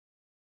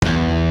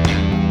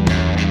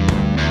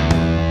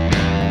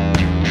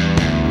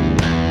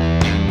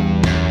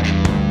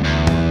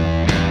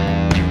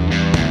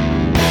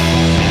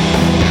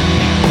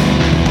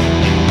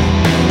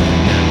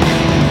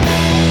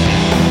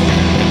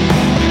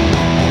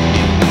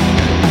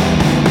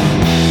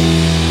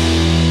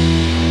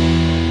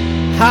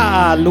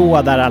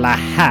Hallå där alla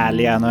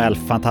härliga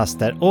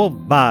NHL-fantaster och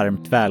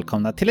varmt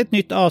välkomna till ett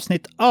nytt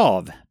avsnitt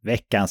av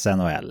veckans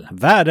NHL.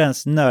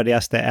 Världens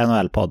nördigaste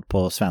NHL-podd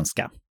på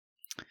svenska.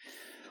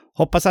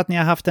 Hoppas att ni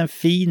har haft en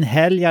fin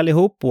helg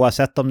allihop,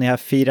 oavsett om ni har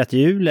firat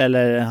jul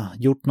eller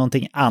gjort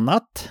någonting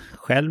annat.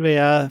 Själv är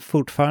jag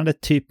fortfarande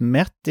typ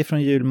mätt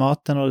ifrån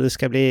julmaten och det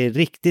ska bli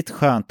riktigt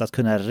skönt att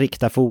kunna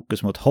rikta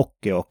fokus mot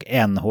hockey och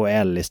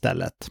NHL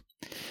istället.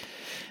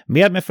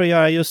 Med mig för att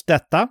göra just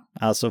detta,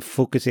 alltså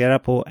fokusera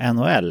på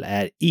NHL,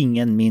 är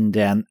ingen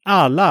mindre än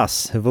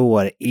allas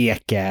vår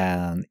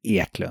Eken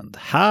Eklund.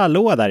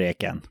 Hallå där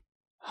Eken!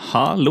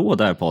 Hallå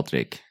där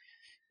Patrik!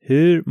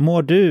 Hur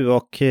mår du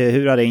och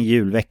hur har din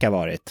julvecka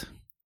varit?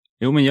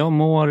 Jo, men jag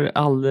mår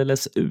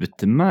alldeles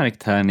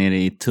utmärkt här nere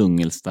i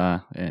Tungelsta.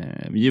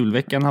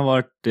 Julveckan har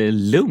varit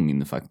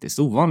lugn faktiskt,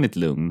 ovanligt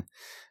lugn.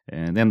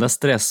 Det enda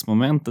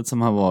stressmomentet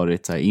som har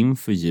varit så här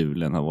inför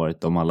julen har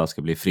varit om alla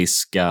ska bli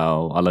friska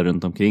och alla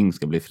runt omkring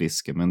ska bli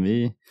friska.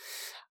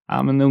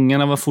 Men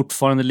ungarna var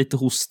fortfarande lite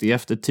hostiga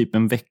efter typ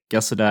en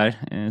vecka sådär.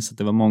 Så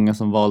det var många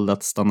som valde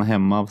att stanna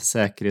hemma av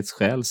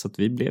säkerhetsskäl. Så att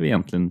vi blev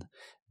egentligen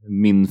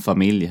min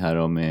familj här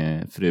och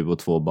med fru och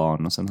 2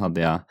 barn. Och sen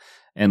hade jag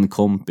en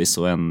kompis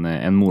och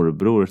en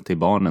morbror till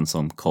barnen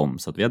som kom.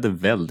 Så att vi hade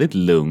väldigt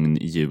lugn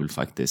jul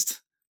faktiskt.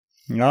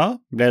 Ja,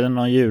 blev det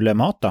någon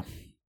julemat då?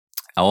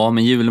 Ja,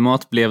 men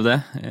julmat blev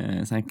det.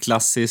 Så här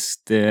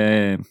klassiskt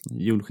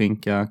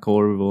julskinka,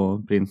 korv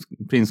och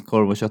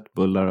prinskorv och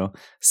köttbullar och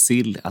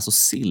sill. Alltså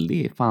sill,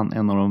 det är fan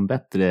en av de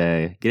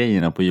bättre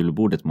grejerna på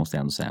julbordet måste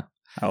jag ändå säga.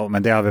 Ja,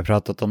 men det har vi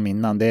pratat om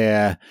innan.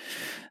 Det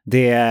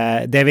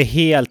är vi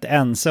helt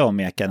ense om,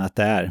 Eken, att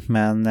det är.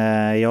 Men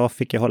jag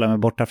fick ju hålla mig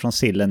borta från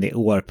sillen i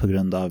år på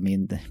grund av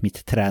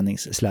mitt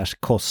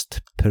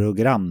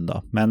tränings/kostprogram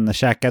då. Men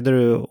käkade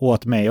du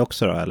åt mig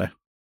också då, eller?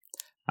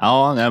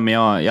 Ja, men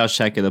jag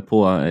käkade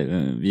på.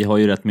 Vi har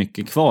ju rätt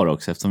mycket kvar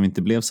också eftersom vi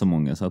inte blev så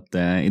många. Så att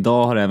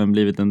idag har det även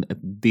blivit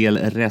ett del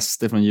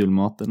rester från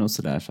julmaten och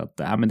sådär. Så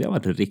att men det har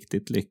varit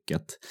riktigt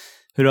lyckat.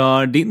 Hur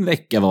har din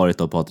vecka varit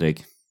då,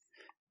 Patrik?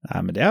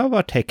 Ja, men det har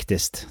varit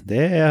hektiskt.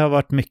 Det har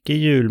varit mycket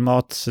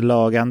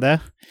julmatslagande.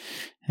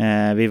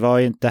 Vi var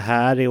ju inte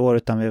här i år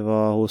utan vi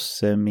var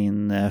hos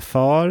min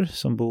far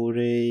som bor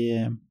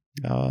i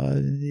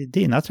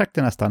dina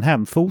trakter nästan,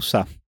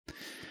 Hemfosa.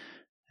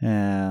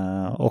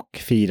 Och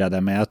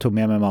firade, men jag tog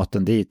med mig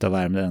maten dit och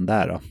värmde den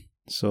där då.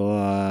 Så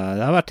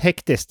det har varit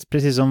hektiskt,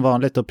 precis som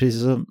vanligt och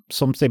precis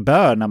som sig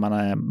bör när man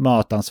är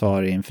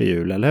matansvarig inför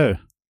jul, eller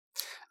hur?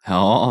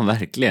 Ja,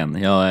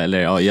 verkligen.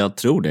 Jag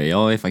tror det.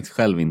 Jag är faktiskt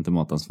själv inte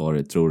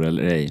matansvarig, tror det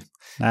eller ej.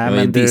 Nej, jag är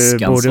men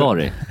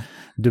diskansvarig.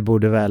 Du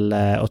borde väl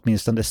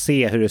åtminstone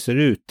se hur det ser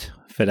ut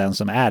för den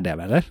som är det,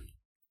 eller?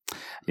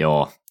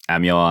 Ja,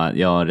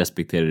 jag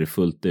respekterar det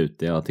fullt ut.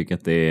 Jag tycker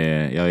att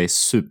jag är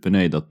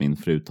supernöjd att min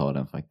fru tar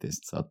den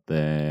faktiskt. Så att det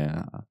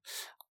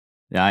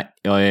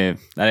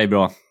är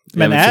bra.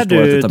 Men är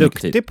du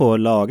duktig på att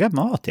laga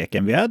mat,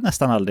 Eken? Vi har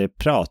nästan aldrig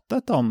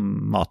pratat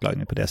om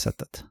matlagning på det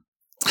sättet.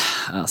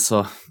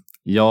 Alltså,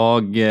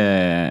 jag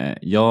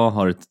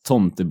har ett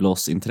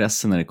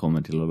tomteblåsintresse när det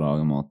kommer till att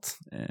laga mat.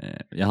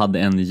 Jag hade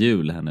en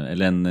jul här nu,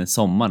 eller en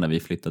sommar när vi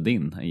flyttade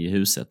in i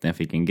huset när jag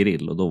fick en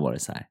grill och då var det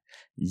så här: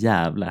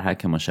 jävlar, här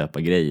kan man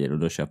köpa grejer. Och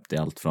då köpte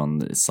jag allt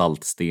från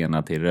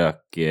saltstenar till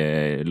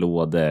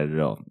röklådor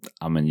och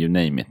you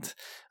name it.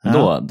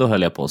 Ja. Då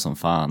höll jag på som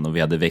fan och vi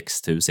hade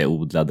växthus, jag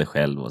odlade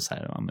själv och så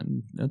här.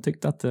 Jag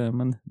tyckte att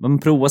man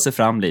provar sig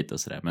fram lite och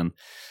sådär, men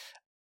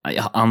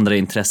jag har andra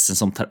intressen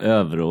som tar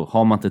över och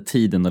har man inte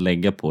tiden att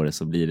lägga på det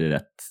så blir det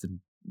rätt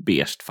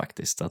beige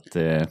faktiskt. Att,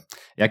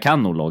 jag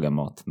kan nog laga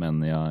mat,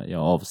 men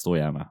jag avstår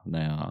gärna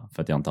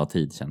för att jag inte har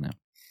tid, känner jag.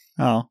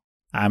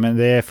 Ja, men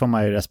det får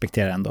man ju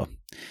respektera ändå.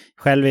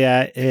 Själv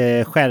är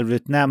jag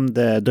självutnämnd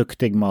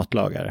duktig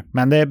matlagare,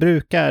 men det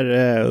brukar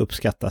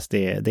uppskattas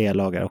det jag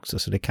lagar också,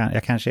 så jag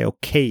kanske är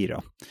okej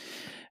då.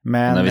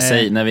 Men,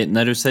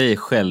 när du säger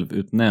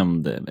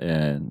självutnämnd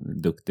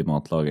duktig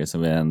matlagare så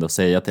vill jag ändå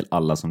säga till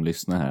alla som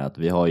lyssnar här att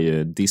vi har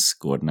ju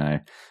Discord när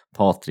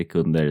Patrik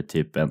under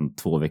typ en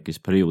 2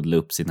 veckors period la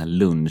upp sina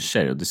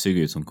luncher och det såg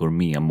ut som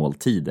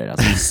gourmetmåltider.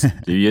 Alltså,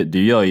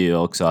 du gör ju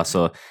också,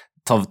 alltså,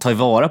 ta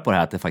vara på det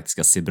här att det faktiskt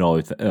ska se bra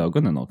ut för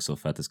ögonen också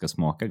för att det ska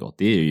smaka gott.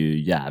 Det är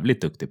ju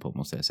jävligt duktig på,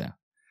 måste jag säga.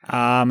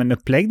 Ja, men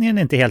uppläggningen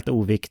är inte helt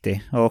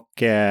oviktig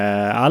och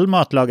all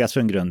mat lagas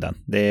från grunden.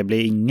 Det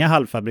blir inga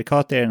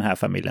halvfabrikat i den här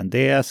familjen.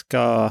 Det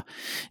ska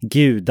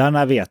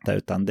gudarna veta,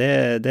 utan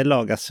det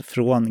lagas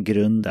från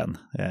grunden.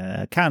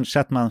 Kanske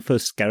att man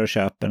fuskar och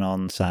köper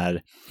någon så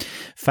här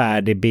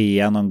färdig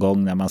bea någon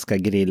gång när man ska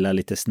grilla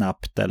lite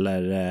snabbt,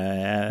 eller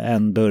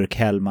en burk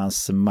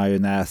Hellmans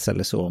majonnäs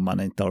eller så om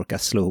man inte orkar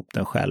slå ihop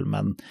den själv.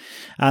 Men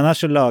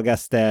annars så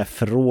lagas det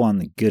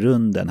från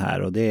grunden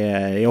här och det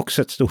är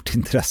också ett stort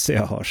intresse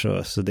jag har.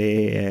 Så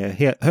det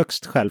är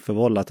högst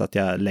självförvållat att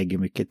jag lägger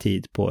mycket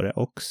tid på det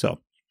också.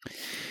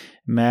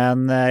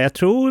 Men jag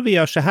tror vi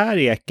gör så här,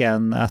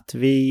 Eken, att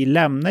vi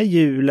lämnar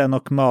julen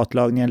och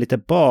matlagningen lite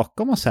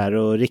bakom oss här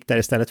och riktar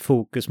istället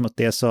fokus mot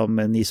det som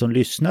ni som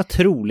lyssnar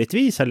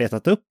troligtvis har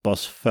letat upp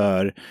oss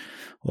för.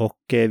 Och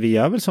vi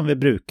gör väl som vi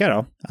brukar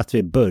då, att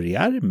vi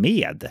börjar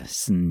med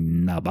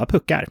snabba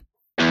puckar.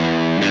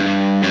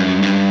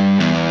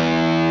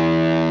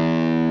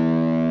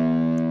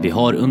 Vi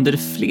har under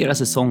flera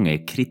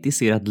säsonger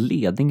kritiserat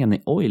ledningen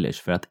i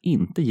Oilers för att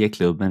inte ge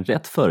klubben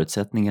rätt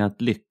förutsättningar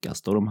att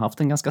lyckas då de haft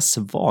en ganska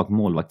svag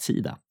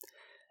målvaktssida.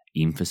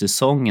 Inför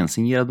säsongen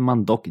signerade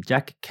man dock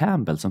Jack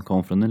Campbell som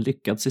kom från en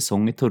lyckad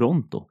säsong i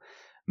Toronto,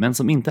 men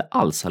som inte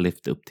alls har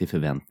lyft upp till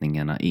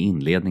förväntningarna i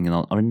inledningen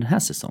av den här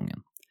säsongen.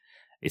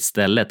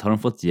 Istället har de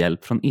fått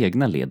hjälp från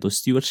egna led och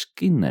Stuart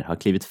Skinner har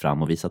klivit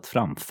fram och visat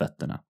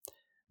framfötterna.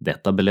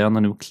 Detta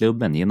belönar nu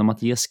klubben genom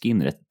att ge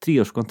Skinner ett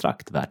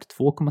 3-årskontrakt värt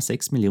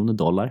 $2,6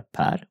 miljoner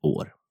per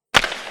år.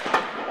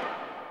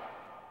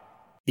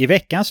 I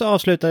veckan så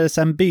avslutades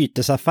en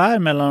bytesaffär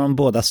mellan de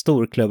båda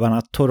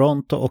storklubbarna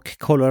Toronto och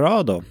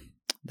Colorado.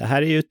 Det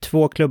här är ju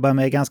två klubbar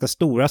med ganska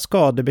stora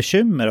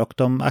skadebekymmer och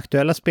de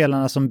aktuella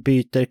spelarna som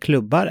byter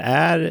klubbar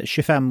är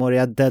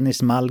 25-åriga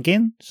Dennis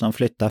Malgin som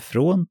flyttar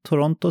från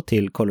Toronto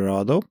till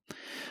Colorado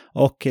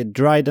och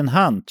Dryden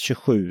Hunt,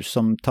 27,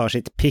 som tar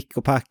sitt pick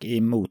och pack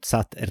i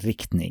motsatt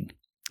riktning.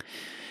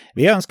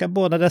 Vi önskar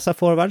båda dessa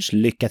forwards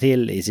lycka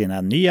till i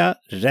sina nya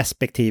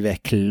respektive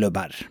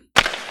klubbar.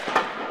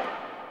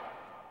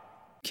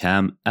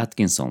 Cam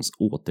Atkinsons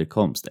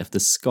återkomst efter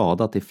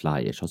skada till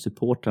Flyers har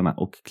supportrarna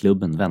och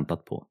klubben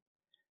väntat på.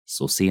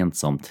 Så sent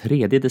som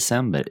 3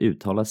 december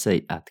uttalade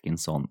sig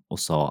Atkinson och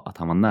sa att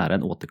han var nära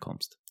en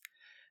återkomst.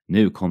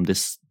 Nu kom det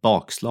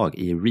bakslag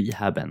i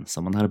rehaben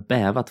som man har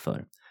bävat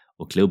för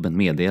och klubben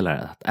meddelar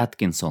att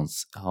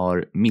Atkinsons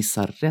har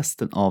missat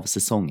resten av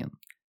säsongen.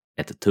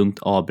 Ett tungt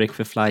avbräck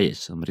för Flyers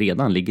som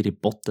redan ligger i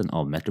botten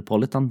av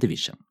Metropolitan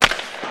Division.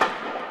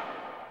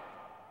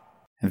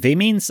 Vi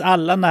minns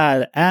alla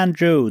när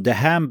Andrew the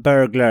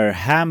Hamburglar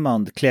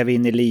Hammond klev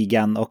in i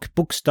ligan och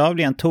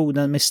bokstavligen tog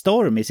den med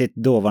storm i sitt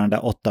dåvarande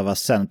Ottawa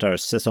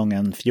Senators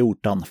säsongen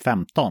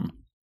 14-15.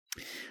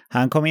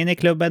 Han kom in i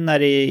klubben när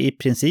det i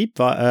princip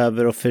var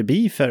över och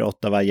förbi för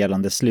Ottawa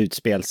gällande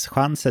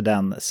slutspelschanser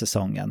den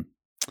säsongen.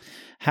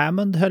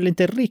 Hammond höll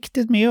inte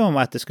riktigt med om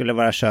att det skulle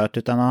vara kört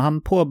utan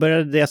han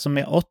påbörjade det som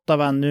i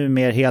Ottawa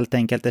numera helt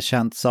enkelt är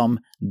känt som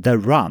The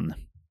Run.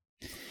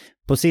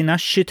 På sina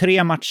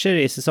 23 matcher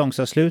i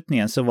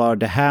säsongsavslutningen så var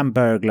The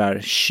Hamburglar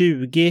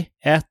 21-2,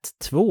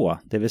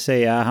 det vill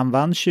säga han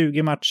vann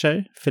 20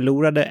 matcher,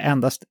 förlorade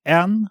endast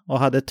en och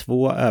hade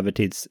 2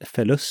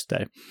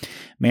 övertidsförluster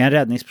med en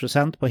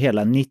räddningsprocent på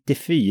hela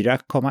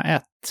 94,1.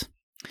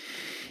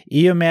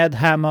 I och med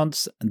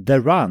Hammonds The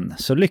Run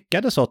så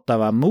lyckades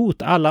Ottawa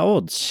mot alla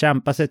odds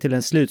kämpa sig till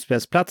en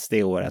slutspelsplats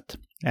det året.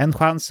 En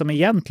chans som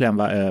egentligen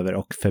var över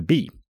och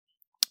förbi.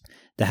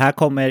 Det här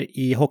kommer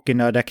i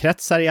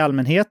hockeynördarkretsar i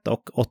allmänhet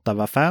och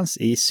Ottawa-fans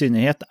i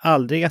synnerhet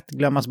aldrig att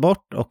glömmas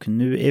bort och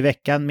nu i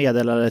veckan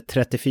meddelade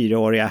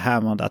 34-åriga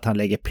Hammond att han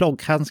lägger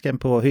plogghandsken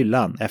på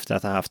hyllan efter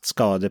att ha haft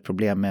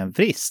skadeproblem med en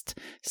vrist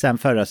sedan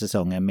förra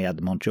säsongen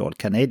med Montreal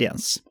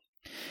Canadiens.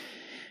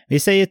 Vi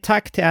säger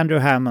tack till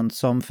Andrew Hammond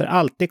som för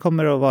alltid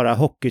kommer att vara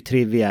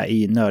hockeytrivia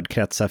i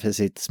nördkretsar för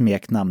sitt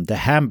smeknamn The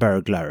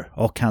Hamburglar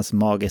och hans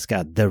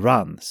magiska The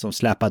Run som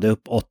släpade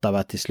upp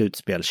Ottawa till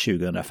slutspel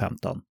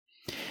 2015.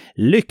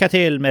 Lycka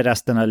till med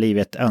resten av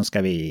livet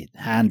önskar vi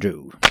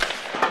Andrew.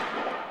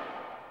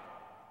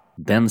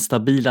 Den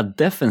stabila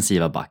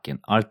defensiva backen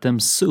Artem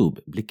Zub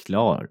blir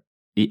klar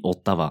i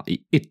Ottawa i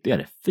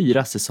ytterligare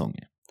 4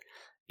 säsonger.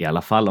 I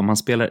alla fall om han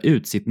spelar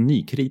ut sitt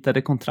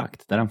nykritade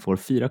kontrakt där han får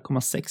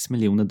 $4,6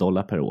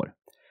 miljoner per år.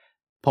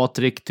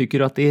 Patrik, tycker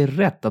du att det är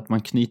rätt att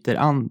man knyter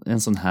an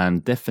en sån här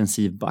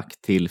defensiv back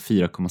till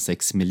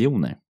 4,6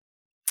 miljoner?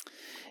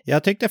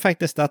 Jag tyckte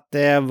faktiskt att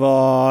det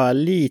var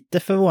lite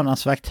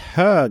förvånansvärt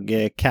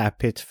hög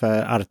cap hit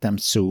för Artem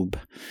Zub.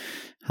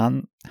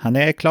 Han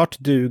är klart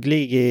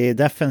duglig i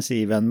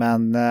defensiven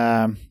men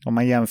om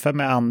man jämför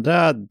med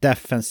andra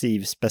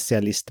defensiv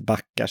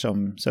specialistbackar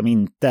som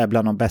inte är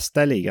bland de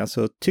bästa i ligan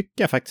så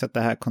tycker jag faktiskt att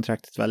det här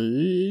kontraktet var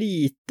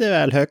lite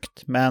väl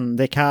högt men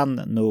det kan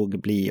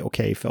nog bli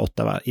okej för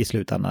Ottawa i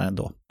slutändan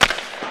ändå.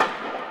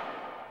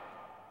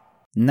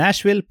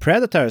 Nashville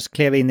Predators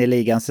klev in i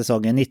ligan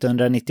säsongen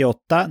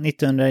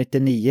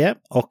 1998-1999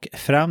 och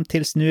fram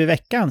tills nu i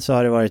veckan så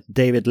har det varit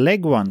David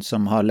Legwand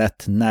som har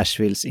lett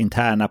Nashvilles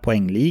interna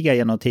poängliga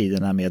genom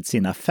tiderna med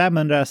sina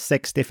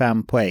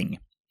 565 poäng.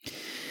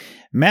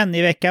 Men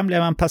i veckan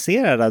blev han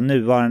passerad av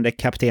nuvarande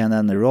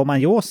kaptenen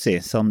Roman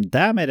Josi som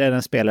därmed är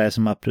den spelare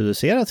som har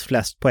producerat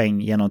flest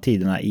poäng genom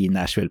tiderna i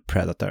Nashville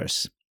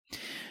Predators.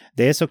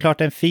 Det är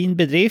såklart en fin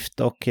bedrift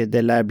och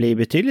det lär bli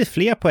betydligt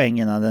fler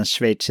poäng innan den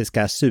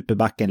schweiziska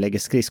superbacken lägger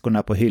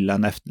skridskorna på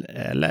hyllan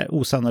eller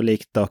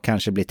osannolikt då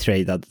kanske blir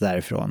tradad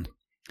därifrån.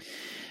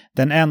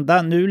 Den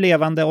enda nu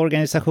levande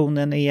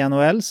organisationen i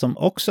NHL som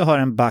också har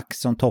en back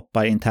som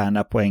toppar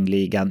interna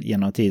poängligan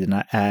genom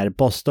tiderna är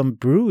Boston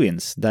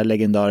Bruins där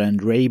legendaren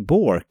Ray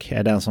Bourque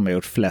är den som har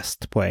gjort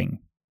flest poäng.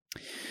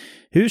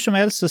 Hur som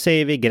helst så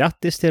säger vi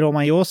grattis till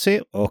Roman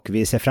Josi och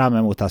vi ser fram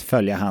emot att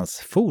följa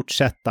hans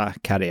fortsatta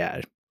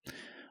karriär.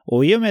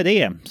 Och i och med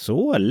det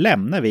så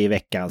lämnar vi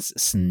veckans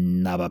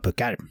snabba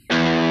puckar.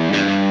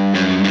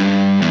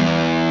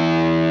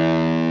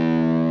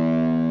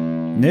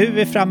 Nu är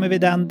vi framme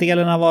vid den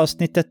delen av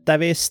avsnittet där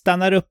vi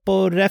stannar upp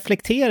och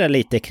reflekterar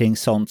lite kring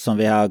sånt som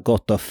vi har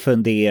gått och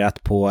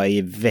funderat på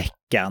i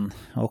veckan.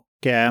 Och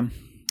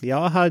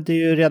jag hade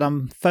ju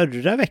redan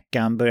förra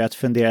veckan börjat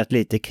fundera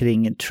lite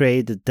kring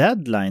trade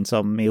deadline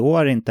som i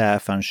år inte är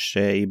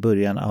förrän i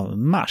början av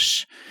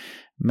mars.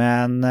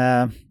 Men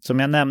som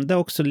jag nämnde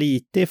också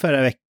lite i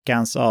förra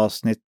veckans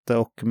avsnitt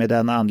och med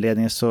den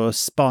anledningen så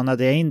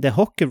spanade jag in The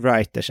Hockey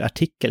Writers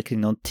artikel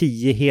kring de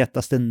 10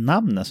 hetaste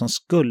namnen som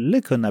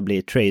skulle kunna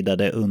bli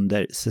tradade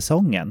under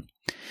säsongen.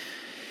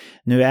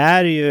 Nu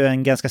är det ju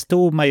en ganska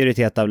stor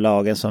majoritet av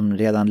lagen som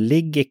redan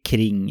ligger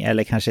kring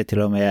eller kanske till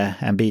och med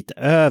en bit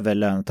över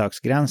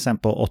lönetagsgränsen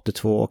på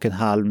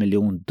 $82,5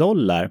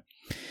 miljoner.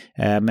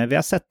 Men vi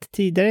har sett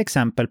tidigare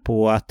exempel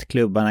på att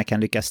klubbarna kan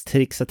lyckas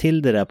trixa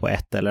till det där på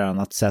ett eller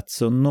annat sätt.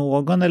 Så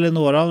någon eller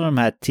några av de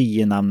här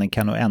 10 namnen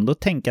kan nog ändå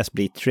tänkas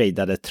bli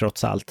tradade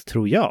trots allt,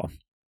 tror jag.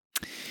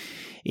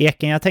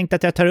 Eken, jag tänkte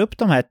att jag tar upp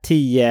de här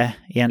 10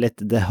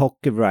 enligt The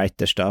Hockey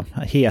Writers då,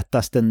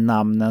 hetaste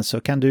namnen, så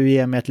kan du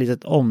ge mig ett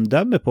litet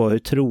omdöme på hur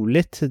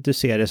troligt du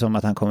ser det som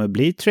att han kommer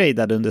bli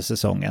tradad under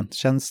säsongen.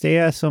 Känns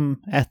det som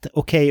ett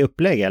okej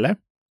upplägg, eller?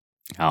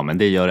 Ja, men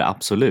det gör det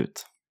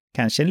absolut.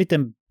 Kanske en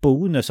liten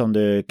bonus om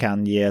du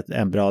kan ge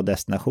en bra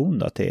destination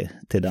då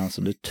till den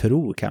som du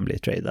tror kan bli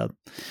tradad.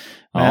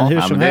 Men ja,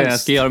 hur som helst, jag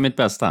ska göra mitt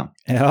bästa.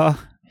 Ja,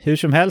 hur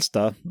som helst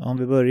då. Om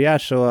vi börjar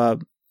så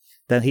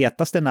den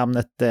hetaste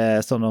namnet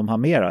som de har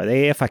med då,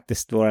 det är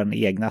faktiskt vår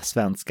egna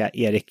svenska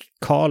Erik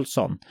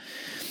Karlsson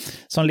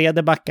som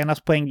leder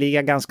backarnas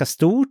poängliga ganska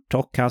stort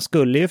och han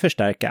skulle ju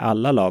förstärka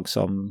alla lag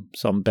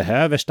som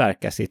behöver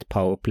stärka sitt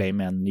powerplay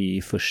med en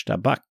ny första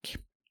back.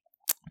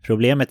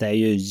 Problemet är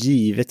ju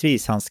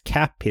givetvis hans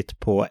cap hit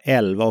på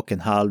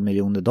 $11,5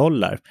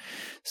 miljoner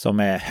som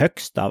är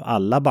högst av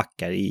alla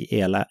backar i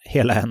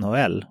hela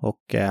NHL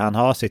och han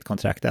har sitt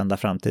kontrakt ända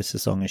fram till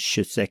säsongen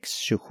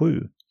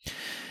 26-27.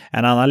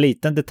 En annan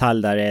liten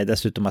detalj där är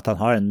dessutom att han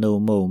har en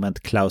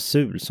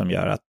no-moment-klausul som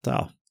gör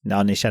att,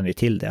 ja, ni känner ju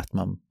till det, att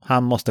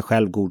han måste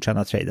själv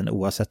godkänna traden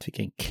oavsett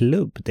vilken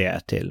klubb det är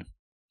till.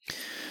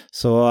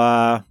 Så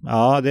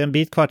ja, det är en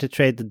bit kvar till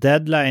trade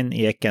deadline,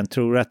 Eken.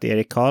 Tror du att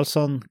Erik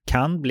Karlsson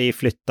kan bli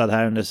flyttad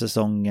här under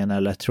säsongen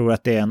eller tror du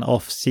att det är en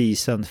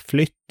off-season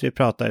flytt vi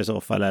pratar i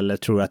så fall, eller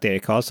tror du att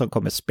Erik Karlsson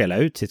kommer spela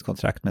ut sitt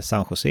kontrakt med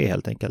San Jose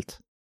helt enkelt?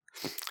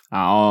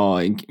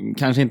 Ja,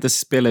 kanske inte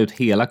spela ut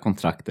hela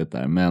kontraktet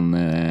där, men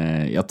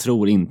jag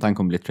tror inte han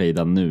kommer bli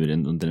tradad nu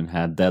under den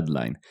här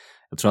deadline.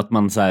 Jag tror att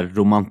man så här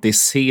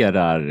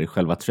romantiserar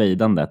själva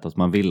tradandet, att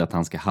man vill att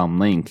han ska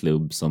hamna i en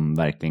klubb som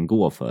verkligen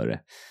går för det.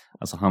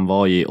 Alltså han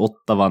var ju i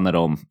Ottawa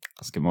när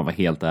ska man vara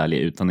helt ärlig,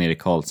 utan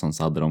Erik Karlsson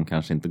så hade de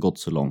kanske inte gått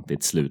så långt i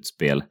ett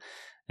slutspel.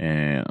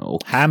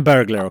 Och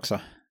Hamburglar också.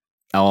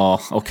 Ja,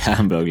 och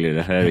Hamburglar,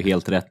 det här är du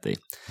helt rätt i.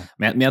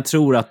 Men jag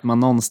tror att man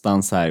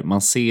någonstans här,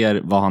 man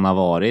ser vad han har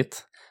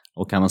varit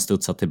och han har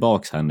studsat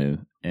tillbaks här nu.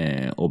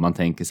 Och man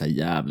tänker så här,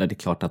 jävlar, det är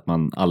klart att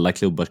alla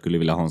klubbar skulle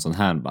vilja ha en sån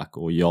här back.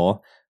 Och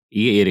ja,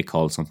 är Erik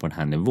Karlsson på den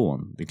här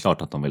nivån? Det är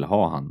klart att de vill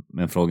ha han.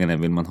 Men frågan är,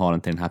 vill man ha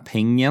den till den här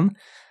pengen?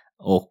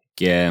 Och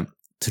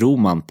tror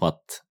man på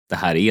att det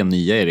här är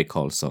nya Erik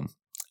Karlsson?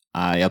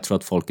 Jag tror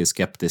att folk är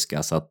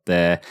skeptiska. Så att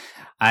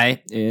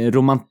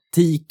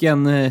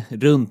romantiken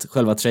runt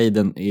själva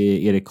traden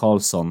i Erik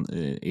Karlsson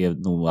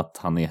är nog att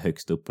han är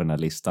högst upp på den här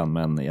listan.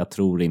 Men jag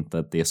tror inte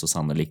att det är så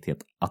sannolikt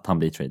att han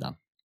blir tradad.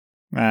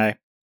 Nej.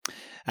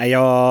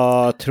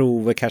 Jag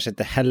tror väl kanske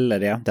inte heller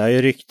det. Det har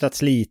ju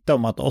ryktats lite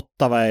om att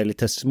Ottawa är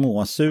lite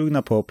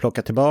småsugna på att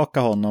plocka tillbaka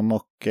honom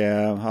och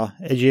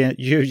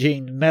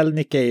Eugene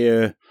Melnick är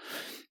ju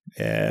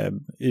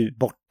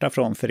borta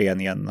från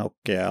föreningen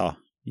och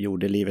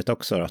gjorde livet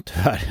också då,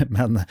 tyvärr.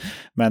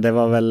 Men det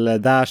var väl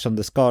där som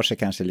det skar sig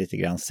kanske lite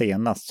grann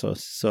senast.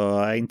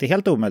 Så inte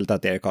helt omöjligt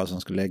att Erik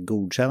Karlsson skulle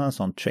godkänna en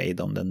sån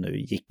trade om den nu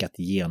gick att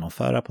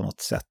genomföra på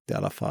något sätt i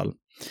alla fall.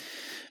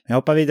 Jag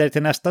hoppar vidare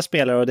till nästa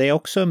spelare och det är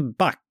också en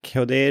back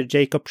och det är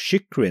Jacob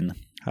Chychrun.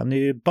 Han är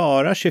ju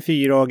bara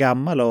 24 år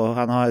gammal och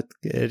han har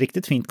ett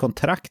riktigt fint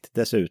kontrakt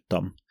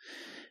dessutom.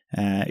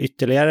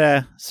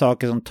 Ytterligare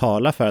saker som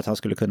talar för att han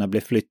skulle kunna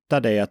bli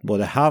flyttad är att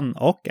både han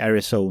och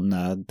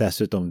Arizona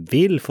dessutom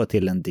vill få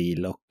till en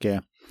deal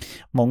och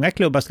många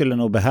klubbar skulle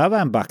nog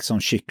behöva en back som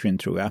Chychrun,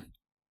 tror jag.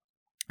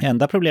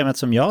 Enda problemet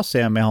som jag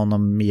ser med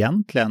honom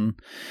egentligen,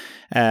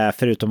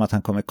 förutom att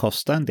han kommer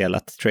kosta en del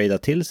att trada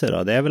till sig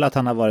då, det är väl att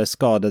han har varit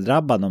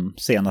skadedrabbad de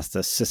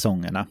senaste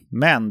säsongerna.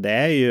 Men det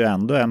är ju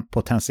ändå en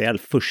potentiell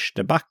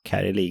försteback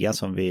här i ligan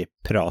som vi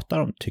pratar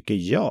om, tycker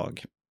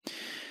jag.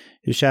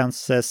 Hur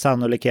känns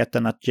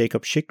sannolikheten att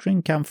Jacob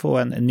Chychrun kan få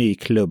en ny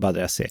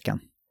klubbadress, Ekan?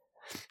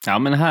 Ja,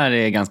 men här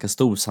är ganska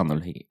stor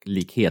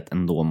sannolikhet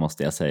ändå,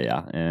 måste jag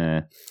säga.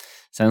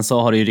 Sen så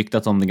har det ju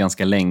ryktats om det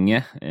ganska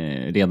länge.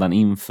 Redan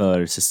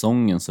inför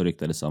säsongen så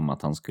ryktades det om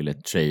att han skulle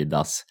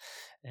tradas.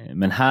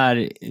 Men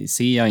här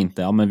ser jag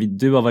inte, ja, men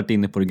du har varit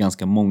inne på det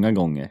ganska många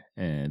gånger.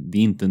 Det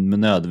är inte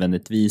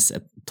nödvändigtvis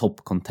ett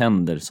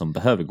toppcontender som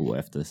behöver gå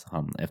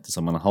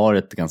eftersom han har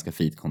ett ganska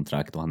fint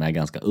kontrakt och han är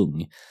ganska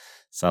ung.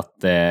 Så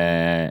att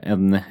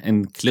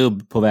en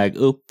klubb på väg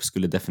upp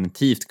skulle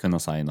definitivt kunna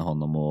signa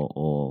honom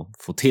och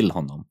få till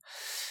honom.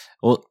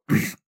 Och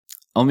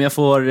om jag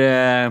får,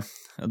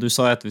 du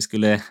sa att vi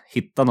skulle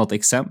hitta något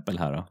exempel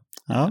här då.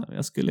 Ja.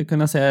 Jag skulle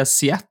kunna säga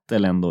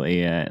Seattle ändå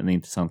är en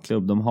intressant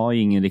klubb. De har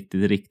ju ingen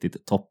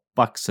riktigt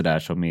toppback sådär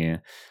som är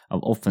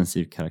av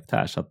offensiv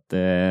karaktär. Så att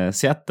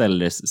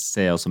Seattle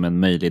ser jag som en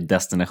möjlig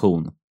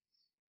destination.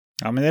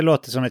 Ja, men det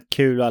låter som ett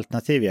kul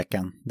alternativ,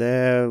 Ekan.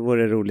 Det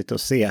vore roligt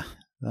att se.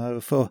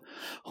 Jag får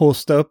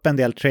hosta upp en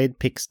del trade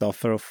picks då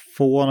för att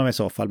få honom i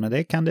så fall. Men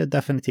det kan det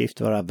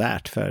definitivt vara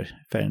värt för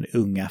den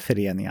unga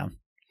föreningen.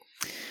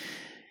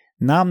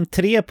 Namn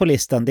 3 på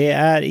listan, det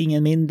är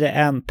ingen mindre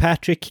än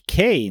Patrick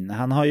Kane.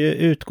 Han har ju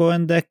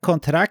utgående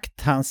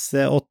kontrakt, hans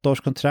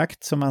 8-årskontrakt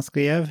som han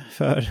skrev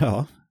för,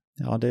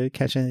 ja det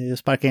kanske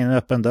sparkar in en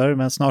öppen dörr,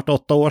 men snart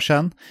 8 år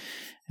sedan.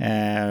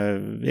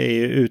 Det är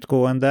ju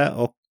utgående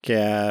och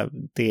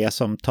det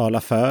som talar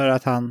för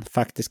att han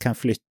faktiskt kan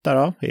flytta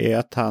då är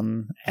att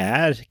han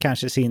är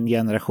kanske sin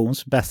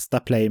generations bästa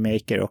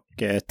playmaker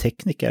och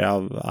tekniker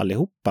av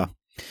allihopa.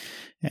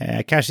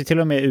 Kanske till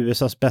och med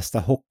USAs bästa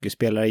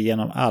hockeyspelare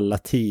genom alla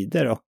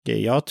tider, och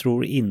jag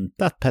tror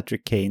inte att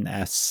Patrick Kane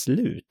är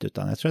slut,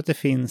 utan jag tror att det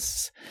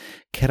finns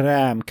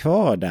kräm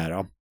kvar där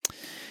då.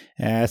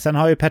 Sen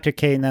har ju Patrick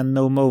Kane en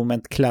no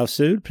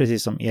moment-klausul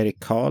precis som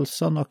Erik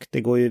Karlsson, och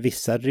det går ju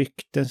vissa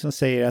rykten som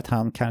säger att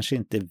han kanske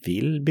inte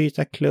vill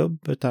byta klubb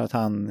utan att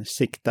han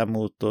siktar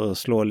mot att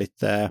slå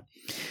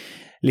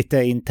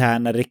lite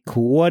interna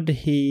rekord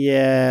i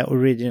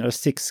Original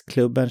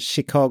Six-klubben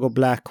Chicago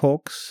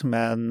Blackhawks.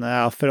 Men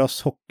för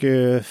oss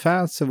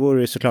hockeyfans så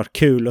vore det såklart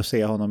kul att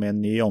se honom i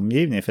en ny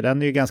omgivning, för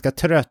den är ju ganska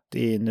trött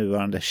i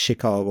nuvarande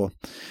Chicago.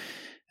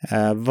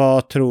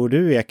 Vad tror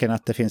du, Eken,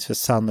 att det finns för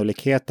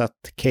sannolikhet att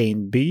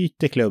Kane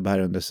byter klubb här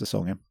under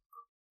säsongen?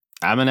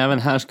 Ja, men även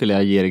här skulle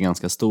jag ge det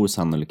ganska stor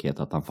sannolikhet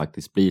att han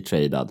faktiskt blir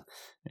tradad.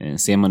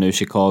 Ser man nu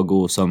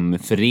Chicago som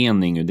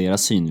förening ur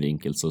deras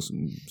synvinkel, så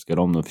ska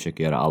de nog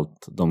försöka göra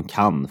allt de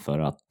kan för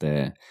att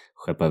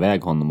skeppa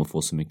iväg honom och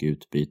få så mycket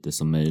utbyte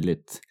som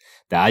möjligt.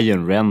 Det är ju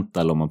en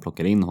rental om man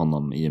plockar in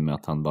honom, i och med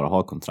att han bara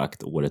har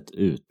kontrakt året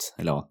ut,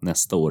 eller ja,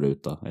 nästa år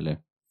ut då, eller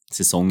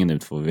säsongen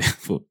ut får vi,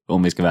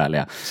 om vi ska vara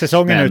ärliga.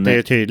 Säsongen ut är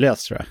ju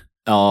tydligast, tror jag.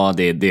 Ja,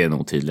 det är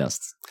nog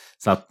tydligast.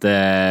 Så att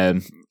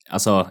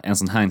alltså en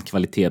sån här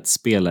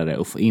kvalitetsspelare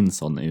och få in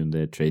sån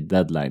under trade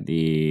deadline, det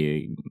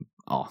är,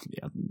 ja,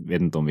 jag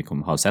vet inte om vi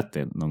kommer ha sett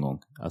det någon gång,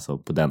 alltså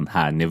på den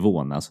här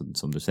nivån, alltså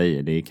som du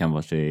säger, det kan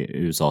vara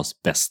USAs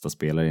bästa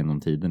spelare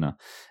genom tiderna.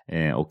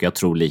 Och jag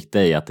tror likt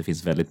dig att det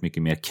finns väldigt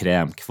mycket mer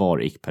kräm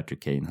kvar i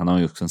Patrick Kane. Han har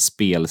ju också en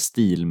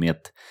spelstil med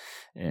ett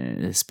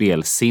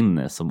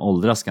spelsinne som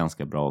åldras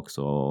ganska bra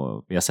också.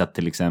 Vi har sett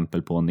till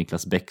exempel på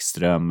Niklas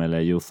Bäckström eller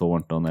Joe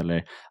Thornton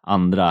eller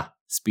andra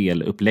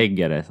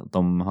speluppläggare,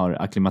 de har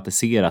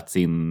akklimatiserat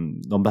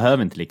de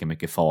behöver inte lika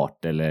mycket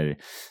fart eller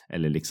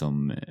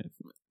liksom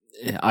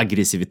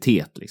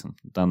aggressivitet liksom,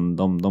 utan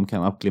de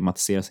kan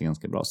akklimatisera sig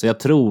ganska bra. Så jag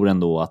tror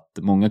ändå att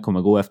många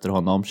kommer gå efter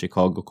honom,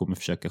 Chicago kommer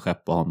försöka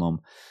skeppa honom,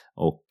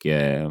 och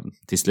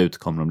till slut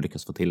kommer de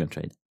lyckas få till en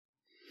trade.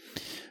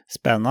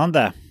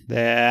 Spännande.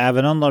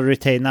 Även om de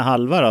retainar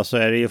halva då, så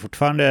är det ju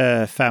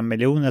fortfarande 5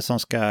 miljoner som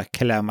ska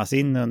klämmas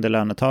in under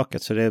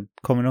lönetaket. Så det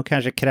kommer nog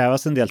kanske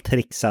krävas en del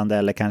trixande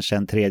eller kanske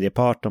en tredje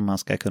part om man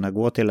ska kunna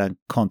gå till en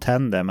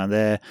contender. Men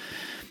det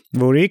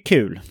vore ju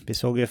kul. Vi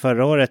såg ju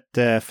förra året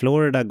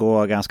Florida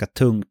gå ganska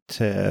tungt,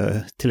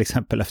 till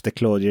exempel efter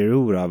Claude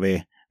Giroux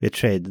vid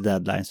trade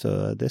deadline.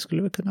 Så det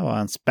skulle väl kunna vara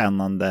en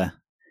spännande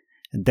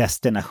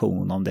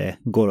destination om det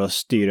går att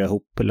styra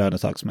ihop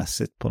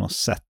lönetagsmässigt på något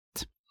sätt.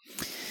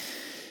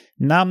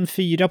 Namn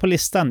 4 på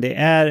listan, det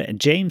är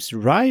James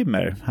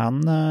Reimer.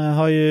 Han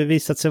har ju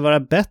visat sig vara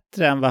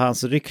bättre än vad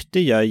hans rykte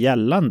gör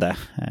gällande.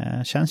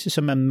 Känns ju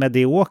som en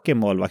medioker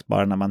målvakt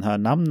bara när man hör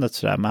namnet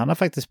sådär. Men han har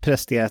faktiskt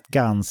presterat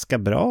ganska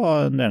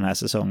bra under den här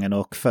säsongen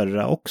och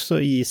förra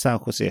också i San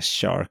Jose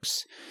Sharks.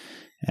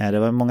 Det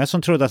var många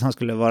som trodde att han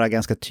skulle vara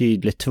ganska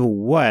tydlig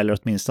 2 eller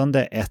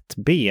åtminstone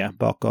 1B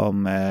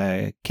bakom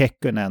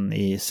Kekkonen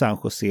i San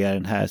Jose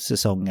den här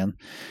säsongen.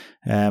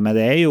 Men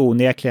det är ju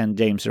onekligen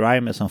James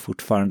Reimer som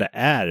fortfarande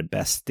är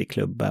bäst i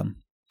klubben.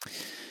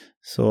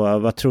 Så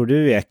vad tror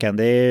du, Ekan?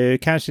 Det är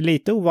kanske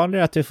lite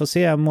ovanligt att vi får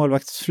se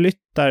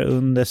målvaktsflyttar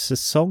under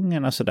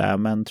säsongen och sådär,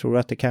 men tror du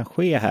att det kan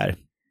ske här?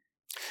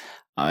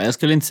 Ja, jag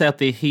skulle inte säga att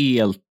det är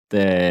helt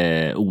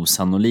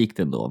osannolikt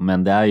ändå,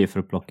 men det är ju för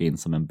att plocka in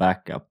som en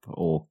backup,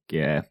 och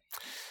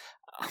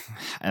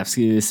jag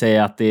skulle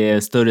säga att det är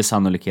större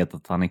sannolikhet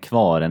att han är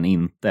kvar än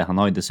inte. Han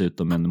har ju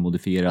dessutom en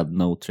modifierad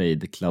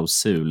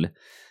no-trade-klausul,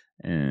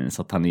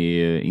 så att han är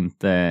ju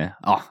inte,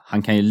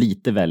 han kan ju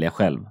lite välja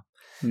själv.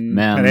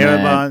 Men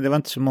det var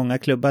inte så många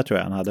klubbar tror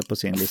jag han hade på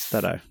sin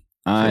lista där.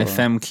 Nej,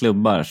 5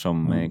 klubbar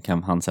som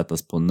kan han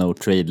sättas på no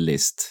trade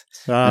list.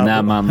 Så, men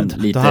är man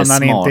lite då hamnar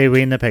han smart, inte i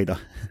Winnipeg då.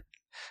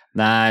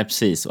 Nej,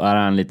 precis. Och är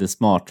han lite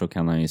smart så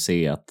kan han ju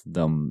se att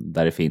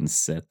där det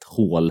finns ett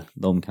hål,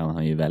 de kan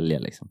han ju välja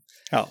liksom.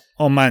 Ja,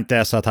 om man inte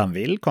är så att han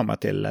vill komma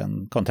till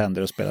en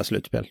contender och spela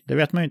slutspel. Det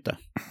vet man ju inte.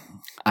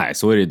 Nej,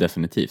 så är det ju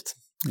definitivt.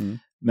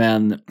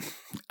 Men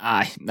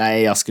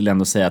nej, jag skulle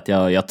ändå säga att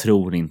jag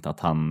tror inte att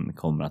han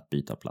kommer att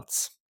byta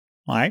plats.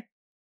 Nej.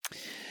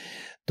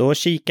 Då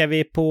kikar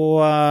vi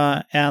på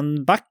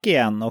en back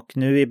igen och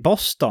nu i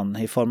Boston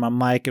i form av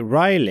Mike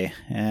Riley.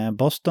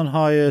 Boston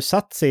har ju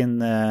satt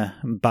sin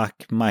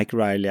back Mike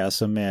Riley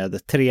alltså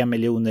med 3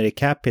 miljoner i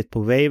cap hit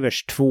på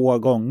waivers 2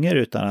 gånger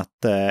utan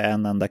att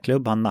en enda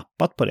klubb har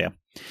nappat på det.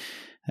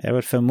 Det är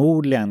väl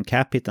förmodligen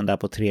cap hiten där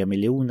på 3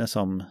 miljoner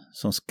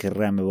som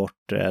skrämmer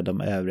bort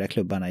de övriga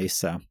klubbarna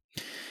gissar.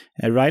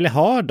 Riley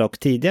har dock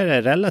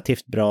tidigare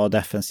relativt bra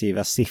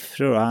defensiva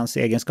siffror och hans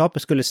egenskaper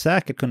skulle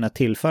säkert kunna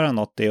tillföra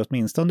något i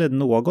åtminstone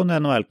någon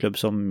NHL-klubb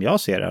som jag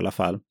ser i alla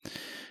fall.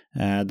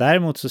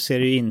 Däremot så ser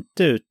det ju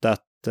inte ut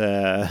att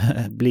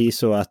bli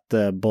så att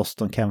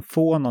Boston kan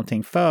få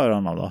någonting för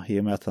honom då, i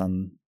och med att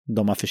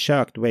de har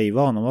försökt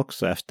waiva honom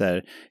också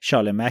efter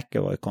Charlie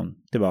McAvoy kom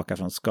tillbaka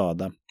från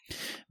skada.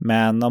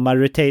 Men om man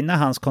retainar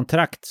hans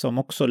kontrakt som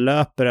också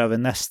löper över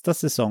nästa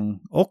säsong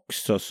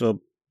också så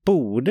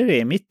borde det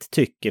i mitt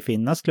tycke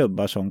finnas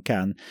klubbar som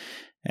kan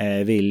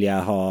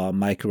vilja ha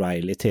Mike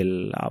Riley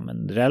till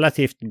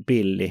relativt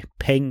billig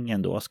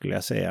pengen då skulle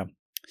jag säga.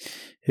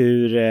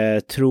 Hur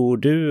tror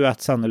du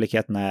att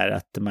sannolikheten är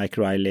att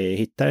Mike Riley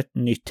hittar ett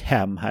nytt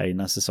hem här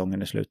innan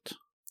säsongen är slut?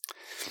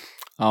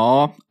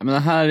 Ja, men det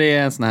här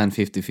är en sån här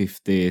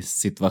 50-50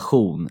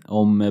 situation.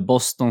 Om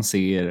Boston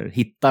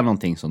hittar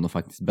någonting som de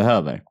faktiskt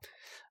behöver,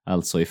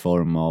 alltså i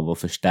form av att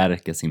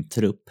förstärka sin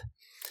trupp,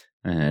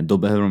 då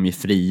behöver de ju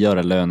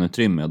frigöra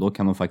löneutrymme och då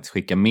kan de faktiskt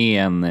skicka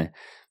med en,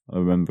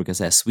 vad man brukar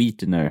säga,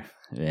 sweetener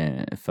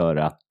för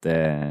att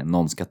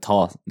någon ska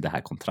ta det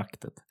här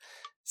kontraktet.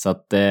 Så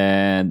att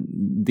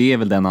det är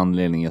väl den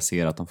anledningen jag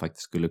ser att de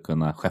faktiskt skulle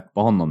kunna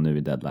skeppa honom nu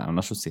i deadline.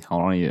 Annars så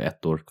har han ju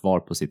 1 år kvar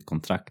på sitt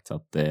kontrakt. Så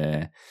att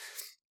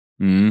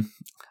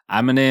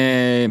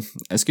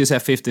jag skulle säga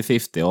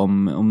 50-50.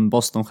 Om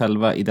Boston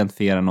själva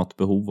identifierar något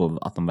behov av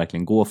att de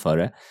verkligen går för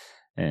det,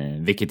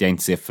 vilket jag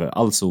inte ser för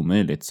alls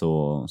omöjligt,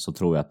 så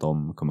tror jag att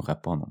de kommer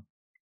skeppa honom.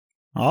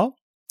 Ja,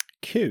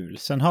 kul.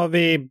 Sen har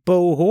vi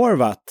Bo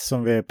Horvat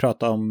som vi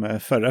pratade om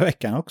förra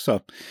veckan också.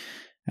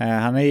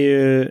 Han är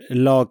ju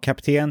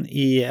lagkapten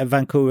i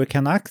Vancouver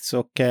Canucks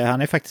och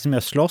han är faktiskt med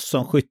och slåss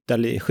om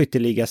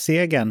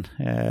skytteligasegern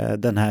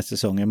den här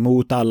säsongen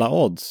mot alla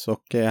odds.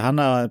 Och han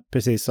har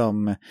precis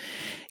som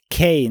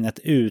Kane ett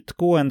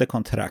utgående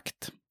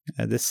kontrakt.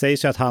 Det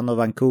sägs ju att han och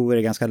Vancouver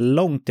är ganska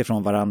långt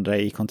ifrån varandra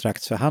i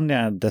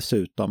kontraktsförhandlingarna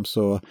dessutom.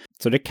 Så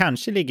det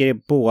kanske ligger i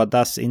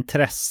bådas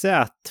intresse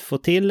att få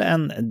till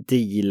en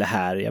deal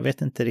här. Jag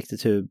vet inte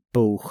riktigt hur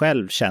Bo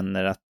själv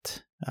känner att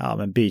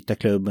byta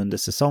klubb under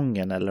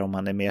säsongen eller om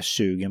han är mer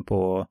sugen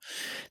på att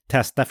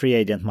testa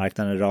free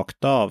agent-marknaden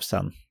rakt av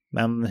sen.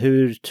 Men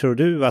hur tror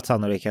du att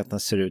sannolikheten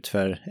ser ut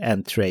för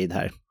en trade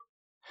här?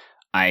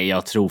 Nej,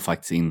 jag tror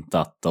faktiskt inte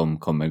att de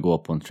kommer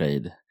gå på en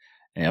trade.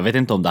 Jag vet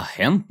inte om det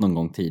har hänt någon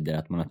gång tidigare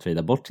att man har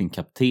tradat bort sin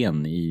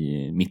kapten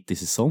mitt i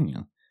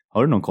säsongen.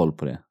 Har du någon koll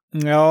på det?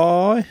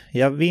 Ja,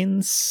 jag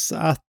minns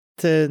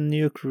att New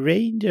York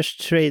Rangers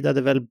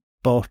tradade väl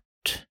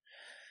bort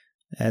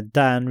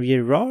Dan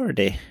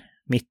Girardi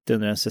mitt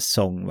under en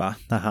säsong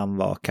när han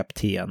var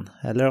kapten.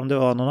 Eller om det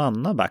var någon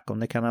annan back, om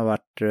det kan ha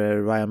varit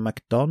Ryan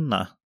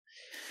McDonough.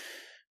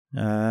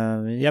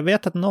 Jag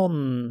vet att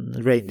någon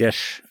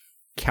Rangers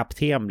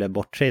kapten blev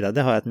borttradad,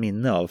 det har jag ett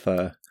minne av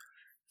för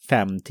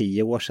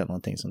 5-10 år sedan,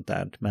 någonting sånt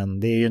där. Men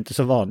det är ju inte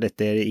så vanligt,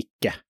 det är det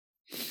icke.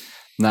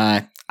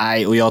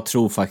 Nej, och jag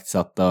tror faktiskt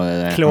att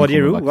Claude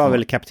Giroux var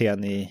väl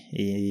kapten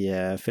i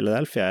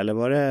Philadelphia, eller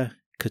var det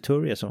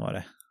Couturier som var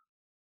det?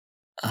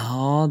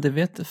 Ja, det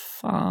vet jag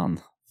fan.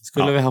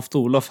 Skulle vi haft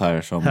Olof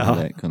här som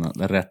hade kunnat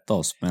rätta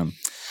oss, men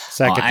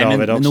säkert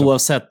David också.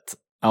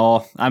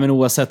 Men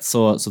oavsett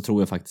så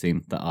tror jag faktiskt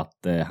inte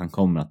att han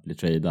kommer att bli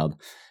tradad.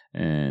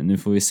 Nu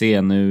får vi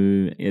se,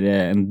 nu är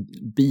det en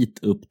bit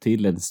upp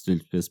till en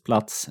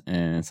slutspelsplats,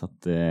 så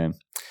att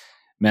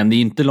men det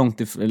är inte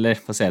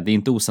det är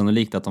inte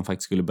osannolikt att de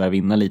faktiskt skulle börja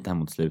vinna lite här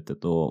mot slutet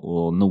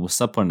och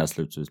nosa på den där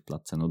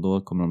slutspelsplatsen, och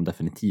då kommer de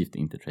definitivt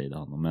inte trada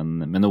honom,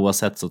 men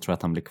oavsett så tror jag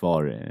att han blir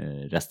kvar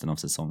resten av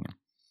säsongen.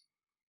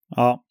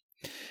 Ja,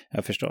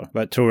 jag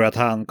förstår. Tror du att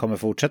han kommer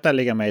fortsätta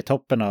ligga med i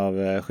toppen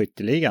av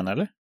skytteligan,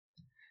 eller?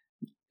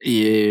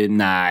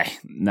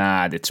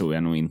 Nej, det tror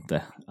jag nog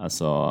inte.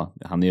 Alltså,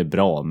 han är ju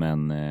bra,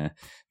 men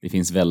det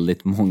finns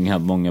väldigt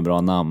många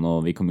bra namn,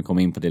 och vi kommer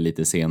komma in på det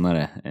lite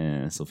senare,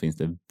 så finns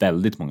det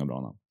väldigt många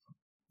bra namn.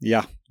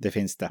 Ja, det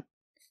finns det.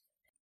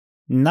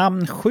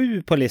 Namn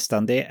 7 på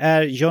listan, det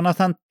är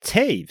Jonathan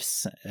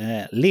Toews.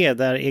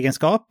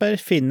 Ledaregenskaper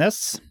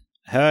finnes,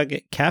 hög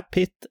cap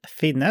hit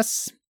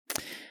finnes,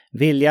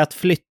 vilja att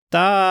flytta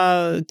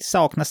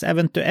saknas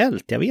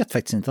eventuellt. Jag vet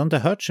faktiskt inte, jag har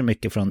inte hört så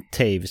mycket från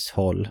Taves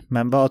håll.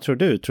 Men vad tror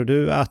du? Tror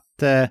du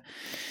att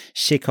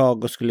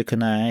Chicago skulle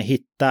kunna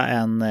hitta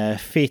en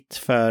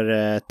fit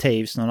för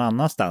Taves någon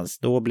annanstans?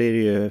 Då blir det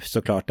ju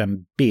såklart en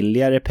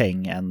billigare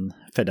peng än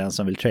för den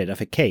som vill trada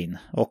för Kane.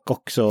 Och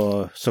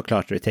också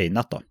såklart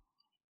retainat då.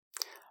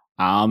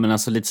 Ja, men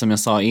alltså lite som jag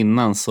sa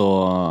innan,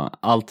 så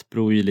allt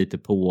beror ju lite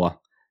på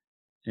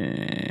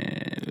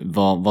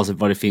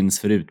vad det finns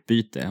för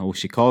utbyte. Och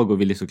Chicago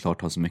vill ju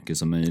såklart ha så mycket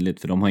som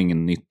möjligt, för de har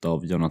ingen nytta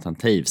av Jonathan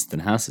Taves den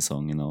här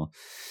säsongen. Och,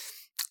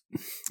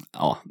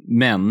 ja,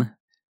 men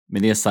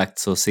med det sagt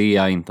så ser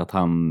jag inte att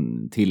han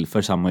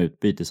tillför samma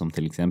utbyte som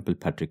till exempel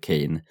Patrick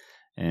Kane.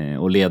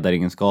 Och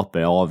ledaregenskaper,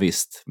 ja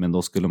visst, men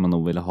då skulle man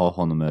nog vilja ha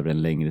honom över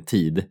en längre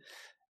tid.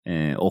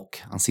 Och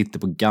han sitter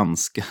på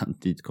ganska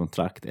dyrt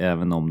kontrakt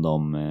även om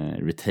de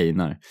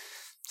retainar.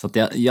 Så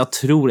att jag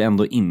tror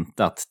ändå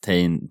inte att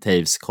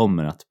Taves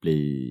kommer att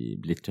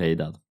bli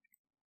tradad.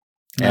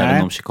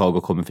 Även om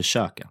Chicago kommer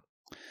försöka.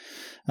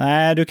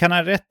 Nej, du kan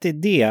ha rätt i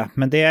det.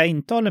 Men det jag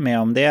inte håller med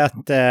om det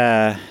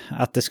är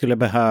att det skulle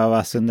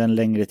behövas under en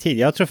längre tid.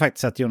 Jag tror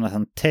faktiskt att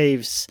Jonathan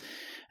Taves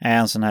är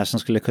en sån här som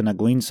skulle kunna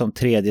gå in som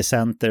tredje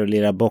center och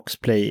lira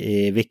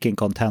boxplay i vilken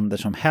contender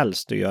som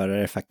helst och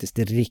göra det faktiskt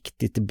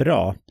riktigt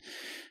bra.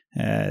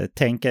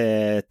 Tänk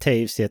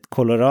Taves i ett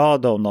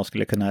Colorado om de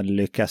skulle kunna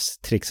lyckas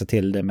trixa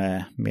till det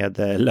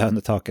med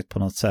lönetaket på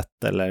något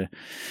sätt, eller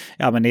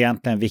ja, men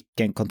egentligen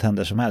vilken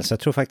contender som helst. Jag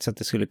tror faktiskt att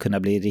det skulle kunna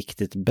bli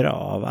riktigt bra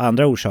av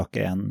andra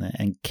orsaker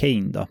än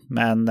Kane då.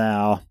 Men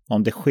ja,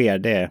 om det sker,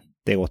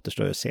 det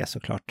återstår att se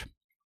såklart.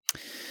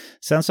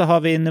 Sen så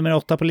har vi nummer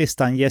 8 på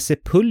listan, Jesse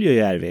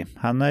Puljujärvi.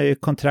 Han har ju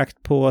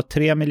kontrakt på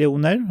 3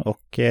 miljoner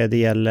och det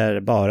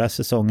gäller bara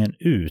säsongen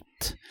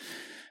ut.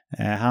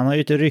 Han har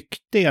ju ett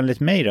rykte enligt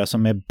mig då,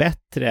 som är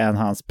bättre än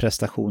hans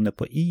prestationer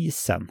på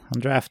isen. Han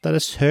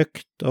draftades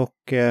högt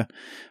och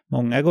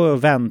många går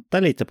och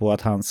väntar lite på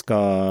att han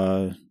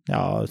ska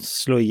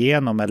slå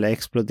igenom eller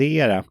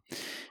explodera.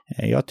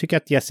 Jag tycker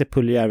att Jesse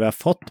Puljujärvi har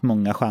fått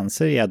många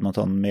chanser i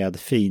Edmonton med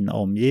fin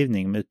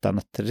omgivning utan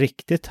att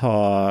riktigt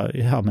ha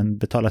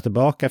betalat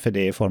tillbaka för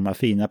det i form av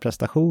fina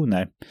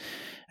prestationer.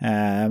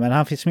 Men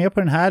han finns med på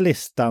den här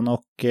listan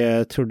och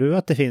tror du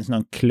att det finns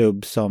någon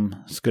klubb som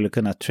skulle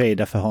kunna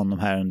trada för honom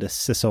här under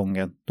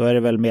säsongen? Då är det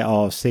väl med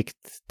avsikt,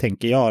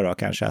 tänker jag då,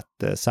 kanske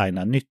att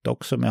signa nytt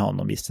också med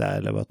honom, gissa,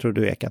 eller vad tror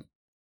du, Eken?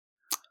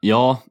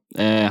 Ja,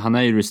 han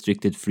är ju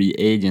restricted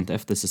free agent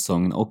efter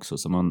säsongen också,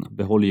 så man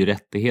behåller ju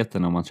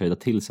rättigheterna om man tradar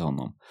till sig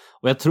honom.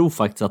 Och jag tror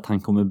faktiskt att han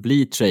kommer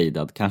bli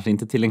tradad, kanske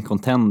inte till en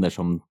contender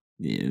som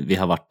vi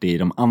har varit i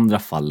de andra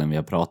fallen vi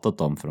har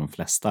pratat om, för de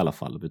flesta i alla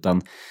fall,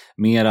 utan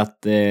mer att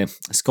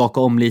skaka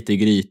om lite i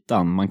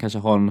grytan. Man kanske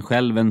har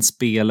själv en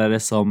spelare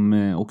som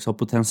också har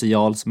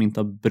potential som inte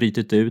har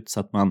brytit ut, så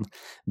att man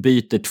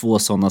byter 2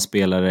 sådana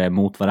spelare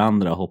mot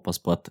varandra och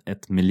hoppas på att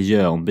ett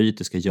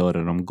miljöombyte ska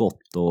göra dem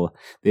gott. Och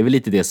det är väl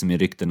lite det som är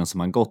ryktena som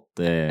har gått,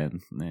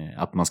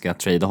 att man ska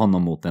trada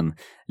honom mot en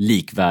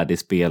likvärdig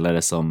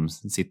spelare som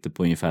sitter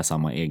på ungefär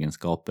samma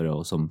egenskaper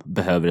och som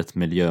behöver ett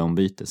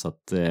miljöombyte. Så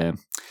att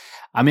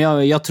ja,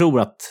 men jag tror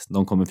att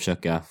de kommer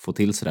försöka få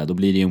till sig det. Då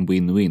blir det ju en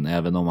win-win.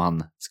 Även om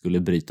han skulle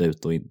bryta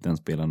ut och den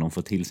spelaren de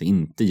får till sig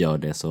inte gör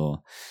det,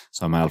 så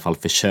har man i alla fall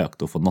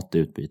försökt att få något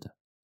utbyte.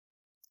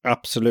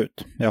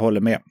 Absolut, jag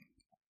håller med.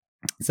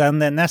 Sen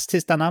näst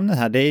sista namnet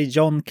här, det är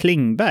John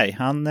Klingberg.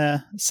 Han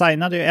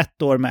signade ju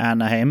 1 år med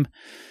Anaheim.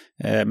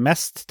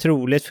 Mest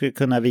troligt för att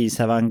kunna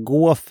visa vad han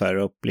går för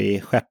och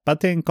bli skeppad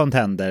till en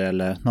contender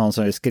eller någon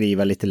som vill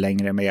skriva lite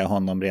längre med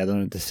honom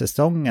redan under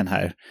säsongen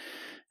här.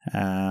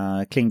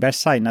 Klingberg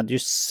signade ju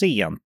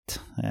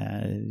sent.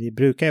 Det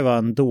brukar ju vara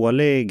en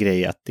dålig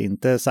grej att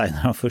inte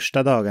signa de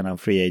första dagarna av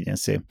free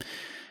agency.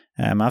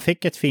 Man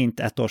fick ett fint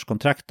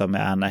 1-årskontrakt då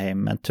med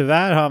Anaheim, men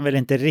tyvärr har han väl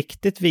inte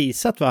riktigt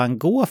visat vad han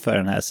går för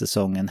den här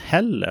säsongen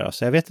heller.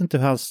 Så jag vet inte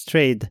hur hans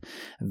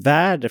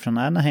trade-värde från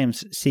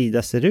Anaheims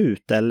sida ser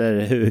ut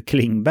eller hur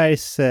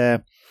Klingbergs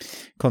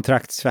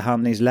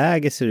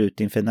kontraktsförhandlingsläge ser ut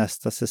inför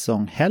nästa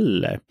säsong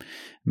heller.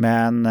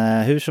 Men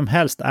hur som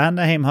helst,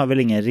 Anaheim har väl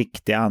ingen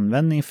riktig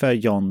användning för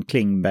John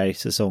Klingberg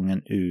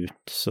säsongen ut.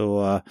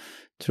 Så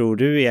tror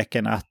du,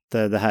 Eken, att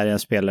det här är en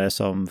spelare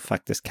som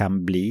faktiskt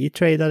kan bli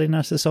tradad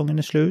innan säsongen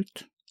är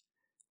slut?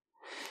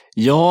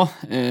 Ja,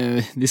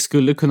 det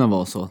skulle kunna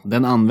vara så.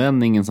 Den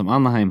användningen som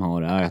Anaheim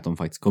har är att de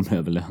faktiskt kommer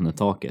över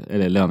lönetaket,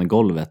 eller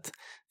lönegolvet.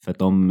 För att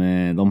de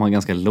har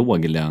ganska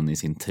låg lön i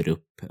sin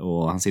trupp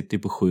och han sitter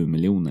ju på 7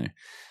 miljoner.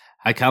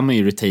 Här kan man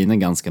ju retaina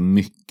ganska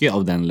mycket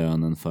av den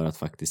lönen för att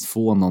faktiskt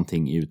få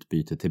någonting i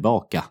utbyte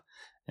tillbaka.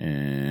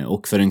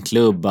 Och för en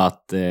klubb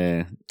att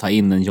ta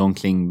in en John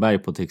Klingberg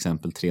på till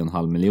exempel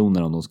 3,5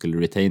 miljoner om de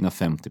skulle retaina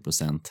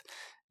 50%,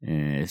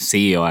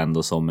 ser jag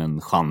ändå som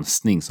en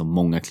chansning som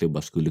många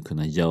klubbar skulle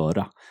kunna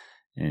göra.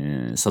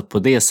 Så att på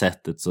det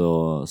sättet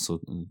så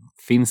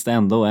finns det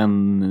ändå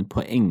en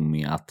poäng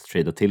med att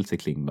trada till sig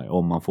Klingberg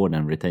om man får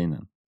den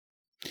retainen.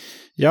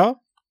 Ja,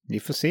 vi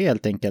får se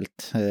helt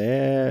enkelt.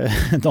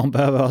 De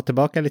behöver ha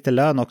tillbaka lite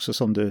lön också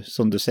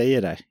som du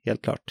säger där,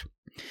 helt klart.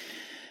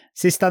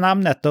 Sista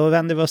namnet, då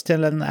vänder vi oss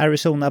till en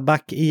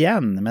Arizona-back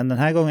igen. Men den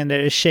här gången är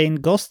det Shane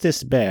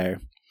Gostisbehere.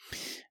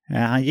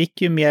 Han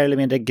gick ju mer eller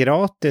mindre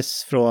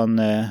gratis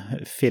från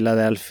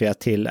Philadelphia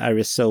till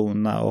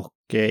Arizona.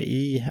 Och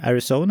i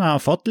Arizona har han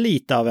fått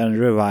lite av en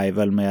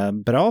revival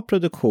med bra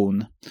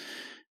produktion.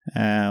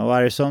 Och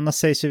Arizona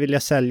sägs ju vilja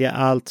sälja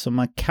allt som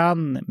man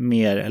kan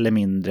mer eller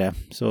mindre.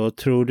 Så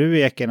tror du,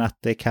 Eken, att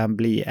det kan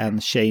bli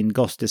en Shane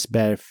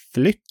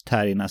Gostisbehere-flytt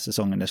här innan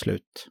säsongen är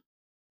slut?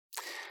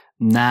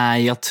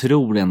 Nej, jag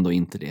tror ändå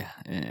inte det.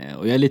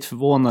 Och jag är lite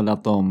förvånad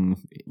att de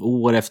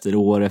år efter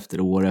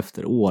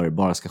år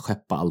bara ska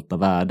skeppa allt av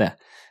värde.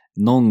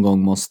 Någon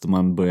gång måste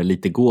man börja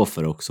lite gå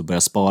för också,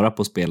 börja spara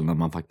på spelarna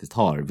man faktiskt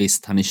har.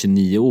 Visst, han är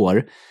 29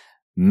 år,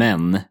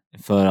 men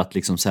för att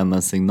liksom sända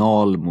en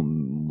signal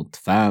mot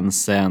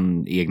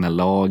fansen, egna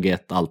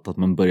laget, allt, att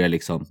man börjar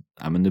liksom,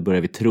 ja men nu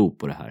börjar vi tro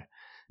på det här.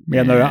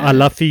 Menar du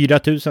alla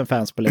 4000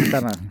 fans på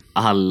läktarna?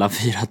 Alla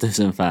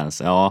 4000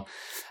 fans, ja.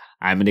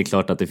 Nej, men det är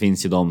klart att det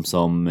finns ju de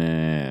som,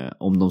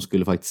 om de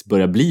skulle faktiskt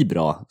börja bli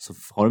bra, så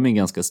har de en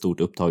ganska stort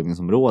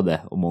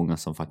upptagningsområde och många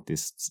som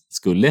faktiskt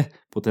skulle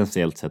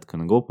potentiellt sett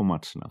kunna gå på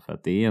matcherna, för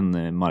att det är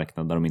en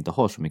marknad där de inte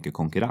har så mycket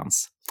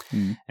konkurrens.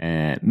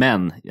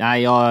 Men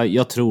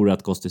jag tror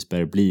att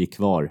Gostisbehere blir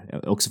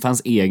kvar, också för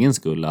hans egen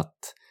skull, att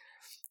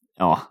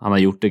han har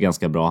gjort det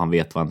ganska bra, han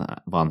vet vad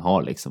han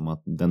har liksom,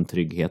 att den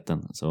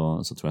tryggheten,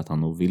 så tror jag att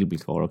han nog vill bli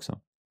kvar också.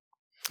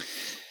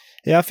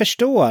 Jag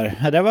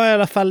förstår. Det var i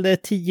alla fall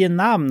 10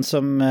 namn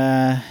som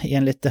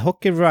enligt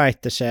Hockey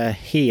Writers är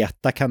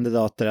heta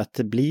kandidater att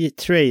bli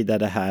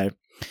tradade här.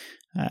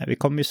 Vi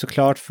kommer ju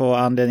såklart få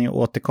anledning att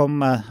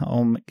återkomma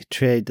om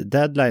trade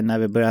deadline när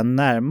vi börjar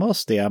närma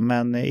oss det.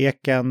 Men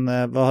Eken,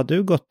 vad har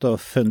du gått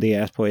och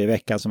funderat på i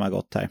veckan som har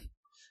gått här?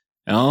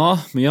 Ja,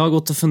 men jag har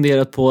gått och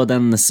funderat på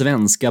den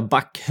svenska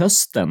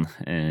backhösten,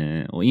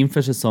 och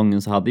inför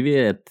säsongen så hade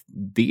vi ett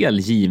del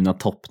givna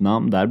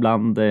toppnamn där,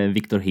 bland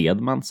Victor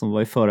Hedman som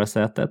var i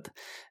förarsätet.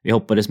 Vi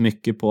hoppades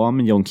mycket på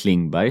John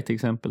Klingberg till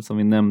exempel, som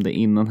vi nämnde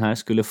innan här,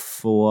 skulle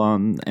få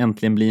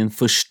äntligen bli en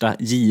första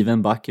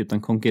given back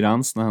utan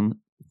konkurrens när han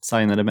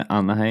signade med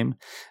Anaheim,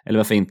 eller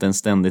varför inte en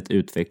ständigt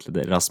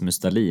utvecklade Rasmus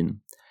Dahlin.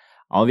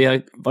 Ja, vi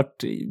har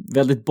varit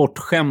väldigt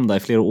bortskämda i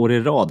flera år i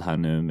rad här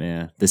nu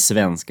med det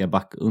svenska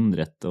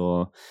backundret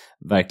och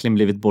verkligen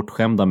blivit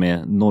bortskämda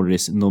med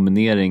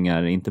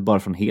Norris-nomineringar, inte bara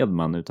från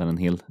Hedman utan en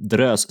hel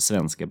drös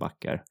svenska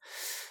backar.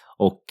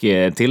 Och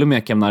till och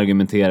med kan man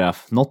argumentera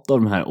något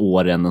av de här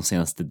åren, de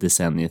senaste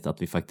decenniet,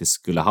 att vi faktiskt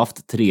skulle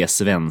haft 3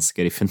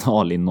 svenskar i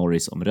final i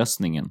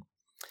Norris-omröstningen.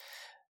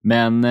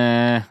 Men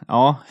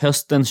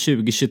hösten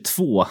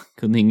 2022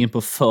 kunde ingen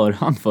på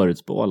förhand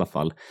förutspå i alla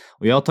fall.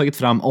 Och jag har tagit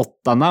fram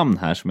 8 namn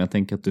här som jag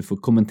tänker att du får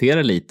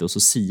kommentera lite, och så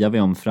siar vi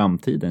om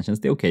framtiden.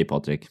 Känns det okej,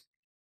 Patrik?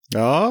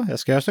 Ja, jag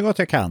ska göra så gott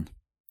jag kan.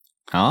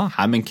 Ja,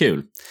 men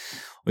kul.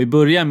 Och vi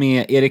börjar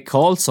med Erik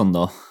Karlsson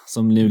då,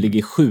 som nu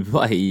ligger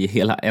 7:a i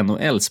hela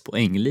NHLs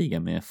poängliga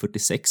med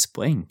 46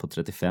 poäng på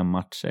 35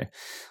 matcher.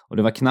 Och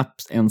det var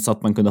knappt ens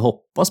att man kunde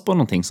hoppas på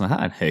någonting så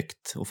här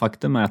högt. Och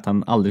faktum är att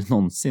han aldrig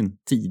någonsin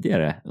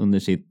tidigare under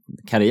sin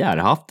karriär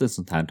haft ett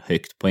sånt här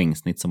högt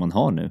poängsnitt som han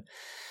har nu.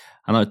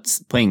 Han har ett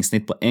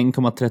poängsnitt på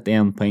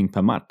 1,31 poäng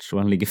per match och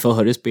han ligger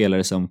före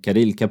spelare som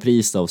Kirill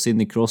Kaprizov,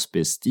 Sidney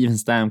Crosby, Steven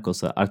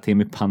Stamkos och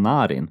Artemi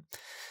Panarin.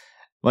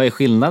 Vad är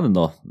skillnaden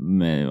då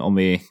om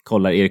vi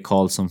kollar Erik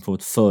Karlsson från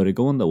ett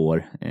föregående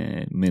år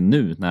med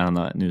nu när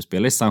han nu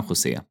spelar i San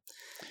Jose?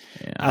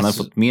 Han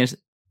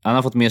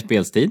har fått mer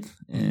spelstid.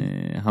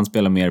 Han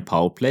spelar mer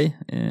powerplay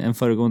än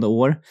föregående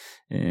år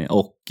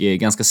och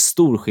ganska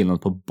stor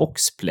skillnad på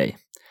boxplay.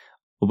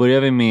 Och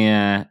börjar vi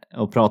med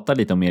att prata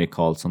lite om Erik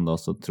Karlsson då,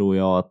 så tror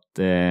jag att,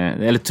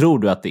 eller tror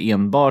du att det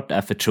enbart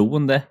är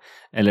förtroende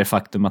eller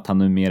faktum att han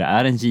numera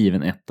är en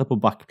given etta på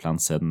backplan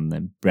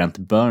sedan Brent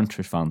Burns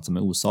försvann, som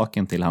är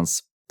orsaken till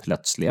hans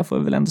plötsliga, får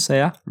vi väl ändå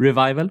säga,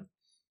 revival?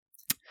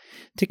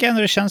 Tycker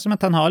ändå det känns som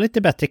att han har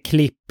lite bättre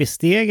klipp i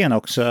stegen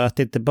också, att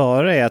det inte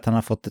bara är att han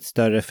har fått ett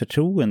större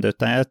förtroende,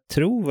 utan jag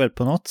tror väl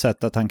på något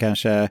sätt att han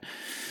kanske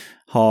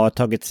har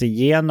tagit sig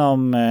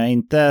igenom,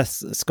 inte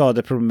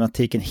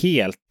skadeproblematiken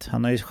helt.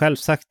 Han har ju själv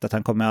sagt att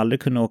han kommer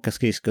aldrig kunna åka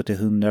skridskor till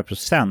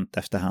 100%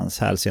 efter hans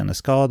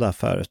hälseneskada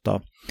förut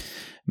då.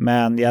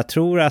 Men jag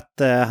tror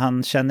att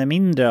han känner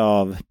mindre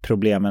av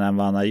problemen än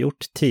vad han har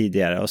gjort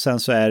tidigare. Och sen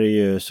så är det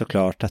ju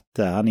såklart att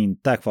han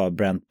inte har kvar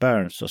Brent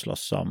Burns och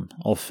slåss som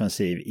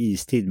offensiv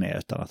istid med,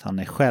 utan att han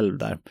är själv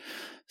där.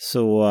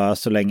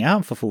 Så länge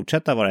han får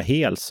fortsätta vara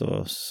hel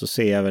så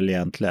ser jag väl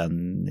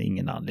egentligen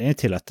ingen anledning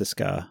till att det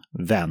ska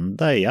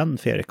vända igen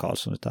för Erik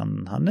Karlsson,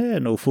 utan han har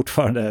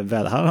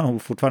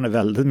nog fortfarande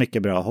väldigt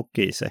mycket bra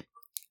hockey i sig.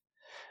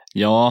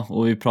 Ja,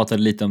 och vi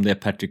pratade lite om det,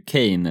 Patrick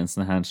Kane, en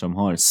sån här som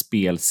har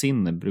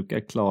spelsinne,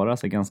 brukar klara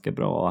sig ganska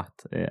bra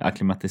att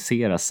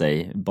akklimatisera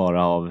sig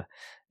bara av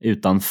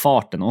utan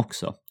farten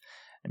också.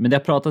 Men det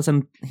har pratats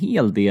en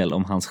hel del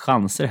om hans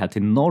chanser här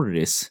till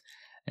Norris.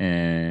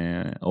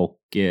 Och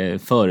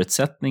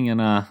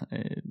förutsättningarna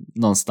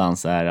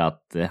någonstans är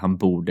att han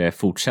borde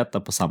fortsätta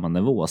på samma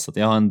nivå. Så att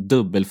jag har en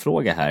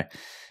dubbelfråga här.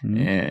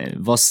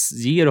 Vad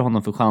ger du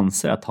honom för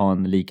chanser att ha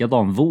en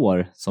likadan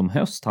vår som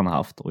höst han har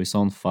haft? Och i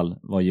sånt fall,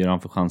 vad ger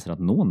han för chanser att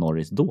nå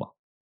Norris då?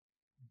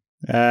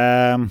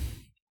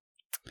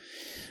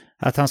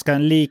 Att han ska ha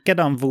en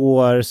likadan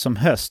vår som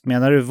höst.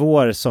 Menar du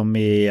vår som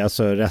i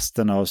alltså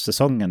resten av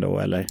säsongen då?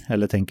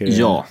 Eller tänker du?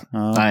 Ja.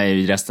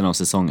 Nej, resten av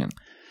säsongen.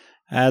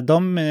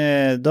 De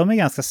är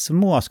ganska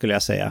små skulle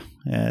jag säga.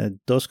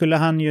 Då skulle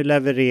han ju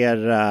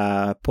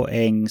leverera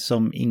poäng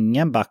som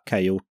ingen back har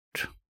gjort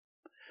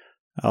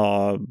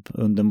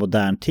under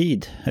modern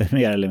tid,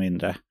 mer eller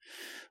mindre.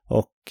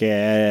 Och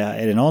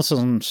är det någon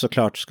som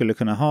såklart skulle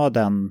kunna ha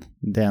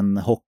den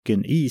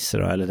hockeyn i sig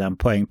då, eller den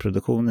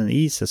poängproduktionen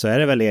i sig, så är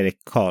det väl Erik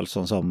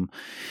Karlsson som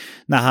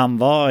när han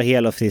var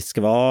hel och frisk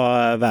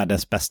var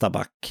världens bästa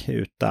back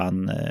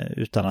utan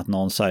att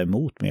någon sa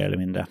emot mer eller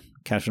mindre.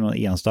 Kanske någon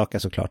enstaka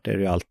såklart, det är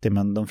det ju alltid,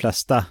 men de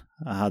flesta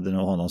hade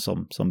nog honom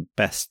som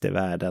bäst i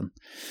världen.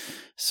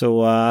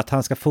 Så att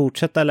han ska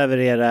fortsätta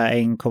leverera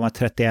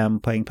 1,31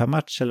 poäng per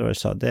match eller vad du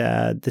sa,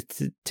 det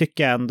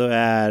tycker jag ändå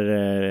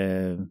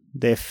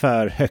det är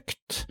för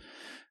högt.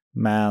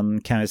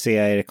 Men kan vi se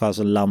Erik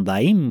Karlsson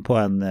landa in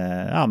på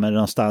men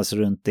någonstans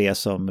runt det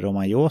som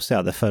Roman Josi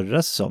hade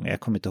förra säsongen. Jag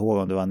kommer inte ihåg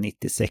om det var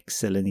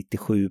 96 eller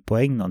 97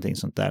 poäng, någonting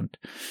sånt där.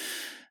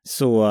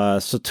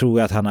 Så tror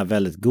jag att han har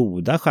väldigt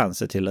goda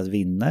chanser till att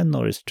vinna en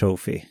Norris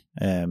Trophy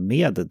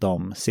med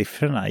de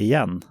siffrorna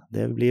igen.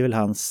 Det blir väl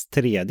hans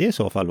tredje i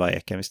så fall, va,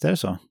 Eken? Visst är det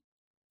så?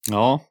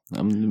 Ja,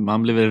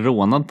 man blev väl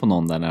rånad på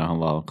någon där när han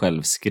var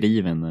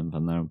självskriven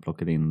när de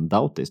plockade in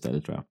Doughty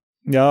istället, tror jag.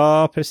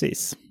 Ja,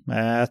 precis.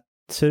 Jag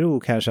tror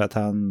kanske att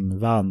han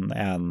vann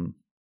en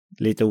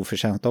lite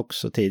oförtjänt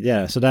också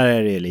tidigare. Så där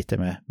är det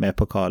lite med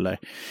pokaler.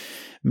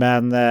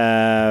 Men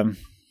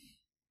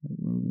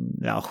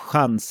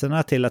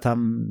chanserna till att han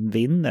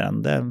vinner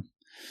den.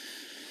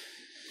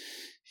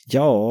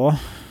 Ja,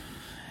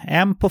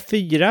 1 på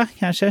 4,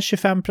 kanske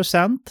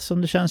 25%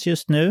 som det känns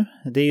just nu.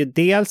 Det är ju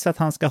dels att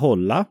han ska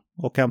hålla,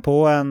 och han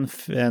på en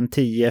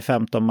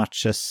 10-15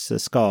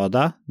 matchers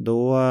skada,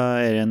 då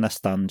är det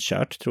nästan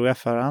kört tror jag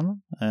för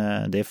han.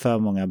 Det är för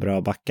många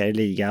bra backar i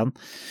ligan.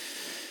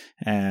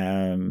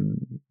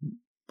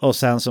 Och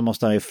sen så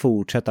måste han ju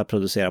fortsätta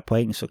producera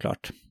poäng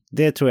såklart.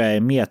 Det tror jag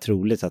är mer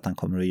troligt att han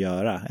kommer att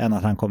göra än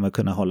att han kommer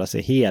kunna hålla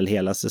sig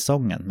hela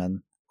säsongen. Men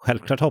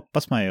självklart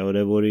hoppas man ju, och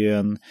det vore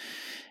ju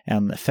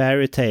en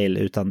fairy tale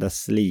utan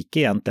dess like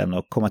egentligen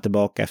att komma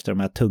tillbaka efter de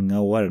här tunga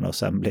åren och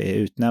sen bli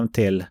utnämnd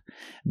till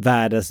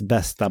världens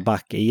bästa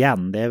back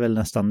igen. Det är väl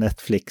nästan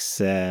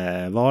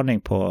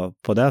Netflix-varning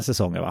på den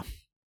säsongen, va?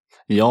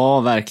 Ja,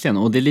 verkligen.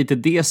 Och det är lite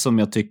det som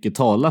jag tycker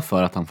talar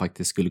för att han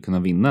faktiskt skulle kunna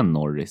vinna en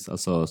Norris.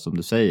 Alltså som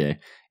du säger,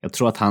 jag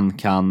tror att han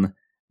kan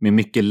med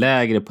mycket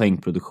lägre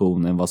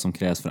poängproduktion än vad som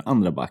krävs för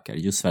andra backar.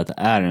 Just för att det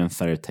är en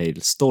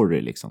fairytale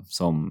story liksom.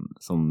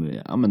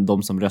 Men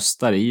de som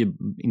röstar är ju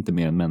inte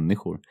mer än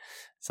människor.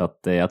 Så att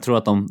jag tror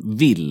att de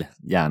vill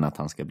gärna att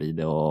han ska bli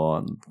det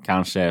och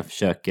kanske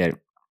försöker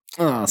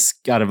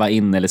skarva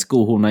in eller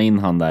skohorna in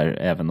han där,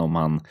 även om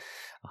han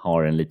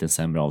har en lite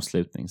sämre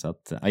avslutning. Så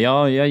att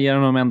jag ger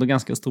honom ändå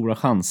ganska stora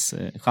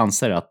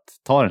chanser att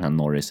ta den här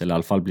Norris, eller i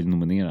alla fall bli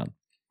nominerad.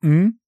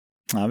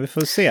 Ja, vi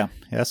får se.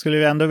 Jag skulle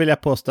ju ändå vilja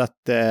påstå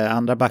att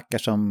andra backar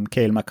som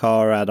Cale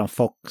Makar och Adam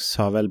Fox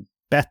har väl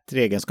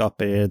bättre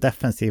egenskaper i det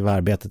defensiva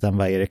arbetet än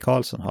vad Erik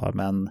Karlsson har.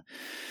 Men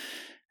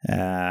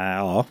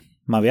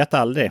man vet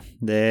aldrig.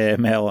 Det är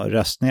med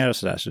röstningar och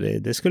sådär, så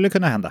det skulle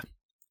kunna hända.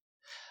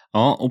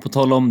 Ja, och på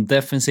tal om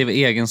defensiva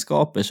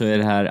egenskaper så är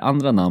det här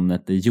andra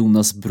namnet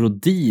Jonas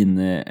Brodin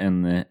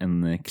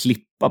en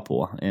klippa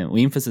på. Och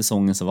inför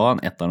säsongen så var han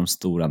ett av de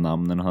stora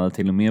namnen och hade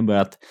till och med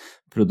börjat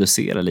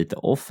producera lite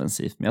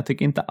offensivt. Men jag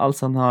tycker inte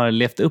alls han har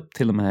levt upp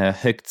till de här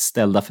högt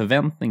ställda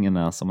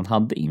förväntningarna som han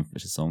hade inför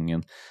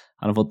säsongen.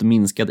 Han har fått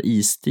minskad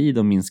istid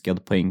och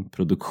minskad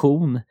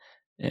poängproduktion.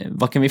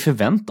 Vad kan vi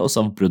förvänta oss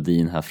av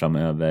Brodin här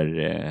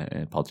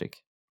framöver, Patrik?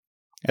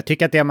 Jag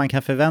tycker att det man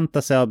kan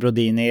förvänta sig av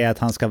Brodin är att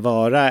han ska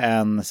vara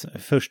en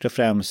först och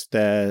främst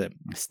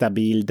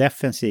stabil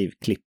defensiv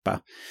klippa.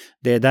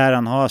 Det är där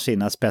han har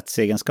sina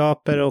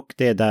spetsegenskaper och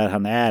det är där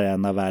han är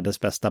en av världens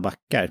bästa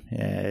backar.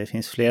 Det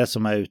finns flera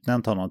som har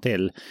utnämnt honom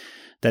till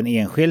den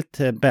enskilt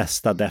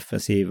bästa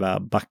defensiva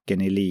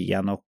backen i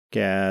ligan, och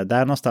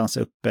där någonstans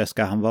uppe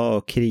ska han vara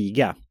och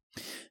kriga.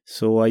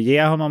 Så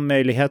ge honom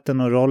möjligheten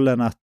och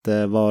rollen att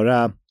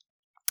vara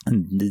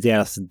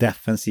deras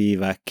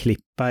defensiva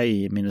klippa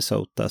i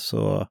Minnesota,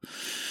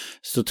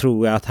 så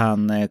tror jag att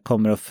han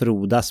kommer att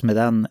frodas med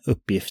den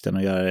uppgiften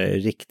och göra det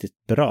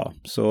riktigt bra.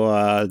 Så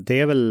det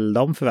är väl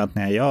de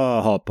förväntningar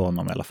jag har på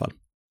honom i alla fall.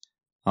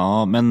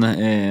 Ja, men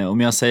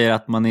om jag säger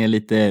att man är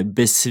lite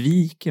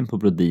besviken på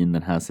Brodin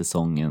den här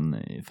säsongen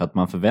för att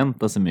man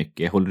förväntar sig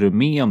mycket, håller du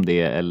med om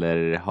det,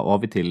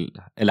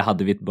 eller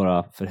hade vi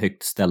bara för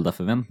högt ställda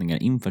förväntningar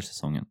inför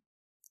säsongen?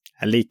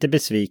 Lite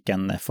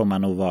besviken får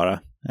man nog vara.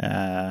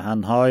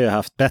 Han har ju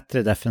haft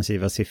bättre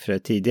defensiva siffror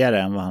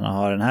tidigare än vad han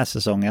har den här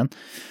säsongen.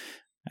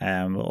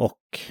 Och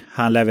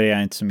han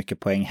levererar inte så mycket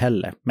poäng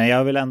heller. Men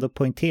jag vill ändå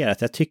poängtera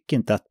att jag tycker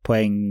inte att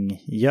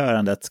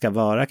poänggörandet ska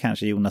vara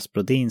kanske Jonas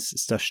Brodins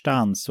största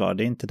ansvar.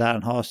 Det är inte där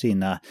han har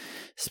sina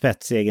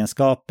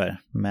spetsegenskaper.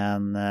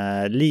 Men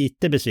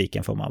lite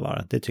besviken får man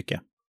vara, det tycker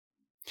jag.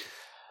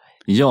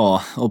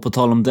 Ja, och på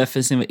tal om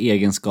defensiva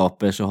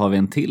egenskaper så har vi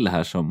en till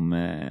här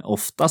som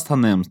oftast har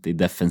nämnt i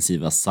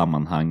defensiva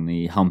sammanhang,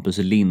 i Hampus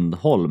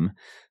Lindholm,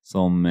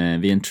 som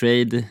vid en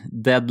trade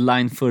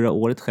deadline förra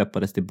året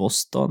skeppades till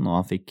Boston, och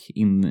han fick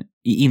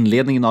i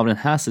inledningen av den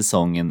här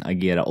säsongen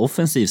agera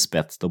offensiv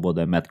spets då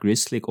både Matt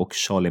Grzelcyk och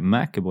Charlie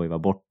McAvoy var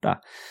borta.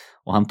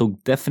 Och han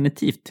tog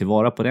definitivt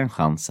tillvara på den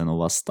chansen och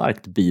var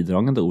starkt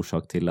bidragande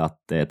orsak till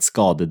att ett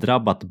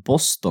skadedrabbat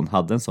Boston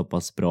hade en så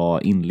pass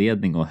bra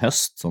inledning och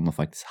höst som de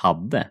faktiskt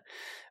hade.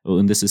 Och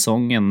under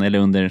säsongen, eller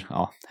under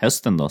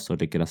hösten då, så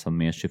lyckades han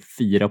med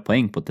 24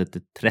 poäng på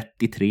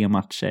 33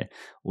 matcher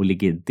och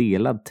ligger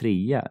delad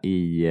 3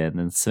 i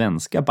den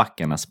svenska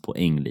backarnas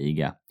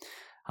poängliga.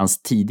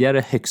 Hans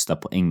tidigare högsta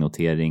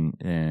poängnotering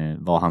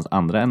var hans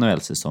andra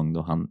NHL-säsong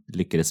då han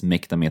lyckades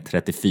mäkta med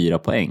 34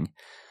 poäng.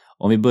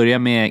 Om vi börjar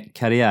med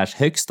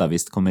karriärshögsta,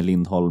 visst kommer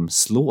Lindholm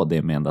slå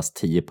det med endast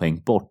 10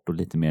 poäng bort och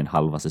lite mer än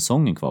halva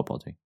säsongen kvar,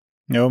 Patrik?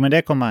 Jo, men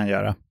det kommer han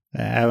göra.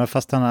 Även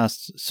fast han har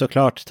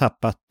såklart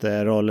tappat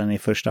rollen i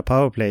första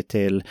powerplay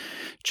till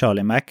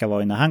Charlie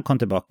McAvoy när han kom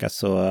tillbaka,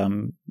 så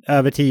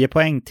över 10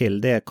 poäng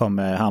till det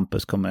kommer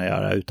Hampus att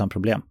göra utan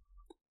problem.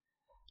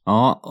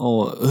 Ja,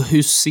 och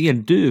hur ser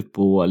du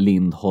på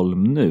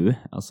Lindholm nu?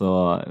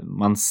 Alltså,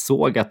 man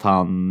såg att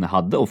han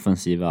hade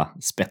offensiva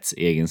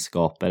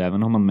spetsegenskaper,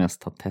 även om han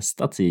mest har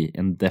testats i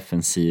en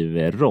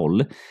defensiv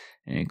roll.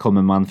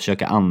 Kommer man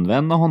försöka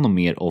använda honom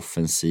mer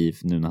offensiv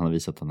nu när han har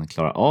visat att han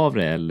klarar av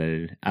det,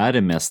 eller är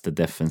det mest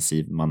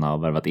defensiv man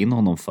har värvat in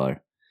honom för?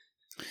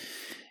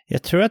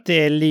 Jag tror att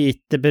det är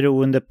lite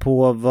beroende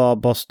på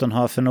vad Boston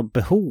har för något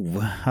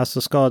behov,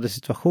 alltså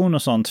skadesituation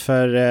och sånt,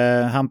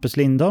 för Hampus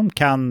Lindholm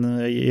kan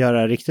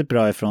göra riktigt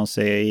bra ifrån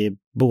sig i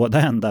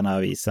båda ändarna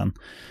av isen.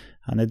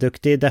 Han är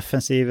duktig i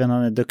defensiven,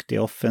 han är duktig i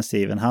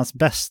offensiven. Hans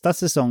bästa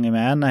säsonger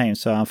med Anaheim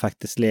så har han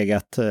faktiskt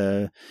legat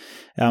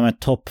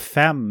topp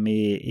 5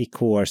 i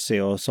Corsi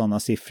och sådana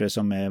siffror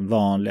som är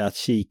vanliga att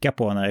kika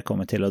på när det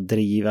kommer till att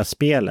driva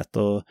spelet.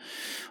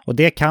 Och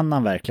det kan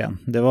han verkligen.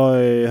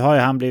 Har ju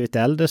han blivit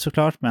äldre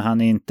såklart, men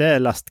han är inte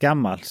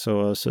lastgammal.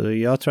 Så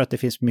jag tror att det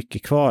finns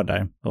mycket kvar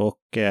där. Och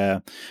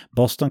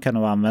Boston kan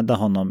nog använda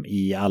honom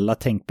i alla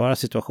tänkbara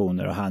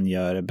situationer och han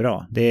gör det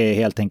bra. Det är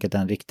helt enkelt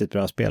en riktigt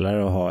bra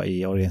spelare att ha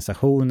i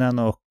organisationen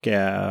och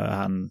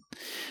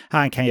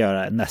han kan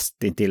göra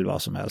nästintill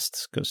vad som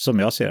helst, som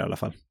jag ser i alla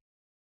fall.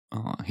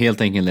 Ja,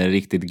 helt enkelt en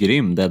riktigt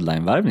grym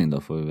deadline-värvning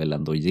då får vi väl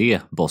ändå ge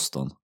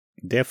Boston.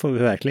 Det får vi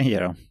verkligen ge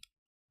dem.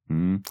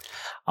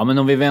 Ja, men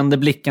om vi vänder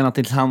blickarna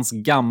till hans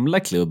gamla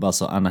klubb,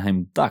 alltså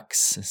Anaheim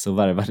Ducks, så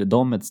värvade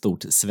de ett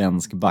stort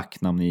svensk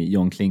backnamn i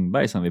John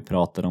Klingberg som vi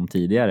pratade om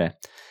tidigare.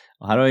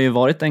 Och här har ju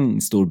varit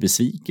en stor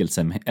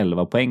besvikelse med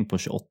 11 poäng på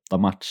 28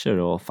 matcher,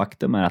 och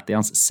faktum är att det är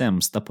hans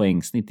sämsta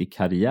poängsnitt i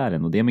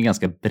karriären, och det är med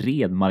ganska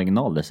bred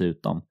marginal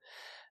dessutom.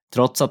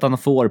 Trots att han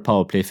får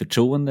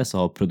powerplay-förtroende så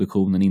har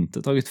produktionen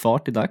inte tagit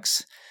fart i Ducks.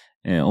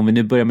 Om vi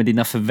nu börjar med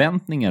dina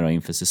förväntningar då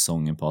inför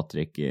säsongen,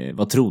 Patrik,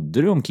 vad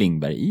trodde du om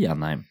Klingberg i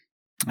Anaheim?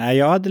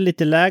 Jag hade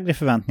lite lägre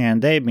förväntningar än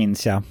dig,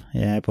 minns jag,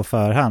 på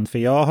förhand. För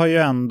jag har ju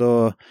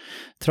ändå,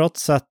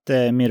 trots att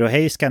Miro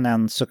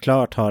Heiskanen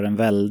såklart har en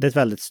väldigt,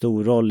 väldigt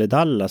stor roll i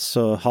Dallas,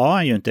 så har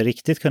han ju inte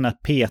riktigt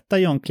kunnat peta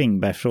John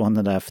Klingberg från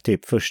den där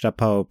typ första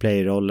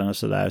powerplay-rollen och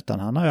sådär. Utan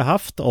han har ju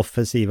haft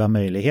offensiva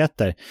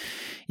möjligheter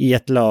i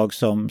ett lag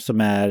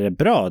som är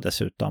bra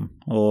dessutom.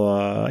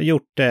 Och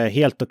gjort det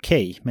helt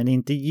okej, men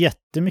inte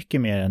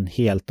jättemycket mer än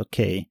helt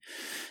okej.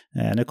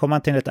 Nu kommer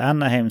han till ett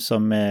Anaheim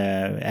som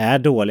är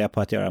dåliga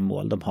på att göra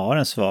mål. De har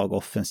en svag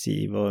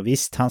offensiv och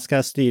visst, han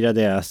ska styra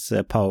deras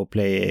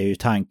powerplay är ju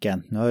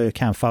tanken. Nu har ju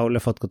Cam Fowler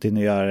fått gå in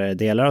och göra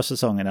delar av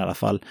säsongen i alla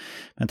fall.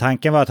 Men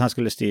tanken var att han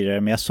skulle styra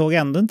det, men jag såg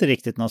ändå inte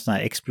riktigt någon sån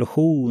här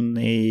explosion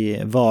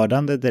i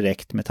vardande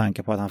direkt med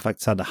tanke på att han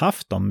faktiskt hade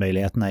haft de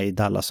möjligheterna i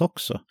Dallas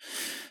också.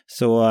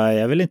 Så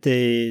jag vill inte...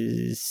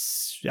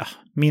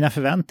 mina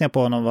förväntningar på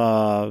honom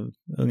var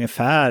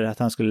ungefär att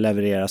han skulle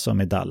leverera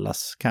som i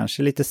Dallas.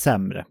 Kanske lite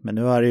sämre, men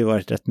nu har det ju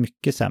varit rätt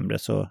mycket sämre,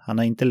 så han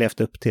har inte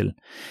levt upp till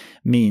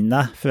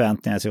mina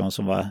förväntningar till honom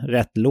som var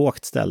rätt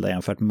lågt ställda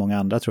jämfört med många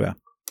andra, tror jag.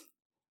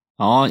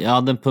 Ja, jag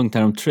hade en punkt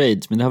här om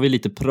trades, men det har vi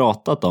lite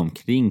pratat om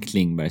kring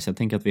Klingberg, så jag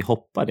tänker att vi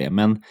hoppar det.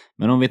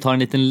 Men om vi tar en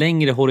lite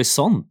längre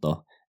horisont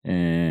då.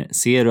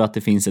 Ser du att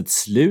det finns ett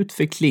slut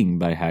för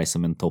Klingberg här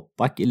som en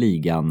toppback i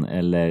ligan,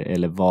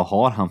 eller vad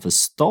har han för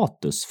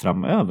status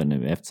framöver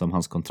nu eftersom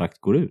hans kontrakt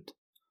går ut?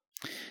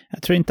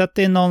 Jag tror inte att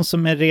det är någon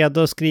som är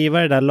redo att skriva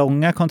det där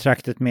långa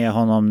kontraktet med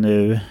honom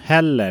nu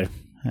heller,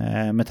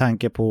 med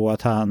tanke på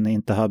att han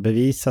inte har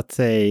bevisat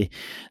sig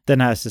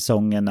den här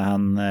säsongen när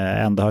han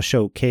ändå har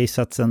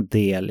showcasats en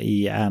del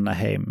i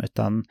Anaheim,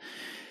 utan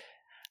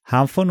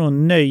Han får nog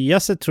nöja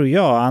sig, tror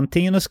jag,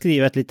 antingen att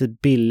skriva ett lite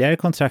billigare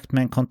kontrakt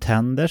med en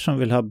contender som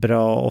vill ha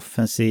bra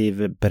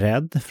offensiv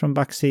bredd från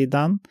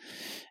backsidan,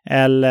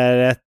 eller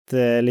ett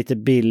lite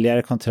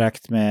billigare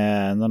kontrakt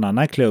med någon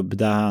annan klubb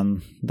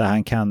där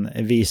han kan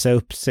visa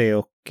upp sig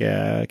och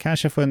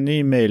kanske få en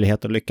ny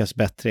möjlighet att lyckas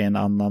bättre i en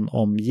annan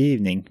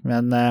omgivning.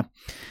 Men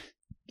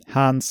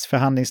hans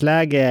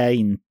förhandlingsläge är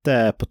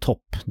inte på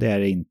topp, det är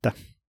det inte.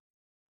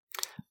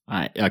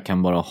 Nej, jag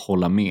kan bara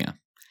hålla med.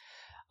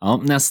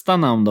 Ja, nästa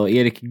namn då,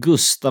 Erik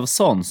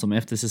Gustafsson, som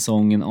efter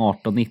säsongen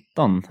 18-19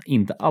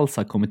 inte alls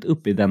har kommit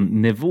upp i den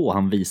nivå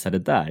han visade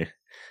där.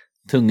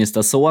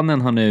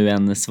 Tungestasonen har nu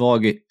en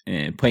svag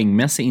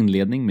poängmässig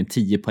inledning med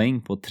 10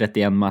 poäng på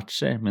 31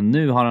 matcher, men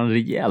nu har han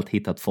rejält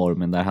hittat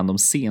formen där han de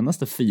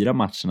senaste 4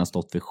 matcherna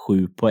stått för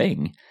 7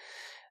 poäng.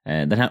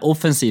 Den här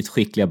offensivt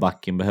skickliga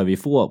backen behöver ju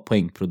få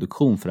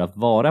poängproduktion för att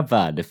vara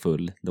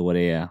värdefull, då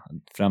det är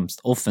främst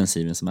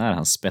offensiven som är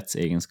hans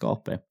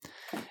spetsegenskaper.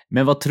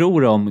 Men vad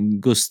tror du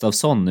om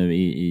Gustafsson nu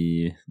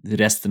i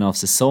resten av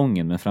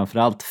säsongen, men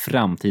framförallt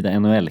framtida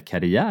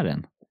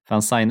NHL-karriären? För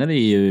han signade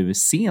ju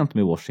sent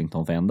med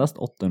Washington för endast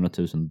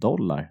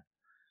 $800,000.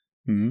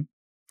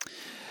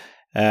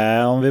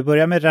 Om vi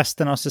börjar med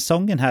resten av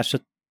säsongen här, så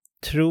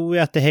tror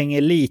jag att det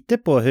hänger lite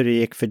på hur det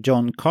gick för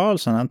John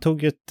Carlson. Han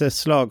tog ett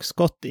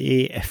slagskott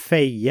i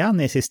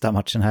fejan i sista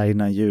matchen här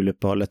innan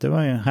juluppehållet. Det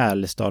var ju en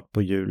härlig start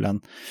på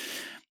julen.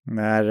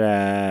 När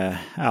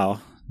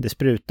det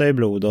sprutade i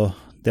blod, och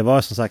det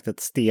var som sagt ett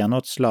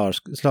stenhårt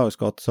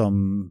slagskott som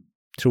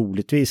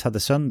troligtvis hade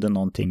sönder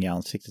någonting i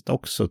ansiktet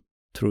också,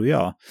 tror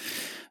jag.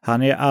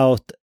 Han är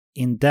out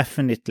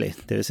indefinitely,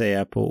 det vill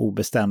säga på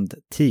obestämd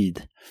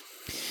tid.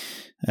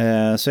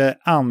 Så jag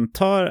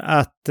antar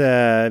att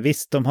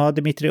visst, de har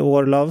Dmitri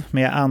Orlov,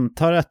 men jag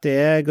antar att det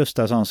är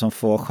Gustafsson som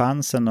får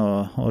chansen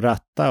att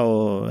ratta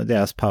och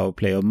deras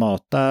powerplay och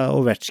mata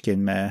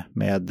Ovechkin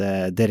med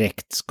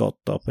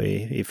direktskott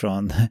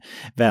ifrån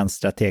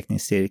vänstra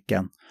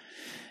teckningscirkeln.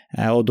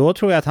 Och då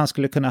tror jag att han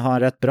skulle kunna ha en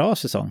rätt bra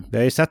säsong. Vi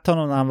har ju sett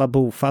honom när han var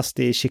bofast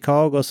i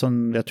Chicago,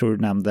 som jag tror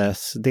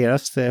nämndes,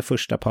 deras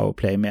första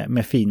powerplay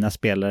med fina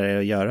spelare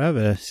att göra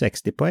över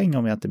 60 poäng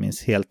om jag inte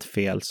minns helt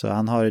fel. Så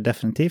han har ju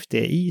definitivt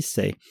det i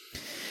sig.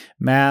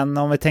 Men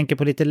om vi tänker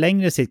på lite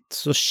längre sikt,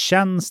 så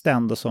känns det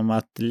ändå som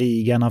att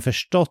ligan har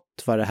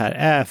förstått vad det här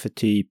är för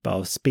typ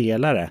av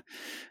spelare.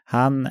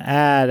 Han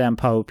är en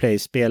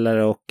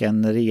powerplay-spelare och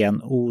en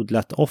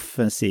renodlat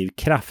offensiv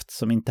kraft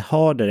som inte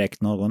har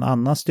direkt någon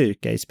annan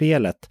styrka i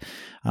spelet.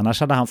 Annars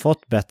hade han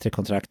fått bättre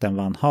kontrakt än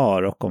vad han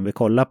har, och om vi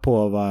kollar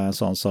på vad en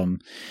sån som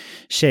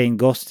Shane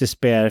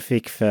Gostisbehere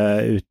fick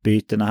för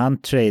utbyte när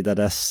han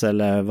tradades,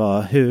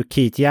 eller hur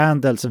Keith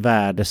Yandles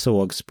värde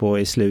sågs på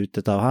i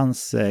slutet av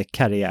hans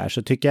karriär,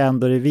 så tycker jag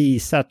ändå det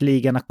visar att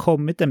ligan har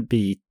kommit en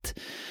bit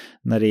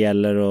när det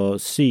gäller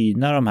att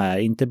syna de här,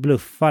 inte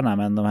bluffarna,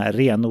 men de här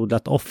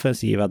renodlat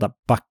offensiva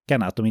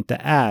backarna, att de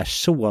inte är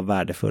så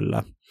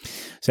värdefulla.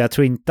 Så jag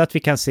tror inte att vi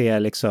kan se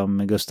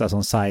liksom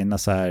Gustafsson signa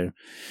så här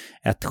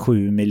ett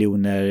 7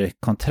 miljoner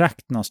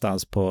kontrakt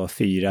någonstans på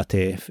 4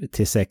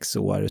 till 6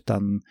 år,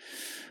 utan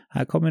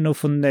han kommer nog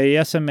få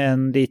nöja sig med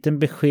en liten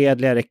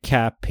beskedligare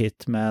cap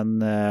hit, men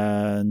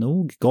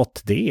nog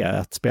gott det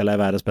att spela i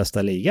världens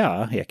bästa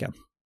liga, Eken.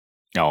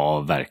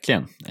 Ja,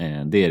 verkligen.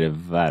 Det är det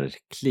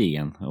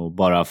verkligen. Och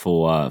bara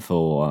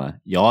få...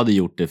 Jag hade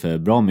gjort det för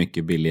bra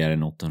mycket billigare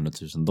än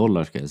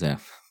 $800,000, ska jag säga.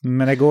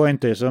 Men det går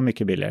inte så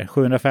mycket billigare.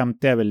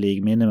 750 är väl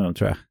League minimum,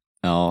 tror jag.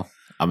 Ja,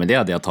 men det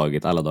hade jag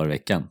tagit alla dagar i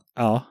veckan.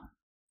 Ja.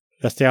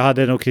 Fast jag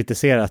hade nog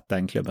kritiserat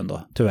den klubben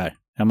då, tyvärr.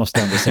 Jag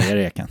måste ändå säga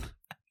det, Eken.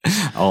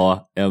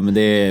 Ja, men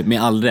det är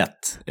med all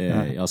rätt.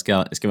 Jag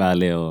ska vara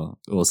ärlig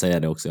och säga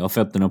det också. Jag har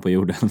fötterna på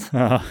jorden.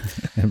 Ja,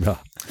 det är bra.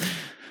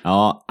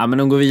 Ja, men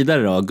de går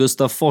vidare då.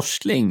 Gustav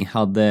Forsling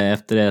hade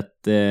efter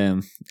ett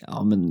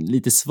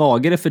lite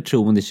svagare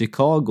förtroende i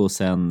Chicago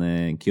sen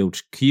Coach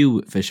Q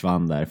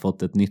försvann där,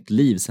 fått ett nytt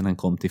liv sen han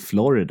kom till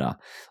Florida.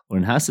 Och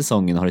den här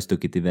säsongen har det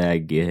stuckit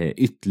iväg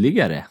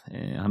ytterligare.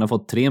 Han har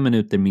fått 3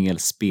 minuter mer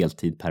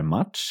speltid per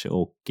match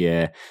och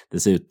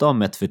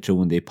dessutom ett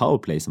förtroende i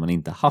powerplay som han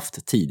inte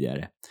haft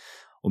tidigare.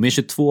 Och med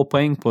 22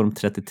 poäng på de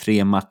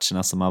 33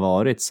 matcherna som har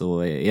varit,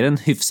 så är den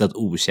hyfsat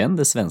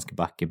okände svensk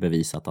backen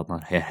bevisat att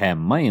han är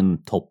hemma i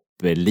en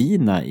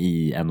topplina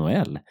i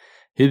NHL.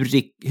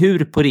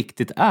 Hur på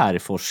riktigt är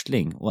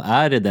Forsling? Och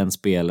är det den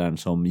spelaren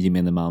som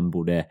gemene man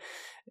borde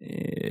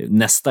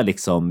nästa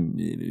liksom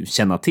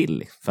känna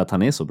till för att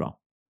han är så bra?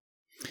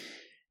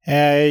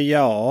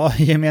 Ja,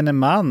 gemene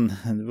man.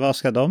 Vad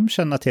ska de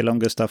känna till om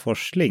Gustav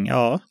Forsling?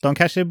 Ja, de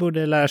kanske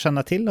borde lära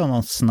känna till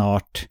honom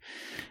snart.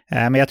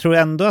 Men jag tror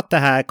ändå att det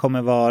här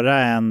kommer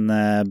vara en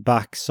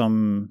back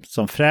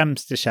som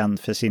främst är känd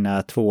för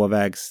sina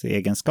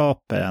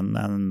tvåvägsegenskaper,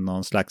 än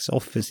någon slags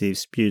offensiv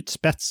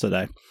spjutspets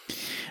sådär.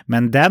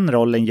 Men den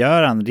rollen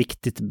gör han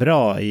riktigt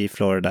bra i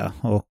Florida,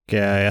 och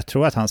jag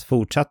tror att hans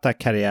fortsatta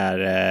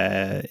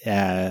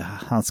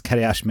hans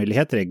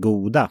karriärsmöjligheter är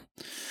goda.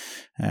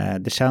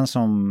 Det känns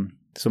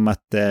som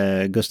att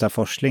Gustav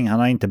Forsling, han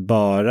har inte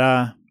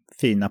bara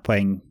fina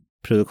poäng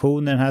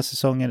produktion i den här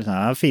säsongen, utan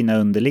han har fina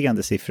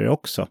underliggande siffror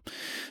också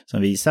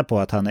som visar på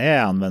att han är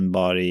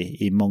användbar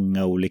i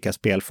många olika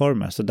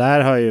spelformer. Så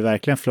där har ju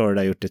verkligen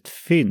Florida gjort ett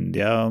fynd.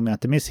 Om jag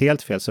inte minns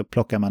helt fel så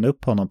plockar man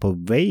upp honom på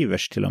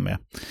waivers till och med.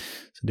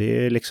 Så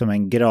det är liksom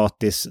en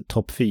gratis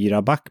topp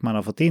 4-back man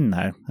har fått in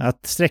här.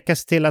 Att sträcka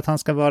sig till att han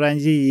ska vara en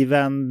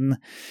given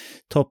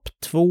topp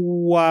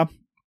 2,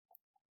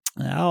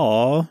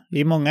 ja,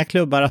 i många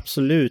klubbar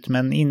absolut,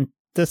 men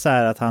inte så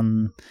här att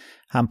han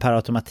per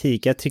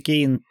automatik. Jag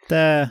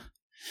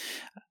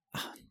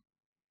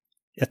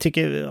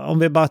tycker om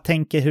vi bara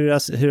tänker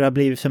hur det har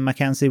blivit för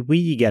Mackenzie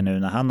Weegar nu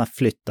när han har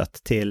flyttat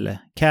till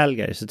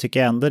Calgary, så tycker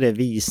jag ändå det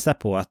visar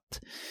på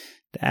att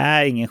det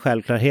är ingen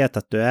självklarhet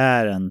att du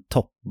är en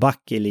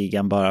toppback i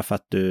ligan bara för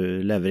att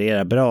du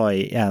levererar bra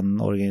i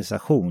en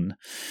organisation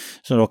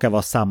som råkar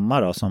vara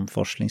samma då som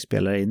Forsling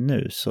spelar in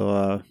nu. Så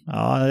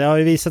ja, det har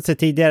ju visat sig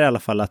tidigare i alla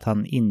fall att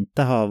han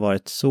inte har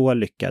varit så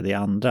lyckad i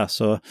andra.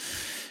 Så jag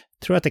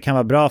tror att det kan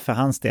vara bra för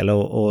hans del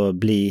att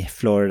bli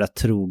Florida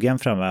trogen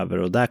framöver,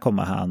 och där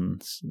kommer han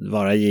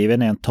vara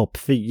given i en topp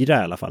 4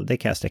 i alla fall. Det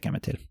kan jag sträcka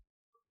mig till.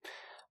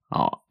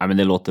 Ja, men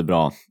det låter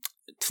bra.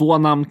 2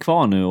 namn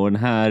kvar nu, och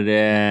den här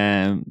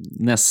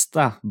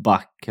nästa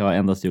back har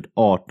endast gjort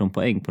 18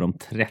 poäng på de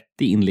 30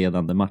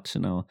 inledande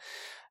matcherna och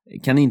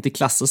kan inte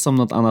klassas som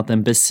något annat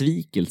än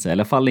besvikelse, i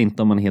alla fall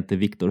inte om man heter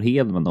Victor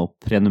Hedman och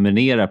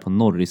prenumererar på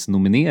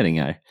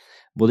Norris-nomineringar.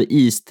 Både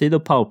istid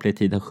och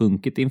powerplay-tid har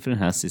sjunkit inför den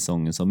här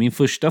säsongen. Så min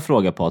första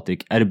fråga,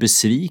 Patrik, är du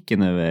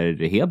besviken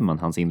över Hedman,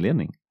 hans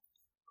inledning?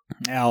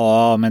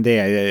 Ja, men det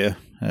är jag ju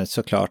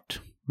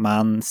såklart.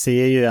 Man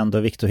ser ju ändå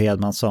Victor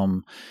Hedman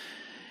som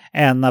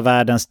en av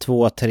världens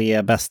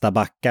 2-3 bästa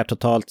backar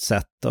totalt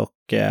sett,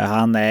 och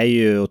han är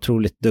ju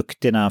otroligt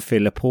duktig när han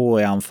fyller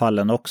på i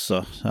anfallen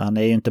också. Så han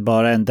är ju inte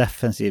bara en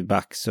defensiv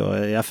back, så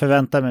jag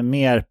förväntar mig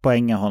mer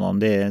poäng av honom.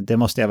 Det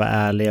måste jag vara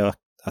ärlig och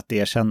att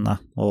erkänna,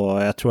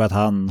 och jag tror att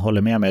han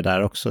håller med mig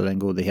där också, den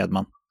gode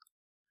Hedman.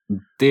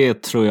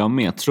 Det tror jag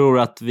med. Jag tror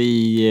att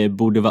vi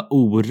borde vara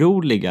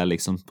oroliga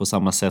liksom, på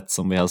samma sätt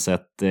som vi har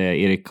sett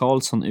Erik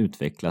Karlsson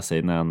utveckla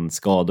sig när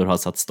skador har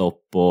satt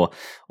stopp,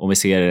 och vi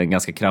ser en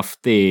ganska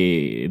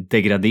kraftig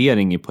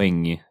degradering i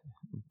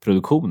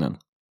poängproduktionen.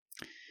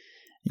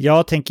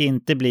 Jag tänker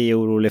inte bli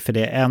orolig för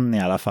det än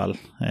i alla fall.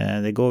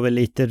 Det går väl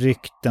lite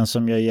rykten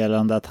som gör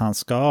gällande att han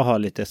ska ha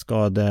lite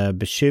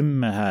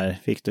skadebekymmer här,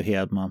 Victor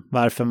Hedman.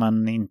 Varför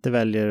man inte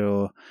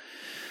väljer att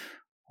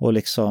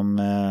liksom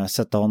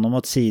sätta honom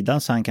åt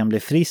sidan så han kan bli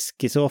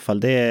frisk i så fall,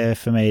 det är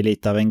för mig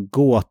lite av en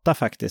gåta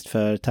faktiskt,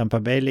 för Tampa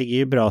Bay ligger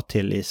ju bra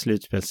till i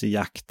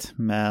slutspelsjakt,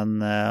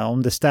 men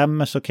om det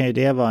stämmer så kan ju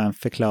det vara en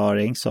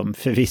förklaring som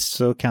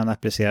förvisso kan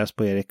appliceras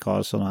på Erik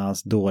Karlsson och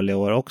hans dåliga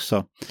år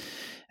också.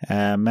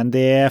 Men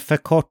det är för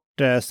kort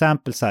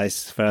sample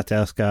size för att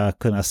jag ska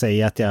kunna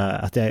säga att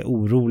jag är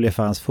orolig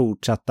för hans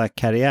fortsatta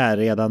karriär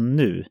redan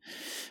nu.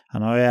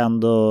 Han har ju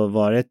ändå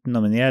varit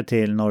nominerad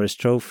till Norris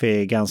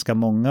Trophy ganska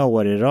många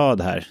år i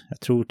rad här. Jag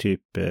tror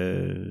typ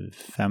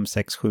 5,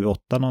 6, 7,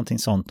 8 någonting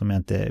sånt om jag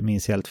inte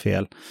minns helt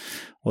fel.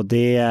 Och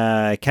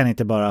det kan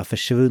inte bara ha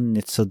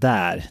försvunnit så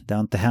där. Det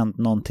har inte hänt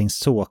någonting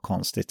så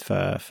konstigt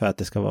för att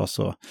det ska vara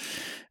så.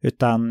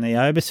 Utan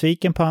jag är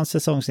besviken på hans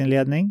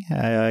säsongsinledning.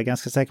 Jag är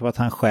ganska säker på att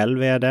han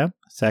själv är det.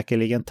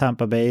 Säkerligen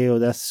Tampa Bay och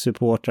dess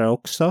supportrar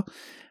också.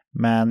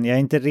 Men jag är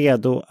inte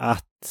redo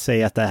att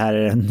säga att det här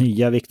är den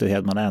nya Victor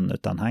Hedman än,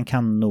 utan han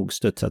kan nog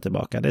studsa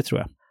tillbaka, det tror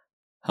jag.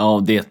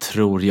 Ja, det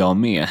tror jag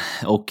med.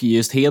 Och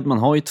just Hedman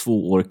har ju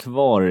 2 år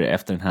kvar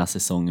efter den här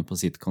säsongen på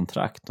sitt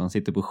kontrakt. Han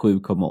sitter på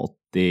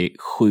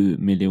 7,87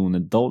 miljoner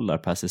dollar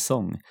per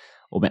säsong.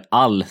 Och med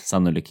all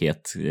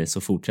sannolikhet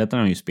så fortsätter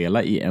han ju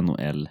spela i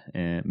NHL.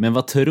 Men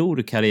vad tror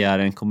du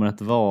karriären kommer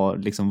att vara?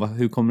 Liksom,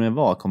 hur kommer det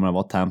vara? Kommer det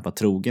vara Tampa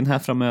trogen här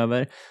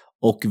framöver?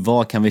 Och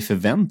vad kan vi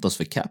förvänta oss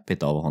för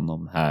capita av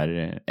honom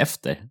här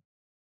efter?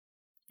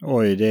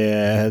 Oj,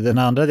 den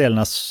andra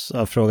delen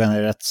av frågan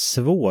är rätt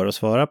svår att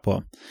svara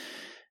på.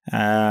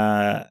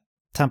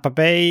 Tampa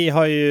Bay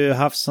har ju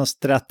haft som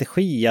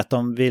strategi att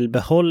de vill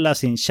behålla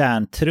sin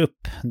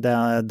kärntrupp.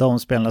 De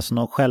spelarna som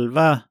de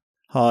själva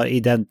har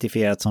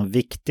identifierat som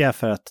viktiga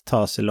för att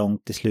ta sig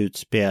långt i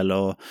slutspel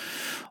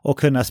och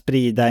kunna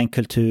sprida en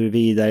kultur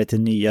vidare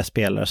till nya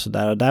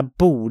spelare. Och där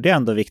borde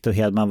ändå Victor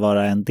Hedman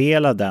vara en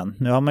del av den.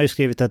 Nu har man ju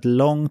skrivit ett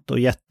långt och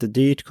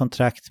jättedyrt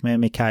kontrakt med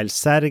Mikhail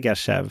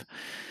Sergachev.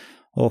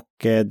 Och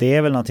det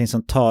är väl någonting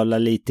som talar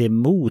lite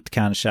emot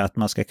kanske att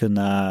man ska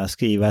kunna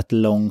skriva ett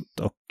långt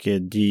och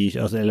dyrt,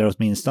 eller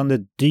åtminstone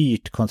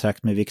dyrt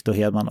kontrakt med Victor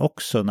Hedman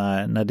också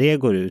när det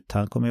går ut.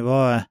 Han kommer ju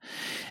vara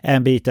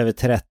en bit över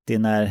 30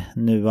 när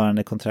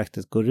nuvarande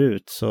kontraktet går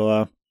ut.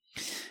 Så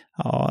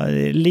ja,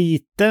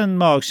 liten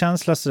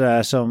magkänsla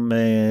sådär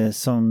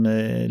som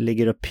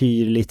ligger och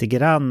pyr lite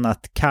grann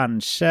att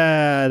kanske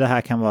det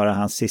här kan vara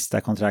hans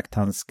sista kontrakt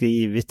han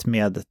skrivit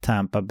med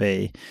Tampa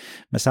Bay.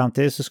 Men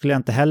samtidigt så skulle jag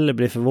inte heller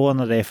bli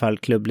förvånad ifall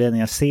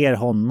klubbledningen ser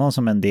honom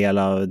som en del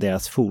av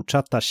deras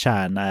fortsatta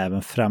kärna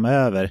även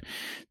framöver,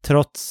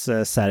 trots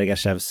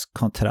Sergachevs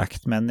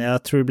kontrakt. Men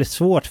jag tror det blir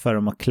svårt för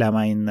dem att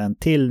klämma in en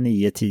till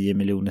 9-10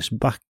 miljoners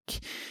back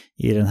back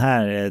i den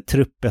här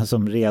truppen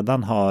som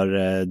redan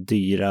har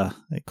dyra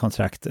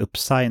kontrakt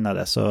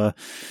uppsignade. Så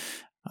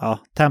ja,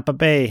 Tampa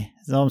Bay,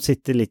 de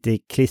sitter lite i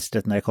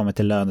klistret när det kommer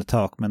till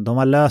lönetak, men de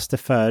har löst det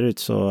förut,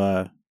 så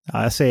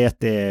ja, jag säger att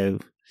det är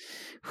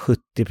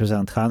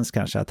 70% chans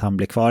kanske att han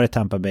blir kvar i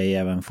Tampa Bay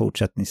även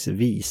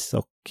fortsättningsvis,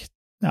 och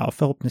ja,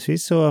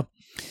 förhoppningsvis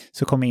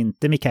så kommer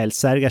inte Mikhail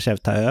Sergachev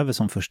ta över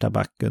som första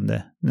back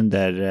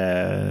under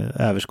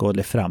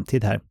överskådlig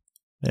framtid här.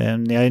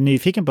 Jag är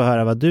nyfiken på att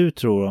höra vad du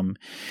tror om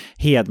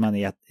Hedman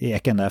i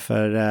Eken där,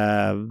 för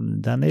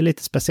den är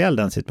lite speciell,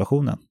 den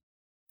situationen.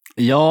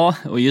 Ja,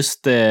 och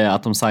just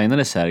att de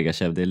signade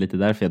Sergachev, det är lite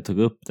därför jag tog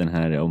upp den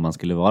här, om man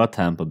skulle vara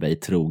Tampa Bay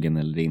trogen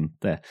eller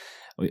inte.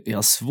 Och jag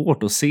har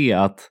svårt att se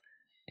att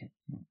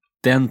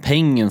den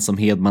pengen som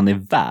Hedman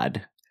är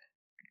värd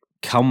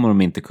kan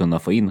de inte kunna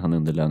få in han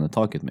under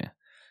lönetaket med.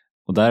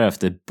 Och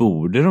därefter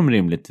borde de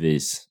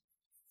rimligtvis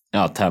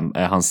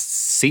han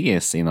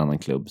ses i en annan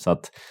klubb. Så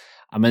att,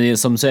 ja, men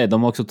som du säger,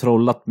 de har också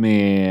trollat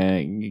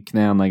med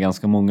knäna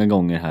ganska många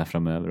gånger här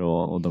framöver,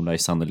 och de lär i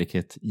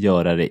sannolikhet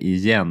göra det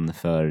igen,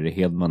 för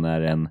Hedman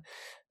är en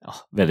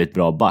väldigt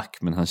bra back,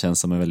 men han känns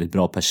som en väldigt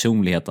bra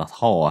personlighet att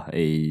ha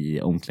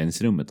i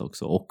omklädningsrummet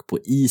också, och på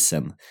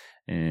isen.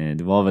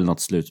 Det var väl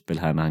något slutspel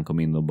här när han kom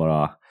in och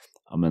bara,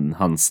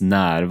 hans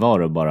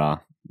närvaro bara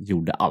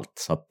gjorde allt.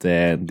 Så att det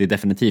är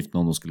definitivt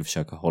någon de skulle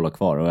försöka hålla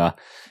kvar, och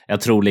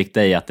jag tror likt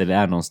dig att det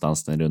är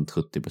någonstans runt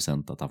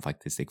 70% att han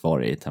faktiskt är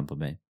kvar i Tampa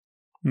Bay.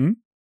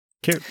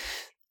 Kul.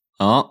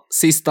 Ja,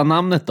 sista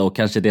namnet då,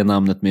 kanske det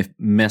namnet med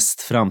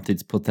mest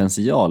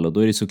framtidspotential, och då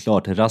är det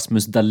såklart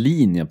Rasmus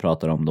Dahlin jag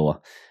pratar om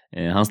då.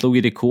 Han slog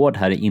i rekord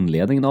här i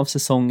inledningen av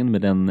säsongen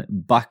med den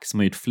back som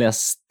har gjort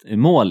flest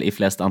mål i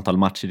flest antal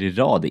matcher i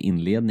rad i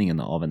inledningen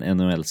av en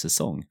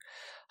NHL-säsong.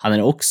 Han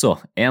är också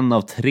en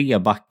av 3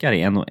 backar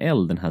i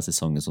NHL den här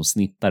säsongen som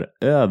snittar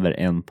över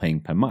 1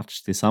 poäng per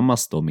match,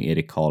 tillsammans då med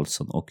Erik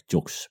Karlsson och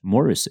Josh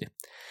Morrissey.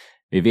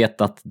 Vi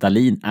vet att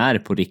Dahlin är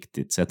på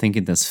riktigt, så jag tänker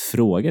inte ens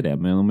fråga det,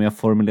 men om jag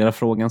formulerar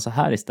frågan så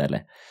här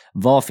istället.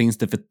 Vad finns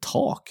det för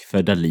tak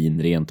för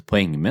Dahlin rent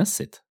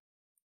poängmässigt?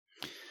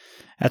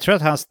 Jag tror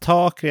att hans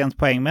tak rent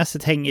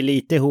poängmässigt hänger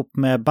lite ihop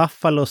med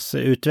Buffalos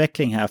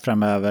utveckling här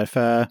framöver,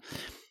 för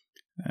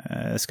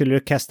skulle du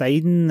kasta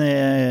in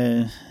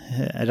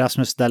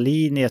Rasmus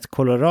Dahlin i ett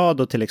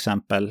Colorado till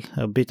exempel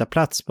och byta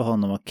plats på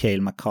honom och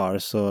Cale Makar,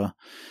 så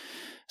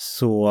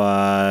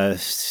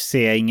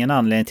ser jag ingen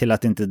anledning till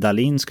att inte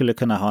Dahlin skulle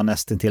kunna ha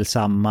nästan till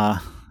samma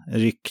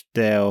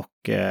rykte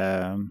och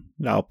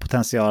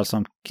potential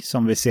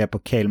som vi ser på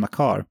Cale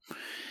Makar.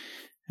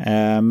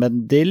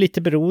 Men det är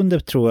lite beroende,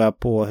 tror jag,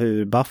 på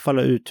hur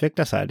Buffalo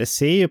utvecklas här. Det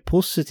ser ju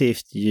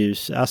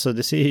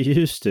det ser ju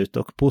ljust ut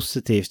och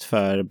positivt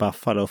för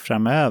Buffalo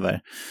framöver.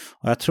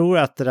 Och jag tror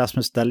att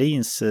Rasmus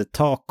Dahlins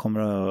tak kommer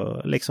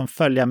att liksom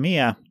följa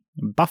med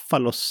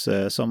Buffalos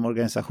som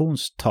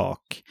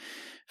organisationstak.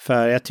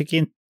 För jag tycker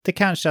inte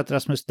kanske att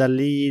Rasmus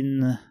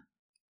Dahlin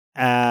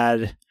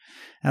är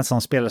en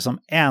sån spelare som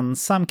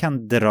ensam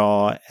kan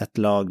dra ett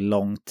lag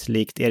långt,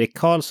 likt Erik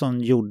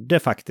Karlsson gjorde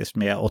faktiskt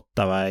med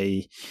Ottawa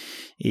i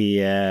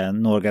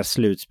några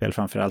slutspel,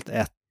 framförallt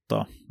ett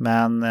då.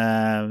 Men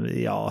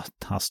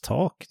hans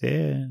tak,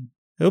 det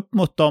är upp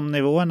mot de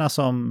nivåerna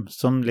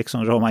som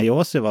liksom Roman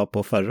Josi var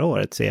på förra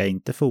året, ser jag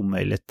inte för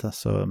omöjligt.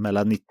 Alltså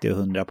mellan 90 och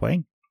 100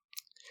 poäng.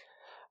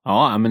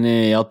 Ja,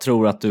 men jag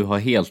tror att du har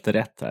helt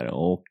rätt här,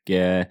 och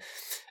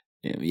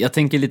jag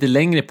tänker lite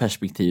längre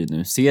perspektiv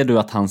nu. Ser du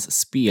att hans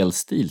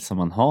spelstil som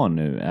han har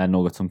nu är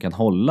något som kan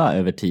hålla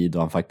över tid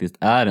och han faktiskt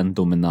är en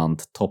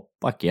dominant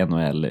toppback i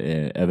NHL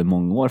över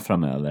många år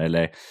framöver?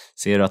 Eller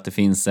ser du att det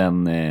finns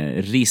en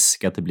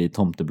risk att det blir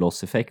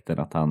tomteblosseffekten,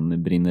 att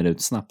han brinner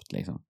ut snabbt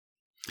liksom?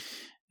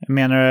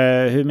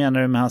 Hur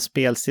menar du med hans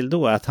spelstil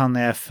då? Att han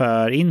är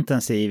för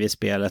intensiv i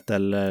spelet,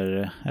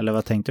 eller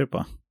vad tänkte du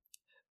på?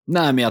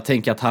 Nej, men jag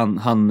tänker att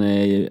han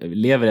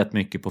lever rätt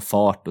mycket på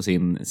fart och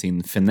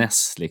sin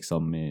finess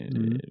liksom.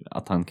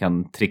 Att han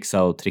kan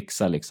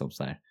trixa liksom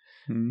så här.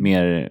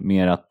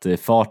 Mer att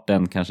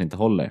farten kanske inte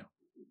håller.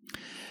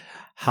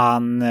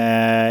 Han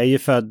är ju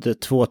född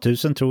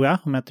 2000 tror jag,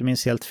 om jag inte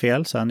minns helt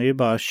fel. Så han är ju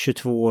bara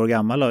 22 år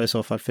gammal och i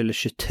så fall fyller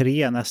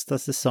 23 nästa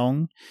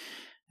säsong.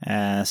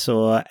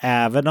 Så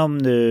även om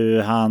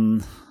nu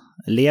han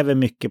lever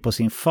mycket på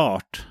sin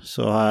fart,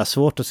 så har jag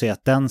svårt att se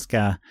att den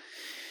ska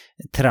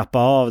trappa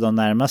av de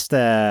närmaste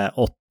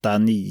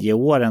 8-9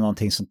 åren,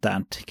 någonting sånt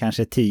där.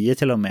 Kanske 10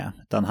 till och med.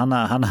 Utan han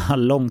har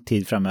lång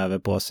tid framöver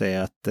på sig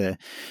att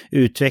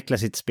utveckla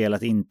sitt spel,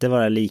 att inte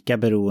vara lika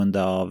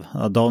beroende av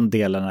de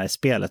delarna i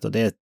spelet. Och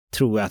det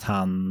tror jag att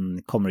han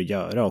kommer att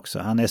göra också.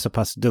 Han är så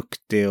pass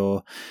duktig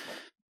och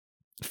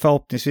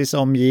förhoppningsvis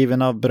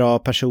omgiven av bra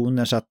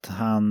personer, så att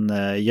han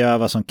gör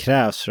vad som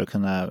krävs för att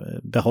kunna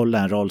behålla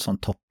en roll som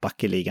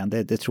toppback i ligan.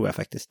 Det tror jag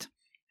faktiskt.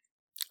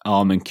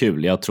 Ja, men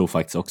kul. Jag tror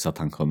faktiskt också att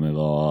han kommer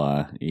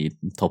vara i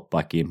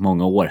toppback i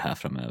många år här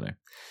framöver.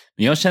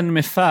 Men jag känner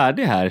mig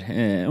färdig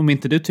här. Om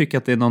inte du tycker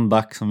att det är någon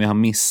back som vi har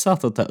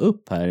missat att ta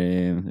upp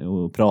här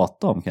och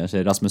prata om.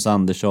 Kanske Rasmus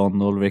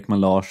Andersson, Ulrik Ekman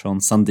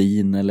Larsson,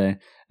 Sandin eller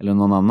Eller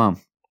någon annan?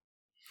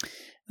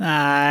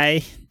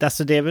 Nej,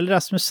 alltså det är väl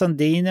Rasmus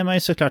Sandin är man ju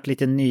såklart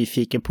lite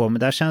nyfiken på, men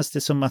där känns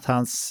det som att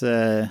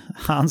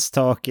hans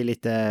tak är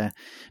lite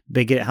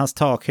hans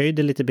takhöjd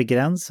är lite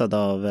begränsad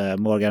av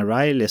Morgan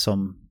Riley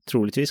som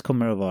troligtvis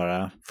kommer att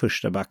vara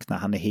första back när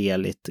han är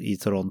hel i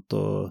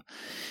Toronto,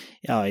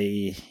 ja,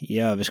 i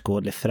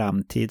överskådlig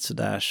framtid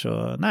sådär.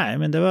 Så nej,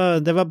 men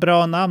det var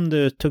bra namn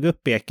du tog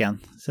upp, Eken.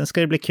 Sen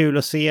ska det bli kul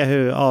att se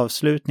hur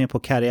avslutningen på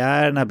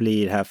karriärerna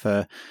blir här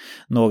för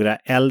några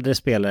äldre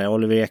spelare.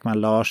 Oliver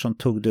Ekman Larsson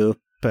tog du upp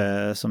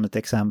som ett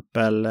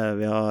exempel.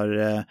 Vi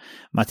har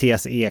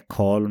Mattias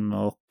Ekholm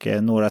och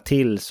några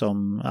till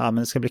som, ja,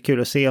 men det ska bli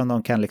kul att se om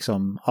de kan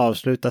liksom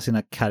avsluta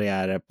sina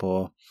karriärer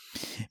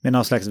med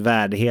någon slags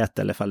värdighet,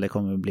 eller ifall det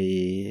kommer att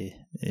bli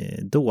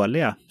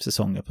dåliga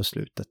säsonger på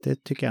slutet.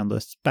 Det tycker jag ändå är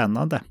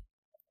spännande.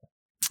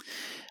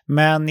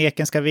 Men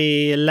Eken, ska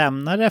vi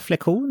lämna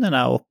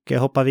reflektionerna och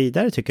hoppa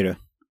vidare, tycker du?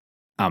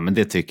 Ja, men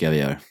det tycker jag vi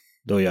gör.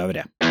 Då gör vi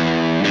det.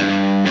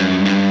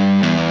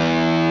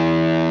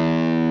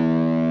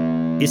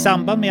 I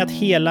samband med att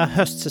hela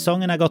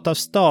höstsäsongen har gått av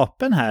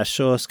stapeln här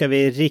så ska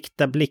vi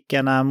rikta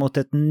blickarna mot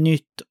ett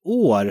nytt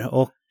år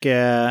och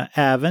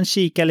även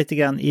kika lite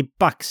grann i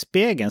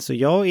backspegeln. Så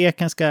jag och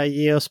Eken ska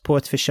ge oss på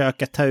ett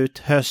försök att ta ut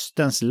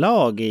höstens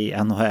lag i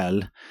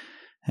NHL.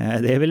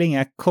 Det är väl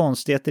inga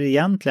konstigheter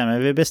egentligen,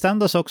 men vi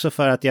bestämde oss också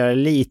för att göra det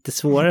lite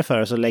svårare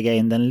för oss att lägga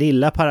in den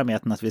lilla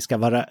parametern att vi ska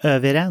vara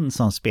överens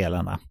om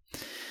spelarna.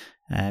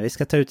 Vi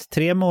ska ta ut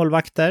 3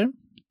 målvakter,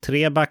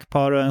 3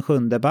 backpar och en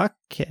 7:e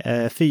back,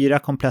 4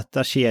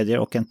 kompletta kedjor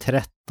och en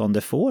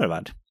 13:e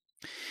forward.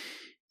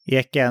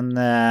 Eken,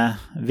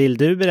 vill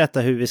du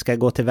berätta hur vi ska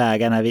gå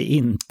tillväga när vi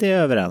inte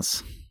är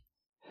överens?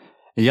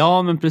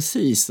 Ja, men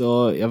precis.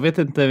 Och jag vet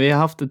inte, vi har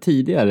haft det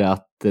tidigare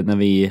att när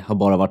vi har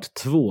bara varit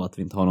 2, att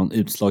vi inte har någon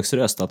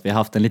utslagsröst, att vi har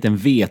haft en liten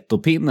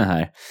vetopinne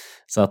här.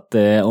 Så att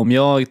om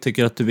jag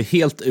tycker att du är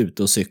helt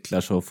ute och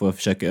cyklar så får jag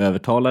försöka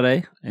övertala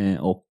dig.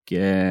 Och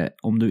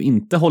om du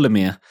inte håller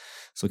med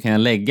så kan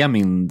jag lägga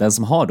den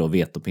som har då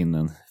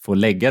vetopinnen, får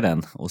lägga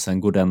den och sen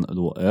går den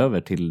då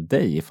över till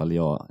dig ifall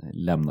jag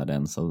lämnar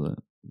den. Så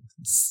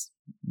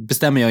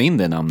bestämmer jag in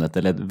det namnet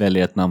eller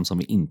väljer ett namn som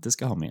vi inte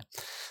ska ha med.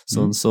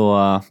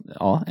 Så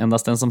ja,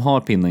 endast den som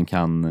har pinnen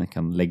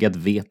kan lägga ett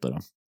veto då.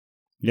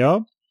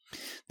 Ja,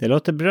 det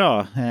låter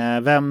bra.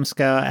 Vem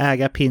ska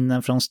äga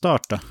pinnen från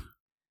start då?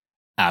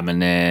 Ja, men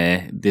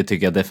det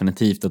tycker jag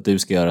definitivt att du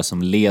ska göra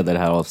som leder det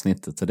här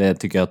avsnittet. Så det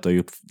tycker jag att du har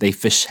gjort dig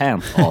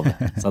förtjänt av.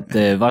 Så att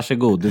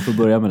varsågod, du får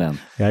börja med den.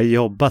 Jag har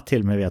jobbat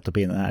till med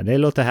vetopinnen här, det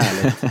låter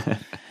härligt.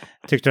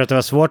 Tyckte du att det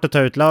var svårt att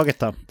ta ut laget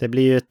då? Det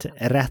blir ju ett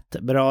rätt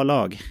bra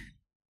lag.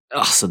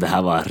 Alltså det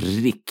här var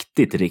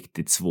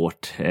riktigt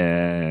svårt.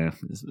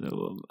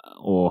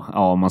 Och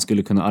ja, man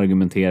skulle kunna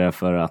argumentera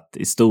för att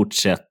i stort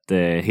sett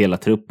hela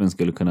truppen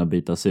skulle kunna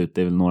bytas ut.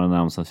 Det är väl några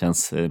namn som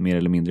känns mer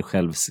eller mindre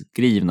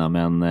självskrivna,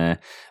 men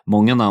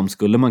många namn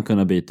skulle man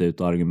kunna byta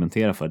ut och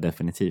argumentera för,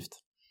 definitivt.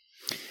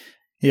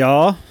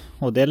 Ja,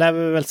 och det lär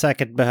vi väl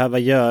säkert behöva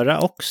göra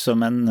också,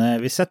 men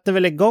vi sätter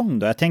väl igång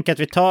då. Jag tänker att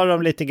vi tar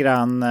dem lite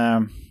grann...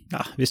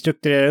 Ja, vi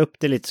strukturerar upp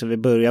det lite så vi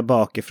börjar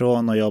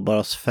bakifrån och jobbar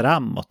oss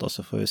framåt och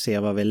så får vi se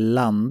vad vi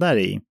landar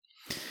i.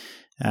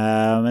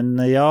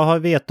 Men jag har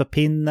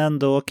vetopinnen,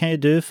 då kan ju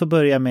du få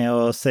börja med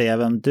att säga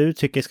vem du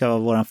tycker ska vara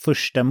våran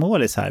första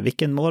målis här.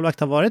 Vilken målvakt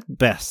har varit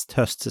bäst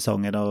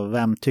höstsäsongen och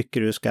vem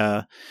tycker du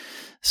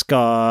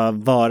ska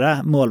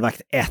vara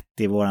målvakt 1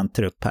 i våran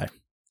trupp här?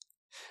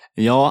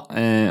 Ja,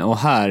 och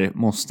här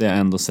måste jag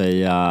ändå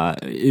säga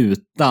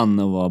utan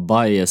att vara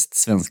biased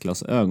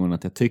svenskglasögon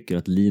att jag tycker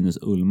att Linus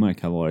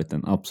Ullmark har varit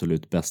den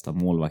absolut bästa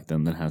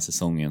målvakten den här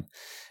säsongen.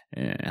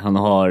 Han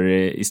har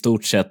i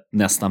stort sett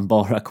nästan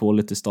bara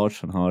quality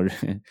starts. Han har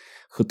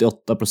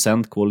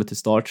 78% quality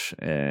starts.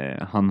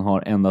 Han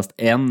har endast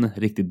en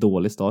riktigt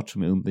dålig start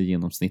som är under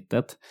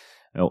genomsnittet.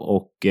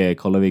 Och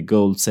kollar vi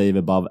gold save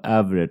above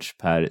average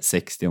per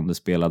 60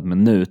 spelad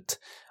minut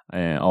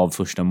av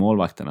första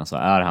målvakterna så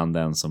är han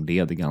den som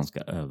leder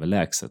ganska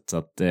överlägset. Så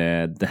att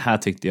det här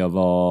tyckte jag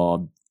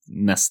var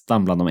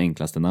nästan bland de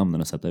enklaste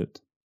namnen att sätta ut.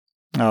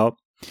 Ja,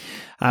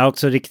 han har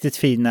också riktigt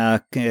fina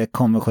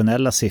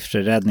konventionella siffror,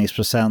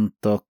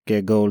 räddningsprocent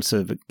och goals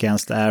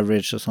against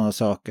average och sådana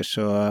saker.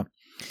 Så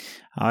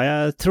ja,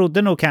 jag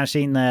trodde nog kanske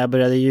innan jag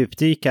började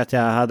djupdyka att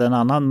jag hade en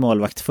annan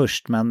målvakt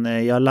först,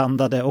 men jag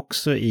landade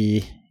också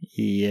i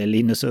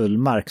Linus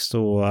Ullmark,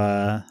 så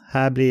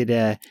här blir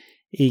det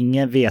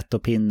ingen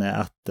vetopinne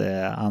att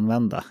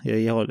använda.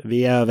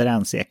 Vi är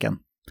överens, Eken.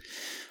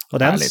 Och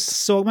den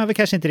såg man väl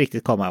kanske inte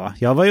riktigt komma, va?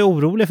 Jag var ju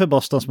orolig för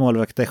Bostons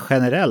målvakter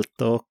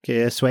generellt och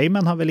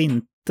Swayman har väl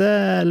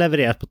inte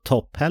levererat på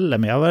topp heller,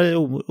 men jag var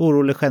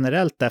orolig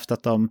generellt efter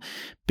att de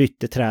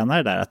bytte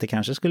tränare där, att det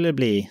kanske skulle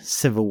bli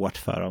svårt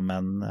för dem,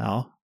 men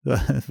ja,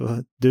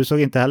 du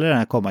såg inte heller den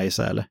här komma i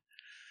sig, eller?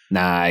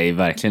 Nej,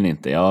 verkligen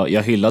inte.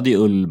 Jag hyllade ju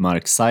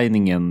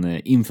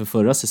Ullmark-signingen inför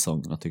förra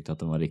säsongen och tyckte att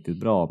den var riktigt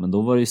bra. Men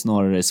då var det ju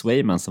snarare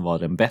Swayman som var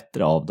den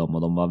bättre av dem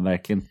och de var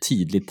verkligen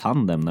tydlig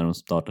tandem när de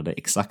startade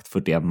exakt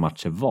 41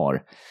 matcher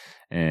var.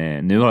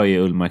 Nu har ju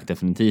Ullmark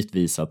definitivt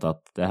visat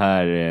att det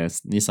här,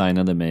 ni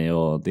signade mig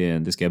och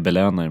det ska jag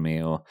belöna er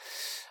med. Och,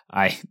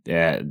 nej,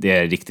 det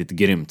är riktigt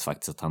grymt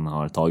faktiskt att han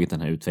har tagit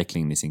den här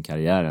utvecklingen i sin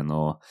karriären.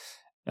 Och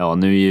ja,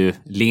 nu är ju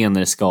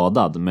Lehner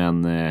skadad,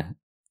 men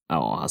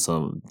ja,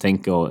 alltså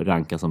tänk att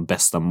ranka som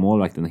bästa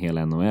målvakten i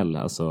hela NHL.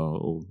 Alltså,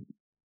 och,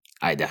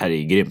 nej, det här är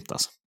ju grymt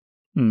alltså.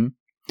 Mm.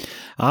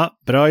 Ja,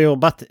 bra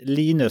jobbat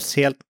Linus,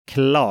 helt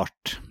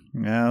klart.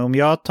 Om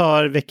jag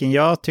tar vilken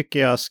jag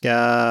tycker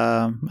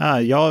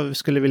jag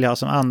skulle vilja ha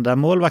som andra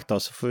målvakt då,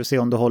 så får vi se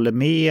om du håller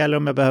med eller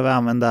om jag behöver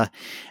använda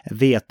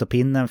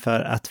vetopinnen för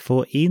att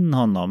få in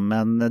honom.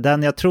 Men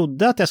den jag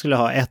trodde att jag skulle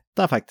ha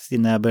etta faktiskt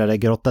innan jag började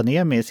grotta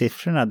ner mig i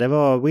siffrorna, det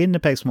var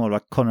Winnipegs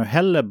målvakt Connor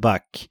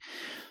Hellebuck.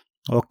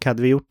 Och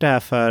hade vi gjort det här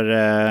för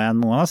en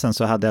månad sedan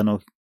så hade jag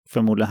nog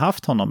förmodligen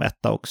haft honom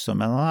etta också.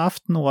 Men han har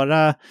haft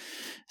några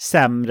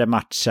sämre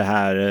matcher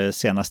här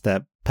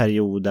senaste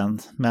perioden.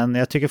 Men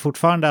jag tycker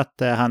fortfarande att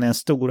han är en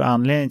stor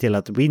anledning till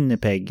att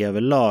Winnipeg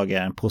överlag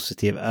är en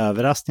positiv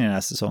överraskning den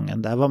här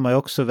säsongen. Där var man ju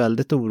också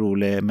väldigt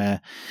orolig med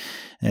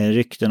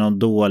rykten om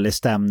dålig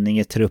stämning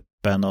i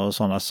truppen och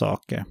sådana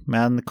saker.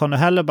 Men Connor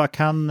Hellebuck,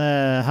 han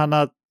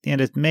har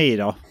enligt mig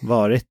då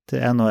varit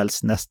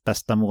NHLs näst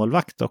bästa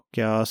målvakt och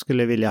jag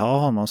skulle vilja ha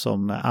honom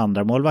som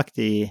andra målvakt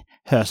i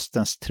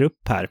höstens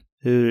trupp här.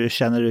 Hur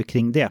känner du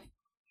kring det?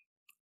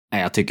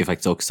 Jag tycker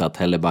faktiskt också att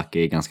Hellebuck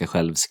är ganska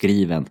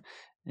självskriven.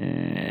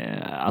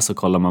 Alltså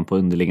kollar man på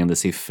underliggande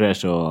siffror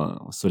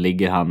så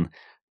ligger han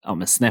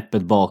men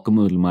snäppet bakom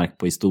Ullmark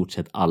på i stort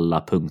sett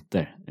alla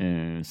punkter.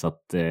 Så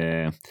att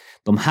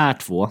de här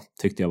två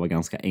tyckte jag var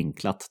ganska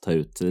enkla att ta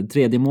ut.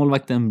 Tredje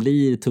målvakten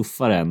blir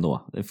tuffare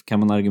ändå. Det kan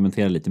man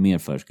argumentera lite mer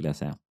för, skulle jag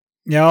säga.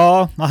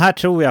 Ja, och här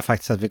tror jag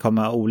faktiskt att vi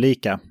kommer ha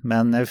olika.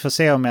 Men vi får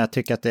se om jag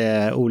tycker att det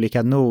är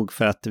olika nog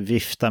för att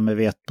vifta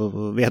med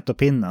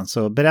vetopinnen.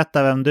 Så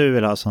berätta vem du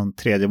vill ha som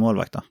tredje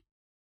målvakt då.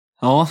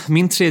 Ja,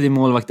 min tredje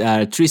målvakt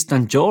är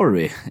Tristan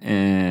Jarry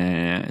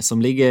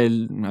som ligger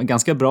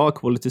ganska bra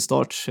quality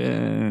start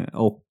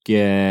och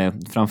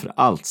framför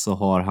allt så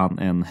har han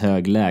en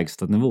hög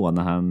lägsta nivå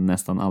när han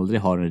nästan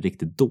aldrig har en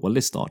riktigt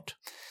dålig start.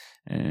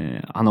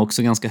 Han har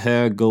också ganska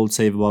hög goal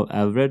save above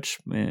average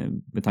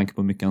med tanke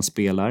på hur mycket han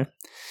spelar.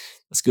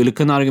 Jag skulle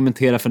kunna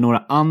argumentera för några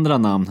andra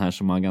namn här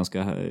som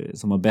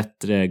har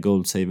bättre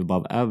goal save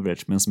above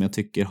average men som jag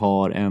tycker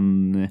har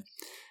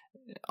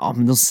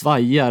men de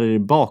svajar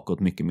bakåt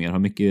mycket mer, har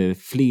mycket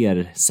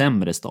fler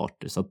sämre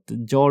starter. Så att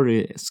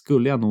Jarry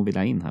skulle jag nog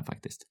vilja in här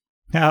faktiskt.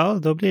 Ja,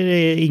 då blir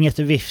det inget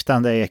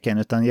viftande Eken,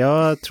 utan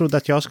jag trodde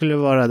att jag skulle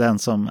vara den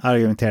som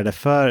argumenterade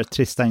för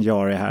Tristan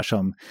Jarry här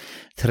som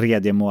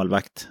tredje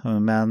målvakt.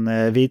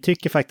 Men vi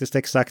tycker faktiskt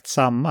exakt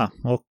samma.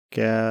 Och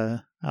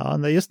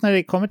just när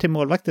det kommer till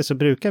målvakter så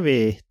brukar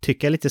vi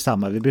tycka lite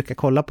samma. Vi brukar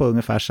kolla på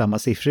ungefär samma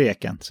siffror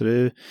Eken.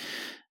 Så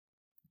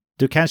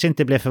du kanske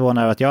inte blev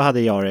förvånad över att jag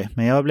hade Jarry,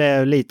 men jag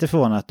blev lite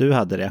förvånad att du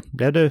hade det.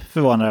 Blev du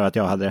förvånad över att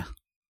jag hade det?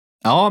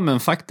 Ja, men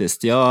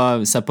faktiskt.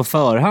 Så på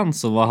förhand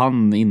så var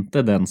han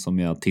inte den som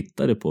jag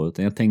tittade på,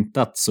 utan jag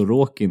tänkte att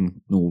Sorokin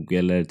nog,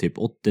 eller typ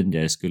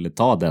Ottinger skulle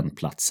ta den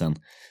platsen.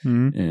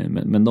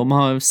 Men de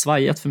har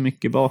svajat för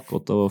mycket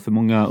bakåt och för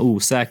många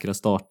osäkra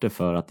starter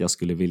för att jag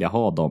skulle vilja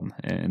ha dem.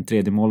 En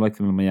tredje målvakt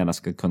vill man gärna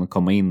ska kunna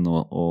komma in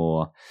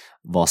och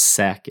vara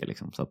säker.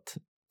 Liksom. Så att,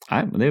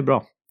 nej, men det är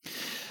bra.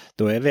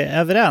 Då är vi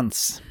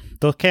överens.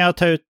 Då kan jag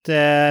ta ut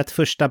ett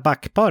första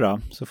backpar då.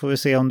 Så får vi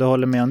se om du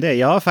håller med om det.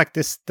 Jag har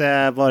faktiskt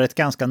varit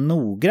ganska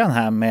noggrann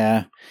här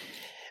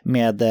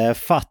med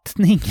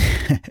fattning.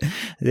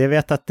 Jag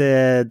vet att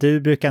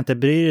du brukar inte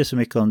bry dig så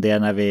mycket om det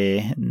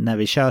när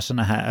vi kör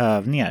såna här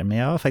övningar. Men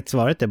jag har faktiskt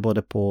varit det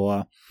både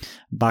på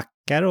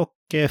backar och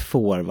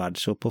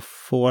forwards. Så på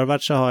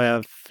forwards så har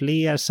jag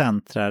fler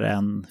centrar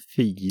än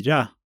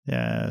 4.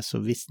 Så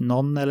visst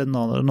någon eller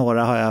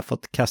några har jag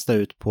fått kasta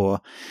ut på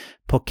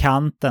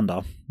kanten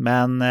då.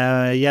 Men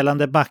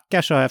gällande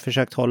backar så har jag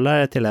försökt hålla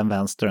det till en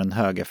vänster och en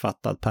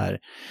högerfattad per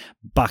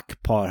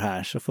backpar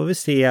här. Så får vi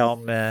se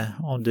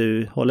om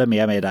du håller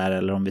med mig där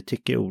eller om vi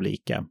tycker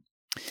olika.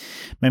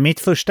 Men mitt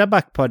första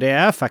backpar det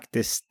är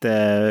faktiskt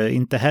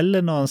inte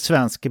heller någon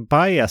svensk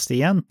bias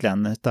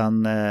egentligen,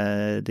 utan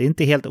det är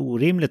inte helt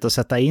orimligt att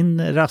sätta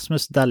in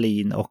Rasmus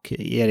Dahlin och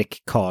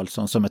Erik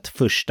Karlsson som ett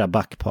första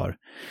backpar.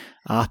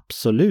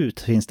 Absolut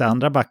finns det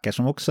andra backar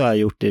som också har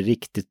gjort det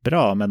riktigt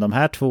bra, men de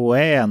här två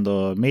är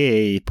ändå med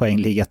i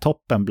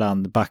poängliga-toppen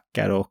bland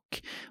backar och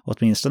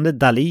åtminstone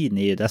Dahlin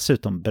är ju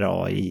dessutom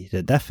bra i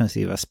det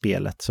defensiva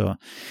spelet. Så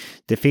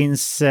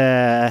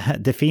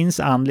det finns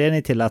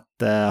anledning till att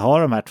ha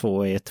de här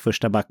två i ett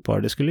första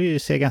backpar. Det skulle ju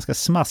se ganska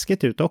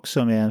smaskigt ut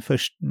också med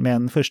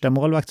en första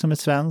målvakt som är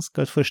svensk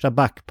och ett första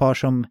backpar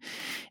som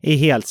är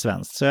helt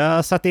svenskt. Så jag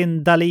har satt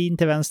in Dahlin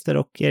till vänster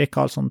och Erik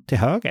Karlsson till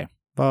höger.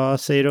 Vad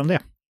säger du om det?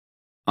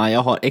 Ja,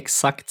 jag har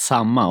exakt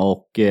samma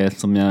och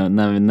som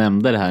när vi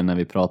nämnde det här när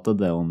vi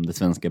pratade om det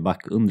svenska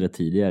backundret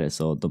tidigare,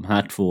 så de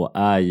här två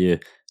är ju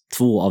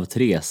 2 av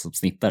 3 som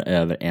snittar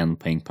över 1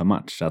 poäng per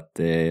match. Så att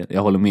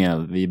jag håller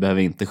med, vi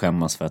behöver inte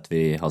skämmas för att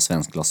vi har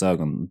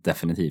svenskglasögon,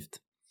 definitivt.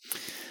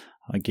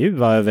 Ja, gud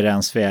vad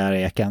överens vi är,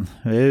 Eken.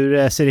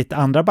 Hur ser ditt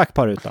andra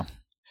backpar ut då?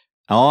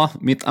 Ja,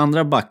 mitt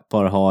andra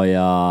backpar har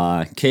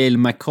jag Cale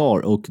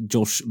Makar och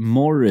Josh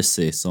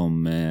Morrissey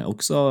som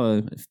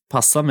också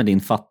passar med din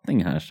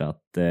fattning här, så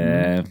att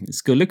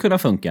skulle kunna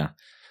funka.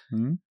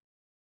 Mm.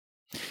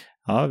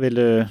 Ja, vill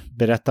du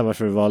berätta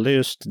varför du valde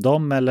just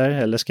dem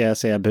eller ska jag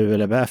säga bu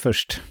eller bä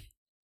först?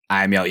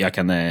 Nej, men jag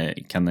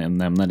kan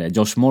nämna det.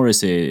 Josh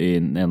Morrissey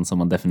är en som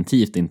man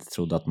definitivt inte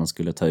trodde att man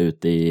skulle ta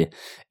ut i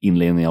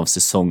inledningen av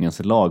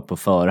säsongens lag på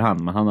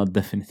förhand. Men han har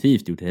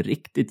definitivt gjort det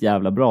riktigt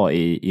jävla bra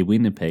i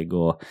Winnipeg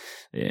och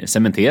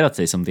cementerat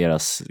sig som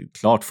deras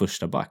klart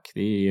första back.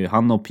 Det är ju,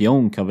 han och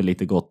Pionk har väl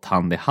lite gått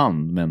hand i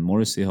hand, men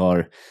Morrissey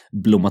har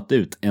blommat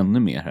ut ännu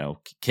mer här.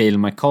 Och Cale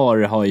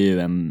Makar har ju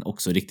en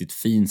också riktigt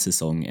fin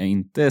säsong.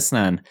 Inte sån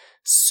här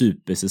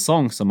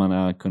supersäsong som man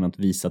har kunnat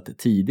visa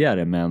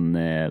tidigare, men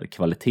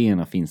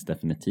kvaliteterna finns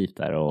definitivt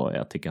där och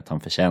jag tycker att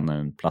han förtjänar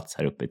en plats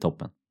här uppe i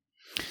toppen.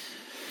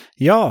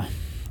 Ja,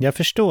 jag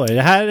förstår.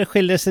 Det här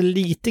skiljer sig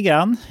lite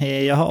grann.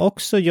 Jag har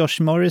också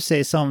Josh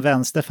Morrissey som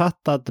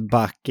vänsterfattad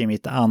back i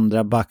mitt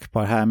andra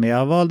backpar här, men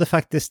jag valde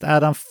faktiskt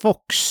Adam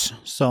Fox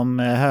som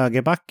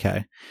högerback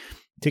här.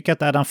 Jag tycker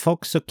att Adam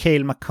Fox och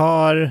Cale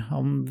Makar,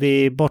 om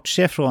vi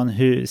bortser från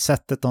hur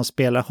sättet de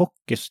spelar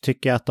hockey, så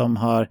tycker jag att de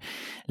har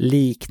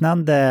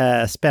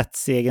liknande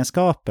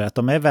spetsegenskaper. Att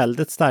de är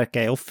väldigt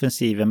starka i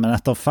offensiven, men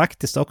att de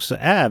faktiskt också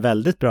är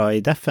väldigt bra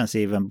i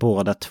defensiven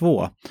båda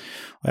två.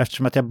 Och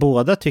eftersom att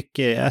jag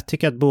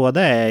tycker att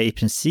båda är i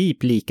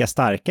princip lika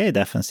starka i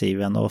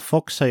defensiven och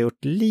Fox har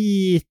gjort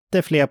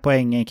lite fler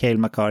poäng än Cale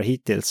Makar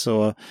hittills,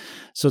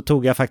 så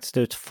tog jag faktiskt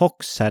ut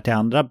Fox här till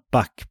andra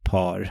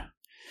backpar.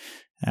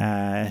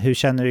 Hur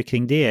känner du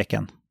kring det,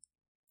 Eken?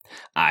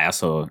 Nej,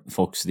 alltså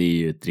Fox, det är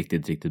ju ett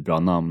riktigt, riktigt bra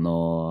namn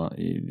och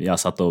jag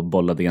satt och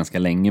bollade ganska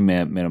länge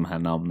med de här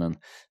namnen.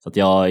 Så att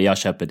jag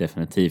köper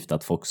definitivt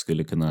att Fox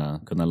skulle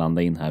kunna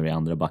landa in här i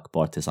andra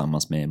backpar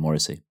tillsammans med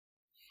Morrissey.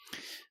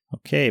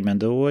 Okej, men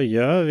då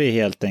gör vi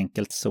helt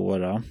enkelt så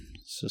då.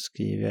 Så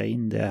skriver jag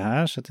in det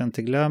här så att jag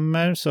inte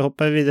glömmer. Så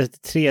hoppar vi vidare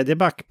till tredje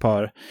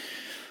backpar.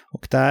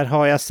 Och där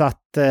har jag satt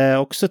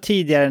också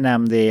tidigare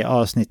nämnd i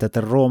avsnittet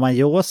Roman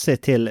Josi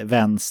till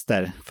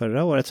vänster.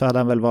 Förra året så hade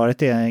han väl varit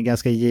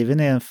ganska given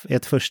i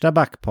ett första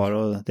backpar.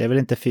 Och det är väl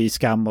inte fy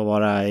skam att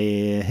vara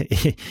i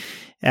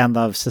en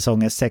av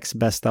säsongens 6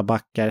 bästa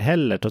backar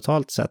heller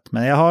totalt sett.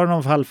 Men jag har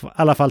honom i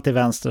alla fall till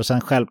vänster och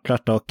sen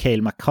självklart då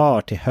Cale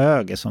Makar till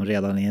höger som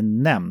redan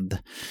är nämnd.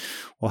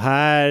 Och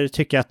här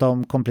tycker jag att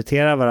de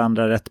kompletterar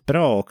varandra rätt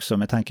bra också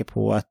med tanke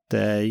på att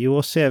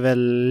Josi är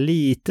väl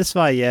lite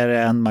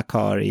svajigare än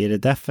Makar i det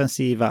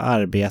defensiva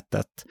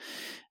arbetet.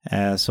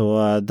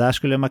 Så där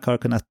skulle Makar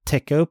kunna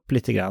täcka upp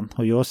lite grann.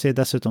 Och Josi är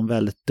dessutom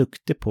väldigt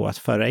duktig på att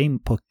föra in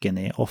pucken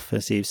i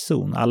offensiv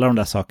zon. Alla de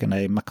där sakerna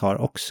är Makar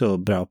också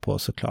bra på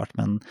såklart.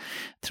 Men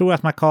jag tror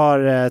att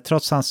Makar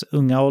trots hans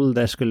unga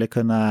ålder skulle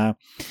kunna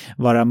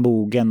vara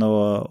mogen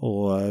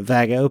och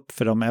väga upp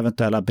för de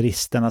eventuella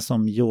bristerna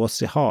som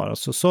Josi har. Och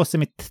så ser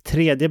mitt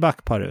tredje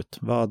backpar ut.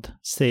 Vad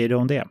säger du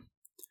om det?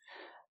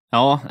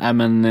 Ja,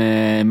 men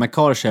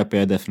Makar köper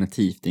jag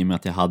definitivt i och med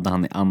att jag hade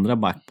han i andra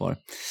backpar.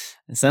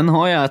 Sen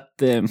har jag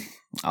ett,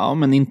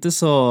 men inte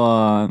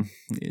så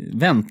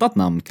väntat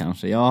namn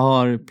kanske. Jag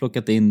har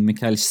plockat in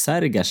Mikhail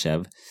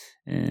Sergachev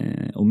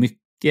och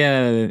mycket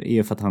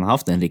är för att han har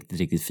haft en riktigt,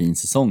 riktigt fin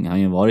säsong. Han har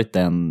ju varit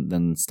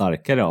den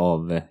starkare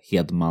av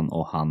Hedman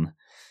och han.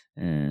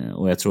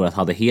 Och jag tror att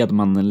hade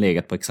Hedman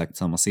legat på exakt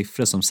samma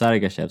siffror som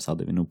Sergachev så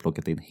hade vi nog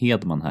plockat in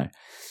Hedman här.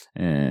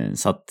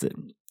 Så att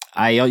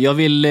jag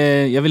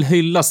vill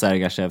hylla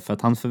Sergachev för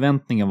att hans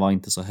förväntningar var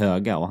inte så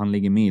höga och han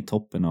ligger med i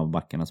toppen av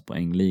backarnas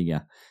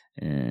poängliga.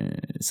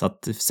 Så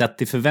att sett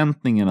till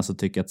förväntningarna så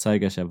tycker jag att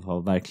Sergachev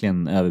har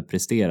verkligen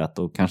överpresterat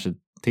och kanske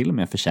till och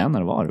med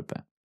förtjänar att vara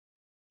uppe.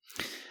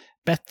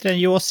 Bättre än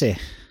Josi.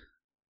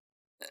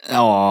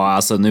 Ja,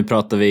 alltså nu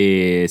pratar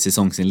vi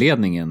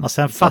säsongsinledningen. Och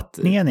sen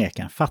fattningen,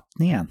 Eken,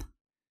 fattningen.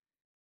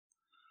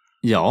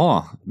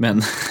 Ja,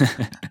 men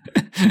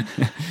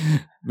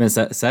men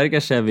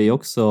Sergachev är ju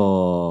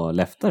också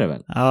leftare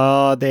väl?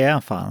 Ja, det är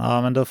han fan.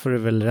 Ja, men då får du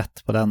väl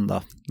rätt på den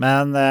då.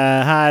 Men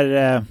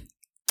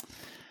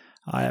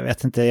jag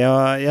vet inte.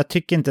 Jag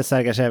tycker inte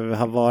Sergachev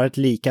har varit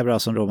lika bra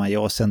som Roman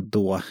Josi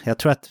ändå. Jag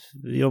tror att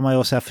Roman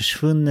Josi har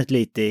försvunnit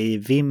lite i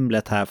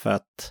vimlet här för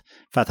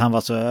att han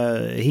var så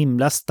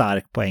himla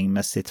stark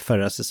poängmässigt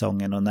förra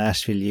säsongen och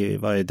Nashville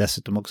var ju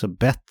dessutom också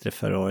bättre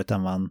förra året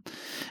än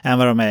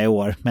vad de är i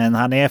år. Men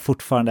han är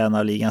fortfarande en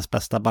av ligans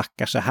bästa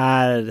backar, så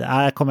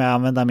här kommer jag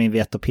använda min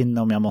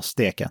vetopinne om jag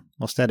måste, Eken.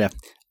 Måste jag det?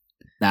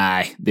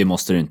 Nej, det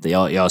måste du inte.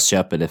 Jag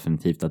köper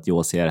definitivt att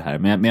Josi är det här.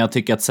 Men jag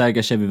tycker att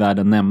Sergachev är värd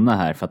att nämna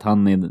här för att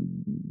han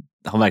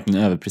har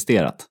verkligen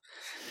överpresterat.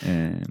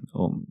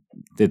 Och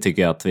det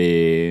tycker jag att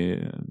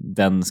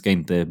den ska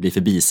inte bli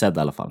förbisedd i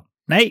alla fall.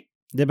 Nej,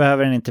 det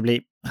behöver den inte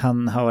bli.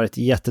 Han har varit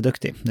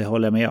jätteduktig, det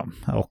håller jag med om.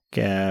 Och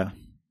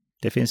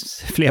det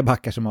finns fler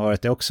backar som har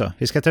varit det också.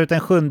 Vi ska ta ut en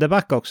 7:e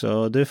back också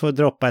och du får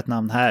droppa ett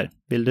namn här.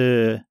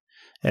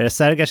 Är det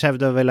Sergachev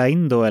du vill ha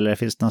in då eller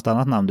finns det något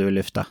annat namn du vill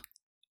lyfta?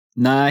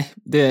 Nej,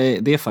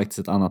 det är faktiskt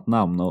ett annat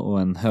namn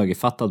och en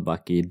högerfattad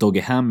back i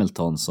Dougie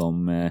Hamilton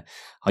som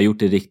har gjort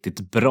det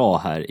riktigt bra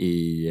här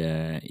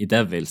i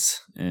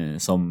Devils.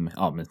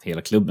 Men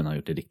hela klubben har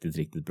gjort det riktigt,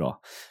 riktigt bra.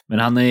 Men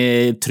han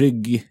är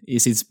trygg i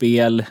sitt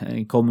spel,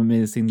 kommer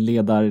med sin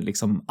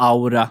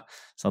aura.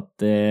 Så att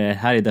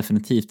här är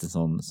definitivt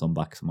en sån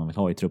back som man vill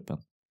ha i truppen.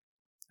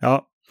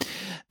 Ja,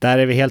 där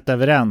är vi helt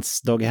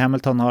överens. Dougie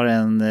Hamilton har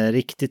en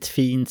riktigt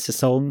fin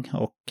säsong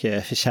och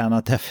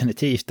förtjänar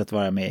definitivt att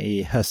vara med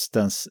i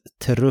höstens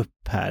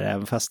trupp här.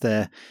 Även fast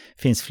det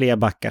finns fler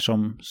backar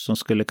som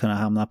skulle kunna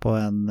hamna på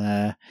en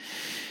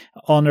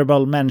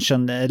honorable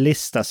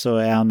mention-lista så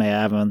är han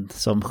med även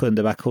som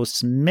 7:e back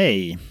hos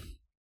mig.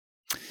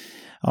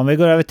 Om vi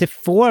går över till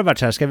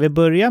forwards här, ska vi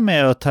börja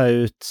med att ta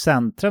ut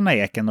centrarna i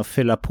Eken och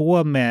fylla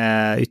på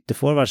med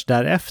ytterforwards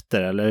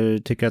därefter? Eller hur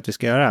tycker du att vi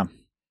ska göra?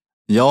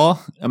 Ja,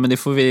 men det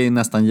får vi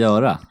nästan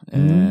göra.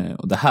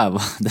 Och det här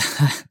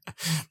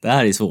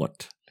är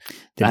svårt.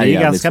 Det blir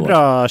ganska svårt.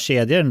 Bra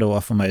kedjor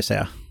ändå får man ju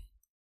säga.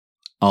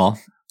 Ja,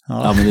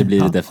 men det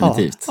blir det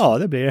definitivt. Ja,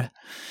 det blir det.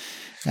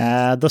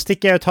 Då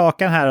sticker jag ut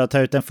hakan här och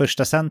tar ut en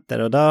första center.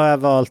 Och då har jag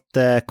valt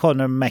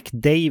Connor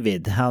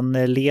McDavid. Han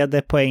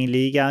leder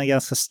poängligan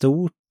ganska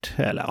stort.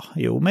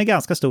 Men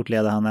ganska stort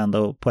leder han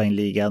ändå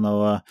poängligan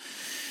och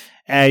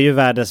är ju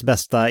världens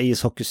bästa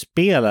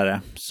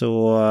ishockeyspelare.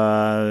 Så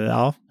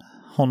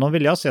honom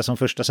vill jag se som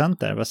första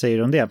center. Vad säger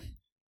du om det?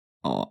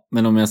 Ja,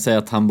 men om jag säger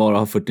att han bara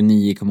har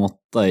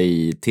 49,8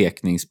 i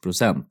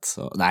tekningsprocent.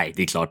 Så, nej,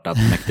 det är klart att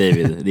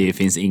McDavid, det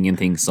finns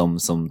ingenting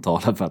som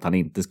talar för att han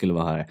inte skulle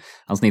vara här.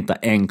 Han snittar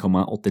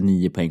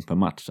 1,89 poäng per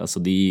match. Alltså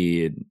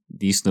det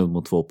är snudd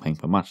mot 2 poäng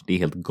per match. Det är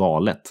helt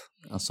galet.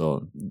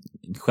 Alltså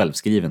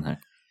självskriven här.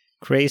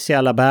 Crazy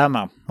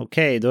Alabama.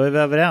 Okej, då är vi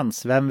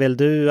överens. Vem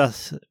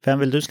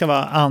vill du ska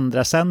vara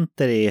andra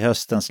center i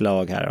höstens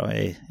lag här då,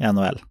 i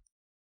NHL?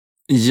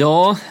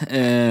 Ja,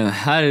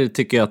 här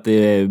tycker jag att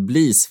det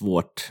blir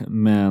svårt,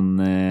 men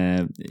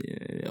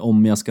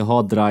om jag ska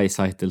ha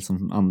Draisaitl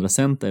som andra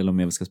center eller om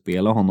jag ska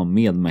spela honom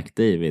med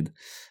McDavid.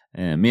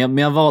 Men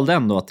jag valde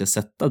ändå att jag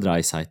sätter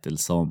Draisaitl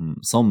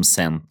som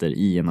center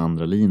i en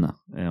andra lina.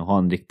 Ha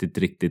en riktigt,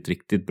 riktigt,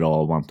 riktigt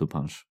bra one-two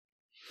punch.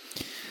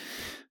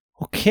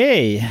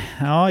 Okej,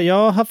 ja,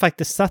 jag har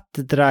faktiskt satt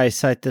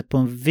Draisaitl på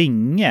en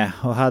vinge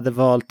och hade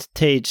valt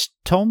Tage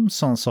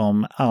Thompson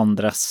som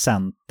andra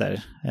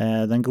center.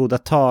 Den goda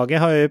Tage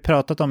har jag ju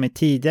pratat om i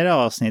tidigare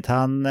avsnitt.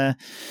 Han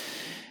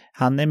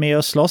är med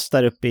och slåss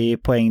där uppe i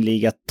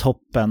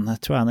poängliga-toppen.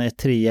 Jag tror han är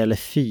 3 eller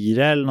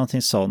 4 eller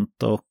någonting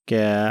sånt. Och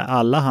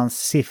alla hans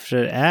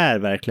siffror är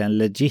verkligen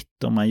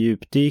legit om man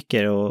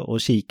djupdyker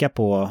och kikar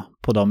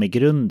på dem i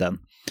grunden.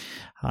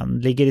 Han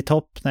ligger i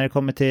topp när det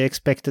kommer till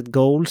expected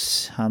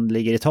goals. Han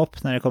ligger i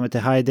topp när det kommer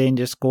till high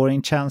danger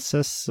scoring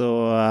chances.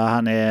 Och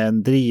han är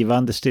en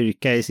drivande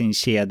styrka i sin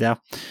kedja.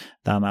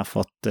 Där han har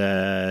fått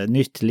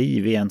nytt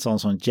liv i en sån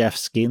som Jeff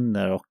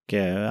Skinner och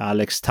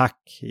Alex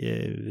Tuch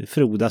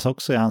frodas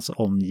också i hans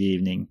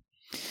omgivning.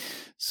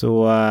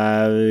 Så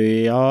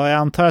jag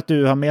antar att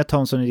du har med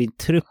Thompson i din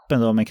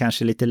truppen då, men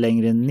kanske lite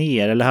längre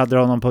ner. Eller hade du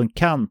honom på en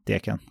kant,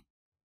 Eken?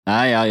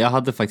 Nej, jag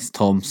hade faktiskt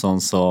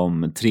Thompson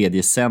som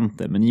tredje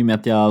center, men i och med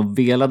att jag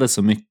velade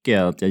så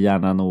mycket att jag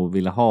gärna nog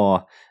ville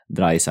ha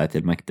Draisaitl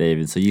till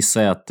McDavid så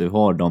gissar jag att du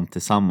har dem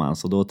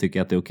tillsammans och då tycker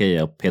jag att det är okej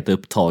att peta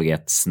upp taget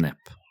ett snäpp.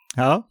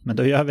 Ja, men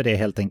då gör vi det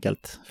helt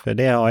enkelt, för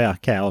det har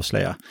jag, kan jag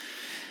avslöja.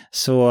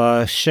 Så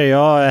kör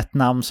jag ett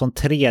namn som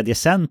tredje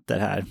center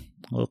här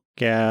och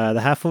det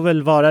här får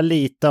väl vara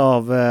lite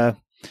av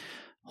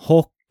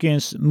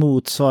hockeyns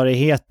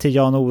motsvarighet till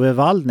Jan-Ove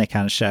Waldner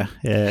kanske.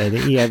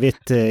 Det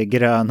evigt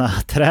gröna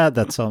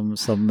trädet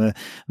som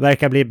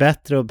verkar bli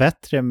bättre och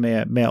bättre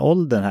med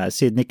åldern här.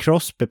 Sidney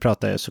Crosby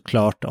pratar jag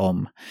såklart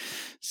om.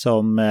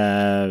 Som,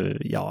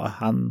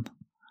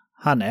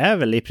 han är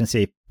väl i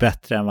princip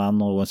bättre än vad han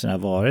någonsin har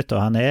varit.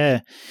 Och han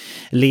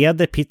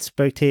leder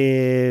Pittsburgh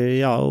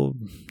till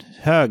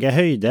höga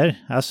höjder.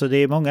 Alltså det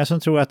är många som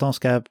tror att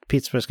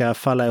Pittsburgh ska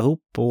falla ihop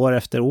år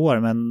efter år,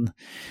 men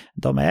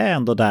de är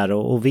ändå där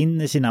och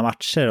vinner sina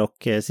matcher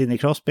och Sidney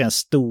Crosby är en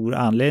stor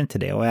anledning till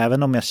det. Och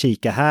även om jag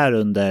kikar här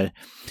under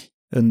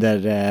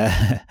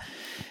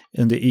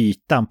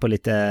ytan på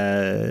lite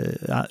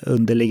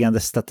underliggande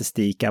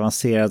statistik,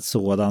 avancerad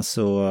sådan,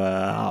 så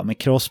men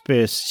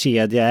Crosbys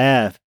kedja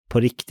är på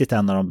riktigt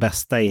en av de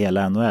bästa i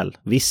hela NHL.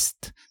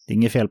 Visst, det är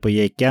inget fel på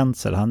Jake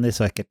Gensel, han är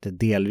säkert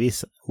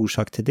delvis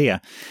orsak till det.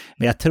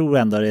 Men jag tror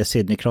ändå det är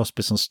Sidney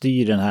Crosby som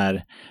styr den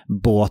här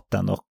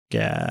båten och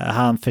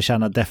han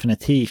förtjänar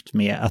definitivt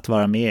med att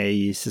vara med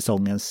i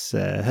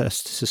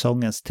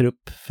höstsäsongens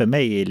trupp för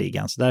mig i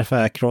ligan. Så därför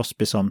är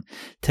Crosby som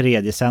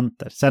tredje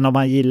center. Sen om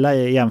man gillar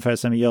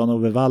jämförelsen med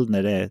Jan-Ove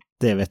Waldner,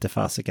 det vet jag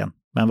fasiken.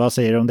 Men vad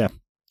säger du om det?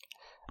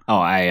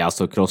 Ja, nej,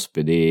 alltså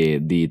Crosby, det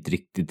är ett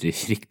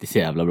riktigt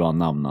jävla bra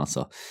namn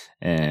alltså.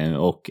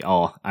 Och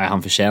ja,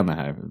 han förtjänar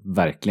här,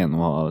 verkligen.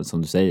 Och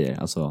som du säger,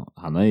 alltså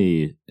han är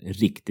ju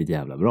riktigt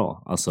jävla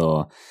bra.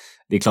 Alltså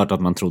det är klart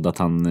att man trodde att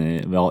han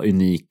var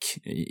unik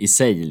i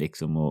sig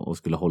liksom och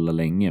skulle hålla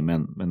länge,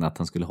 men att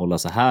han skulle hålla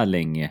så här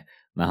länge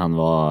när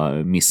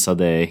han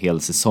missade hel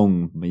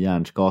säsong med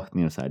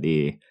hjärnskakningar och så här,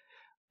 det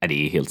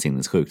är helt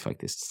sinnessjukt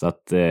faktiskt. Så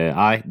att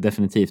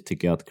definitivt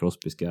tycker jag att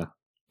Crosby ska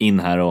in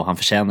här och han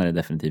förtjänar det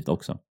definitivt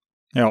också.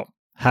 Ja,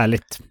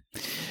 härligt.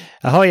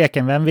 Jaha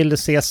Eken, vem vill du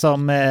se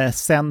som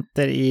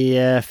center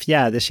i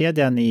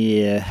fjärdekedjan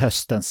i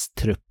höstens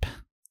trupp?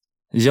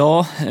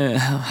 Ja,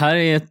 här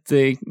är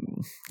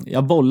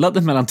jag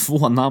bollade mellan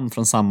två namn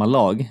från samma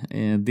lag.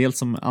 Dels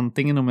som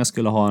antingen om jag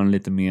skulle ha en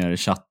lite mer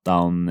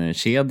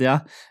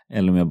shutdown-kedja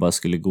eller om jag bara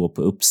skulle gå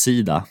på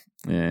uppsida.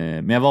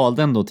 Men jag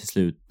valde ändå till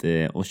slut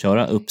att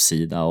köra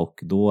uppsida och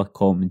då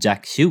kom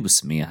Jack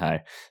Hughes med här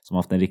som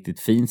haft en riktigt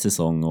fin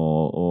säsong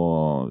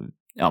och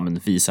ja, men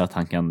visar att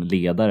han kan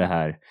leda det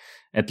här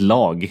ett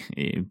lag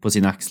på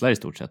sina axlar i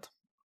stort sett.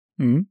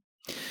 Mm.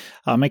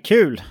 Ja men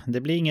kul,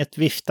 det blir inget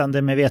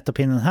viftande med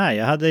vetopinnen här.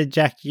 Jag hade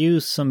Jack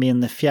Hughes som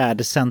min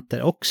fjärde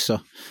center också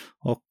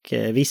och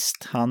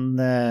visst,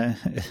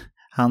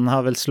 han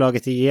har väl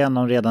slagit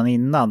igenom redan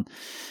innan.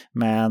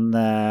 Men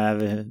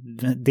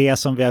det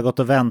som vi har gått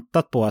och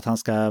väntat på, att han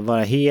ska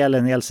vara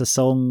en hel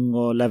säsong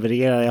och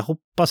leverera, jag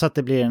hoppas att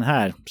det blir den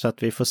här. Så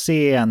att vi får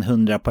se en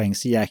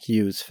 100-poängs Jack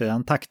Hughes, för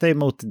han taktar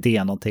emot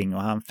det någonting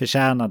och han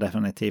förtjänar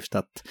definitivt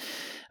att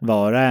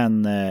vara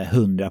en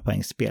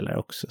 100-poängs spelare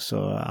också.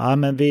 Så ja,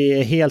 men vi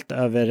är helt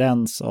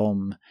överens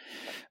om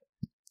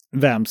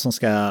vem som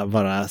ska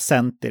vara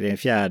center i en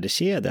fjärde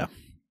kedja.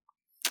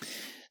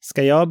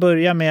 Ska jag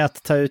börja med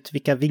att ta ut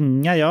vilka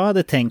vingar jag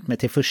hade tänkt mig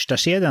till första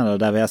kedjan då,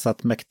 där vi har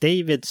satt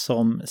McDavid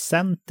som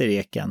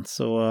centereken,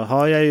 så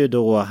har jag ju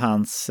då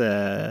hans,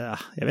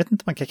 jag vet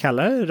inte om man kan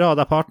kalla det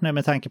radarpartner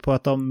med tanke på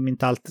att de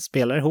inte alltid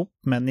spelar ihop,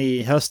 men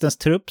i höstens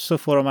trupp så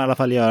får de i alla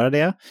fall göra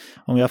det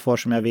om jag får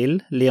som jag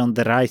vill. Leon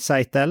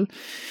Draisaitl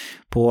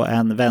på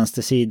en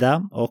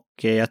vänstersida och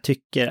jag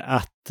tycker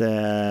att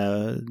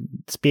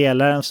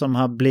spelaren som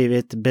har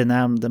blivit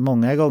benämnd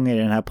många gånger i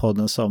den här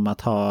podden som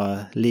att ha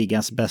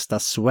ligans bästa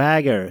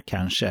swagger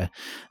kanske,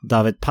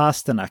 David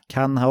Pasternak,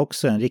 han har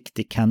också en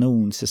riktig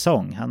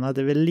kanonsäsong. Han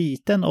hade väl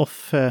liten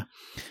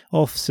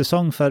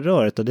off-säsong förra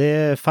året och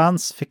det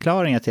fanns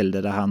förklaringar till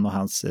det där han och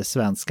hans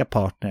svenska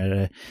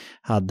partner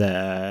hade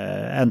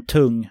en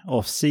tung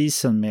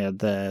off-season med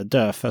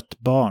dödfött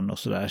barn och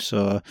sådär.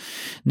 Så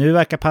nu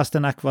verkar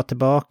Pasternak vara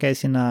tillbaka i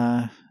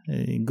sina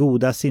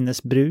goda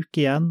sinnesbruk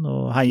igen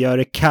och han gör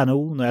det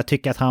kanon och jag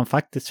tycker att han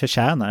faktiskt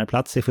förtjänar en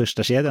plats i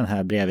första kedjan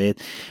här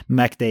bredvid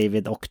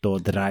McDavid och då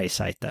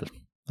Draisaitl.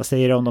 Vad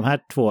säger du om de här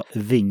två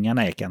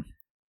vingarna, Eken?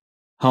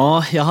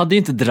 Ja, jag hade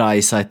inte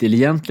Draisaitl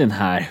egentligen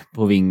här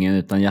på vingen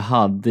utan jag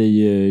hade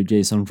ju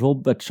Jason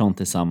Robertson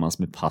tillsammans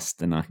med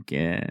Pasternak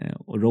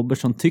och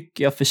Robertson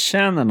tycker jag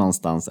förtjänar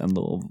någonstans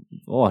ändå att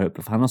vara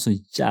uppe för han har så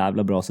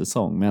jävla bra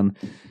säsong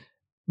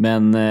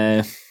men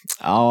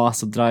ja,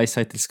 alltså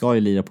Draisaitl ska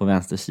ju lira på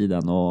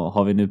vänstersidan och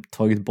har vi nu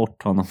tagit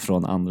bort honom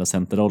från andra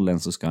centerrollen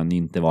så ska han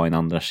inte vara i en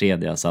andra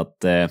kedja så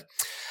att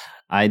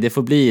nej, det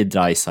får bli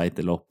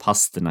Draisaitl och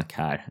Pasternak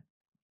här.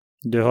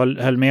 Du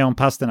höll med om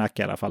Pasternak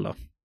i alla fall då?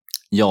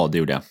 Ja, det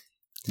gjorde jag.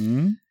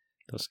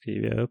 Då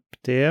skriver jag upp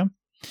det.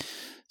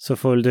 Så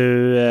får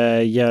du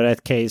göra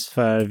ett case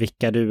för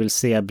vilka du vill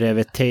se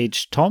bredvid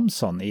Tage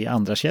Thompson i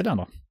andra kedjan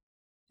då.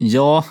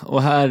 Ja,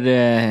 och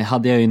här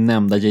hade jag ju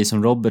nämnda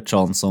Jason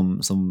Robertson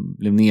som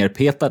blev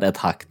nerpetad ett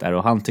hack där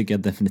och han tycker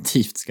jag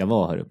definitivt ska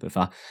vara här uppe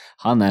för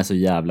han är så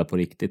jävla på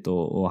riktigt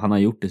och han har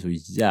gjort det så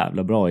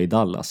jävla bra i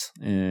Dallas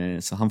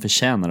så han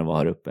förtjänar att vara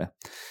här uppe.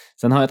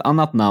 Sen har jag ett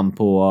annat namn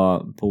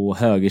på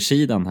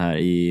högersidan här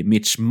i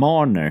Mitch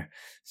Marner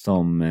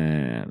som,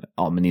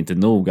 ja men inte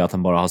nog att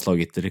han bara har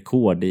slagit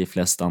rekord i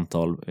flest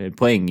antal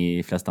poäng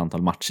i flest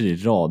antal matcher i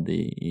rad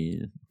i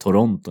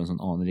Toronto, en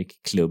sån anrik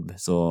klubb.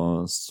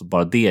 Så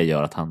bara det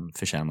gör att han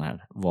förtjänar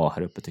att vara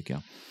här uppe tycker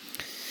jag.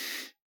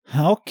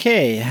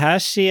 Okej, här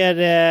ser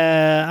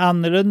det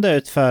annorlunda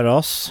ut för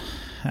oss.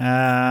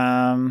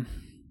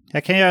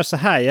 Jag kan göra så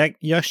här,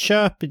 jag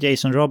köper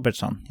Jason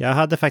Robertson. Jag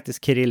hade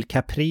faktiskt Kirill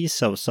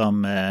Kaprizov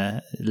som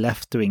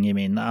left-wing i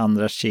min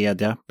andra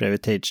kedja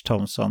bredvid Tage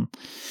Thompson.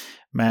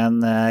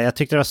 Men jag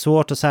tyckte det var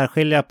svårt att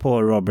särskilja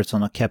på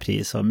Robertson och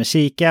Kaprizov. Men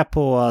kika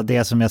på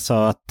det som jag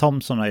sa att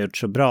Thompson har gjort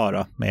så bra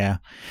då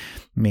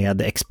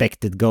med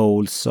expected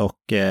goals och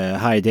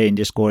high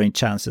danger scoring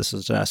chances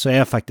och sådär, så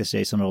är faktiskt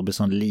Jason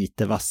Robertson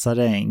lite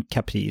vassare än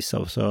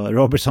Kaprizov. Så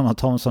Robertson och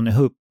Thompson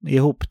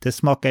ihop det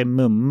smakar i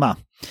mumma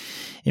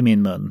i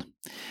min mun.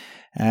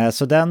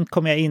 Så den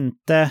kommer jag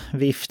inte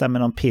vifta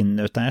med någon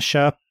pinne utan jag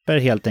köper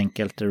helt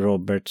enkelt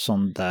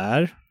Robertson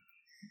där.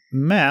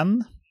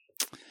 Men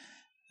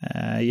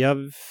jag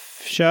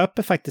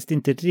köper faktiskt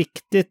inte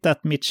riktigt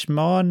att Mitch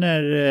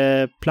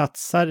Marner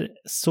platsar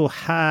så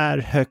här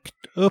högt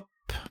upp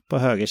på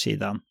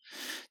högersidan.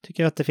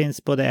 Tycker att det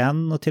finns både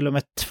en och till och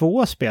med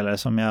två spelare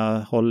som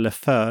jag håller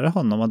före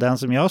honom. Och den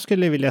som jag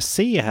skulle vilja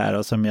se här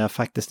och som jag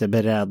faktiskt är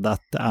beredd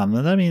att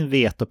använda min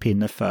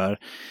vetopinne för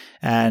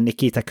är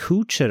Nikita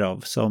Kucherov,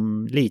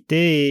 som lite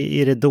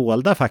i det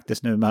dolda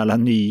faktiskt nu med alla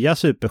nya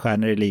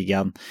superstjärnor i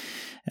ligan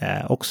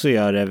också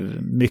gör det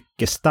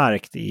mycket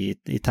starkt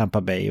i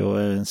Tampa Bay,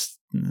 och en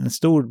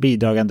stor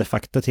bidragande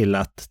faktor till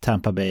att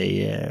Tampa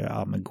Bay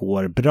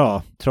går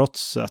bra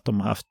trots att de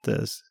har haft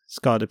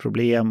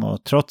skadeproblem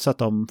och trots att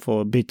de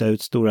får byta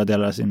ut stora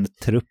delar av sin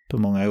trupp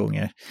många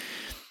gånger.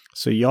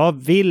 Så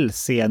jag vill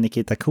se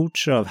Nikita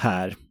Kucherov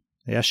här.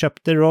 Jag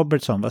köpte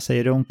Robertson. Vad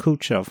säger du om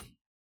Kucherov?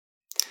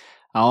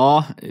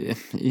 Ja,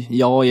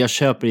 jag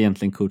köper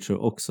egentligen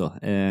Kucherov också.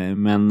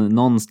 Men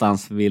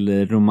någonstans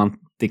vill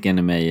romantiken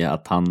i mig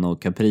att han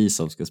och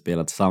Kaprizov ska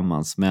spela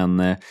tillsammans.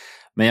 Men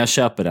jag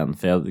köper den,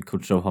 för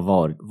Kucherov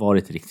har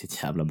varit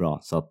riktigt jävla bra.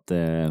 Så att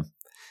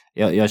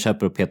jag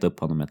köper att peta upp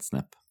honom ett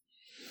snäpp.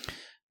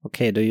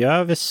 Okej, då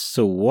gör vi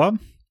så.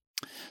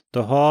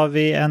 Då har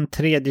vi en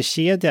tredje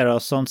kedja då,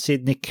 som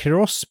Sidney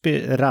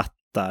Crosby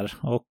rattar.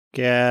 Och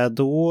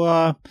då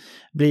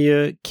blir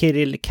ju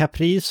Kirill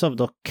Kaprizov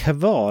då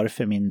kvar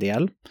för min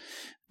del.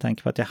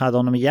 Tänker på att jag hade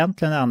honom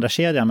egentligen i andra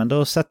kedjan, men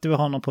då sätter vi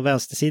honom på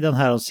vänstersidan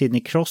här om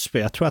Sidney Crosby.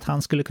 Jag tror att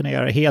han skulle kunna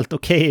göra helt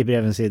okej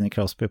bredvid Sidney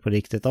Crosby på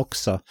riktigt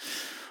också.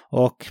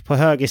 Och på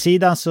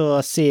högersidan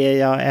så ser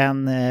jag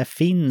en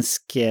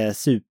finsk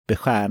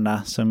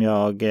superstjärna som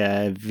jag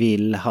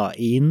vill ha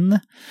in.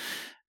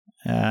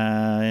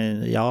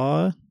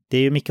 Ja, det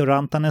är ju Mikko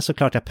Rantanen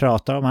såklart jag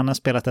pratar om. Han har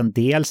spelat en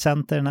del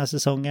center den här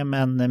säsongen,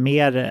 men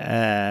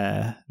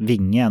mer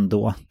vingen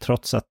då,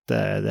 trots att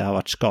det har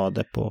varit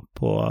skador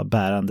på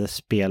bärande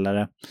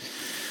spelare.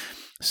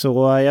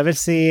 Så jag vill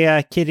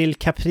se Kirill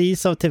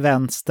Kaprizov till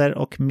vänster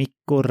och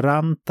Mikko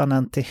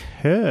Rantanen till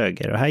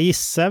höger. Och här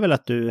gissar jag väl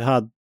att du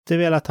hade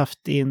velat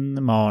haft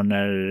in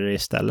Marner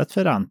istället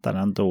för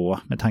Rantanen då,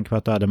 med tanke på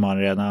att du hade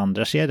Marner redan i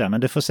andra kedjan.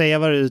 Men du får säga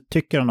vad du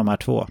tycker om de här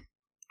två.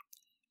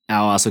 Ja,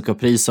 alltså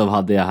Kaprizov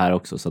hade jag här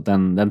också, så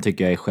den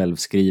tycker jag är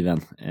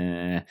självskriven.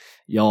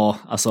 Ja,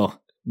 alltså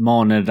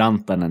Marner,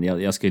 Rantanen,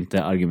 jag ska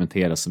inte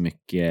argumentera så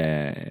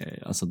mycket.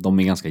 Alltså de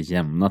är ganska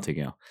jämna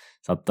tycker jag.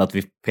 Så att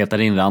vi petar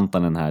in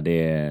Rantanen här,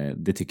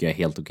 det tycker jag är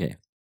helt okej.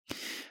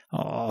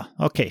 Ja,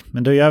 okej.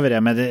 Men då gör vi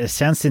det. Men det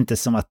känns inte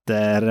som att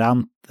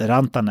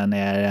Rantanen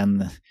är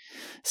en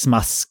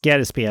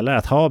smaskigare spelare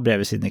att ha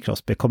bredvid Sidney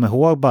Crosby. Kom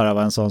ihåg bara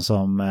vad en sån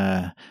som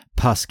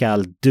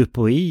Pascal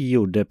Dupuis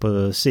gjorde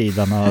på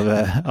sidan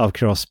av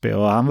Crosby.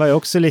 Och han var ju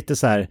också lite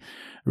så här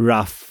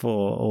rough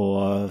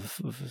och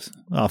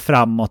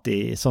framåt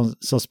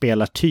som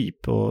spelartyp.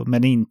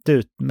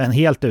 Men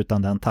helt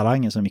utan den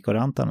talangen som Mikko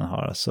Rantanen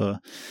har. Så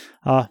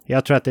ja,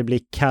 jag tror att det blir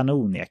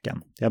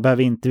kanoneken. Jag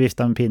behöver inte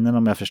vifta med pinnen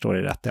om jag förstår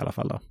det rätt i alla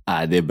fall då.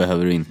 Nej, det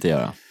behöver du inte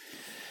göra.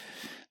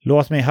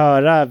 Låt mig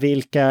höra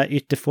vilka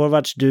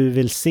ytterforwards du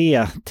vill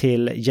se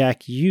till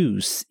Jack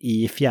Hughes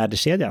i fjärde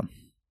kedjan.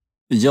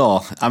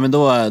 Ja, men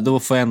då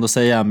får jag ändå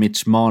säga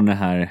Mitch Marner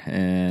här.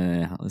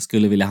 Jag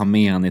skulle vilja ha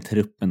med han i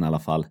truppen i alla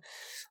fall.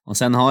 Och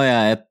sen har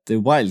jag ett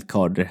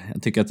wildcard.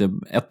 Jag tycker att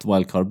ett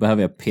wildcard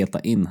behöver jag peta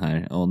in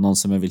här. Och någon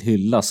som jag vill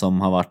hylla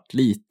som har varit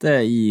lite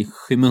i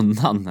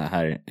skymundan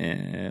här.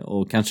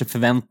 Och kanske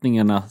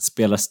förväntningarna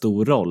spelar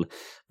stor roll.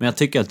 Men jag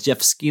tycker att Jeff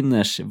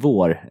Skinners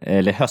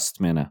höst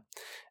menar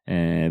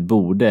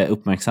borde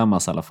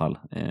uppmärksammas i alla fall.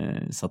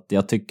 Så att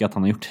jag tycker att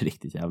han har gjort det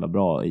riktigt jävla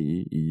bra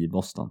i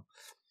Boston.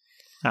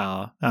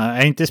 Ja, jag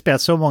har inte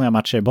spelat så många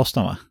matcher i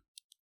Boston va?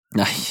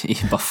 Nej, i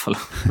Buffalo.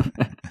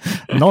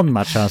 Någon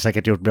match har han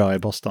säkert gjort bra i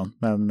Boston.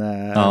 Men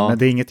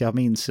det är inget jag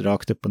minns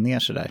rakt upp och ner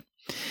sådär.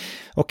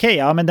 Okej,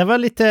 ja men det var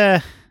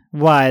lite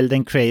wild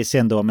and crazy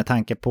ändå med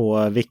tanke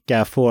på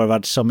vilka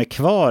forwards som är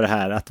kvar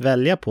här att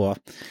välja på.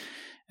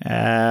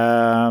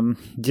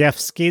 Jeff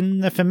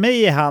Skinner, för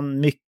mig är han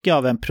mycket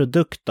av en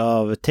produkt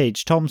av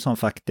Tage Thompson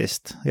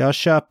faktiskt. Jag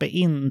köper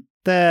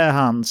inte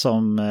han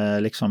som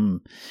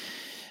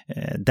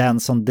den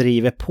som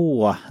driver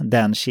på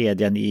den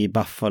kedjan i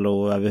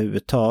Buffalo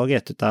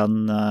överhuvudtaget,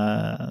 utan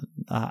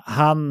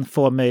han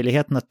får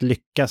möjligheten att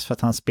lyckas för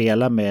att han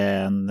spelar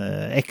med en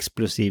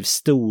explosiv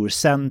stor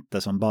center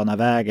som banar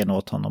vägen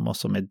åt honom och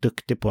som är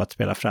duktig på att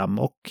spela fram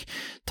och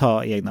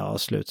ta egna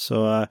avslut.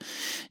 Så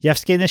Jeff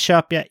Skinner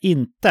köper jag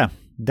inte.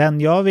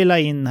 Den jag vill ha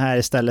in här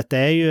istället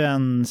är ju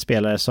en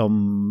spelare som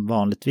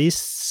vanligtvis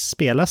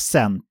spelar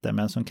center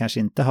men som kanske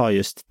inte har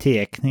just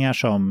tekningar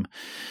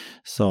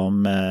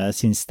som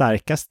sin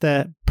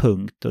starkaste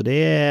punkt. Och det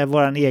är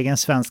våran egen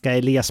svenska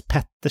Elias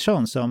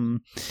Pettersson som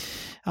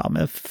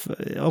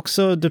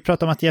också, du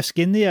pratar om att Jeff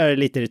Skinner gör det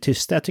lite i det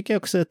tysta. Jag tycker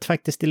också att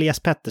faktiskt Elias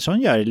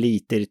Pettersson gör det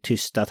lite i det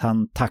tysta, att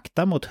han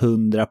taktar mot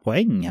 100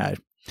 poäng här.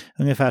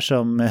 Ungefär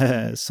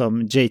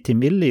som JT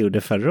Miller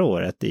gjorde förra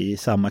året i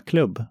samma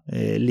klubb,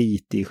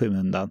 lite i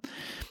skymundan.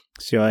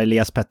 så gör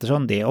Elias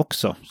Pettersson det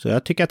också. Så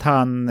jag tycker att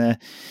han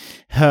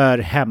hör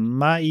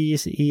hemma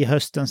i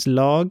höstens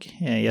lag.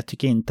 Jag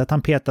tycker inte att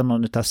han petar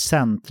någon av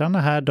centrarna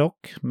här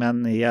dock,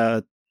 men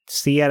jag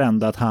ser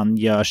ändå att han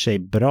gör sig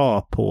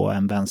bra på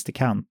en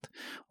vänsterkant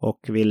och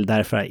vill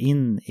därför ha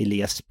in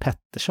Elias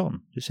Pettersson.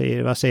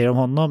 Vad säger du om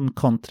honom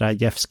kontra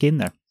Jeff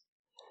Skinner?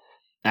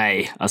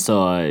 Nej,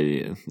 alltså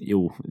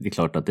jo, det är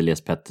klart att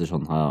Elias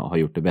Pettersson har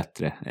gjort det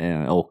bättre.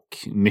 Och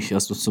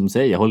alltså, som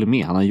säger, jag håller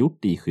med, han har gjort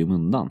det i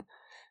skymundan.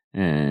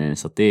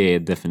 Så att det är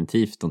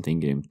definitivt någonting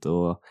grymt.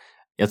 Och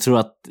jag tror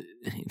att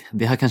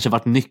det har kanske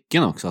varit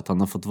nyckeln också, att han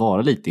har fått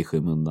vara lite i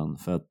skymundan.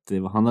 För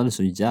att han hade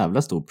så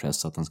jävla stor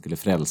press att han skulle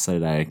frälsa det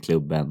där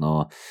klubben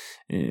och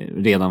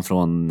redan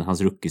från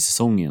hans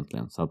rookie-säsong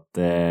egentligen. Så att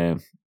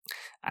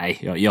nej,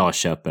 jag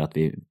köper att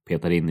vi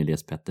petar in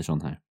Elias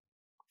Pettersson här.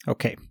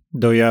 Okej,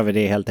 då gör vi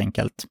det helt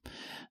enkelt.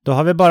 Då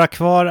har vi bara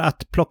kvar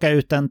att plocka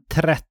ut en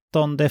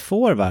 13:e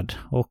forward.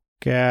 Och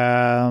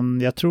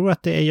jag tror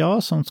att det är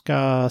jag som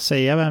ska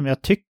säga vem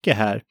jag tycker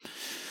här.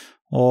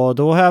 Och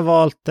då har jag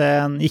valt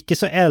en icke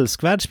så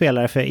älskvärd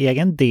spelare för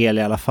egen del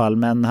i alla fall.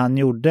 Men han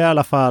gjorde i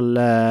alla fall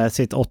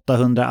sitt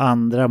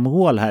 802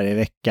 mål här i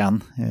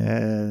veckan.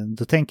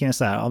 Då tänker ni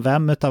så här,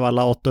 vem av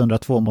alla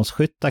 802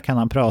 målskyttar kan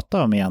han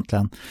prata om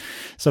egentligen?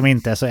 Som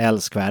inte är så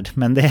älskvärd.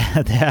 Men det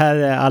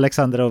är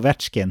Alexander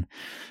Ovechkin.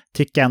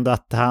 Tycker ändå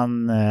att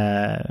han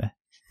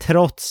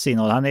trots sin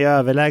ålder, han är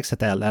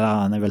överlägset äldre, eller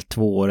han är väl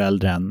 2 år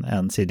äldre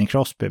än Sidney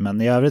Crosby.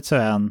 Men i övrigt så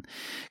är han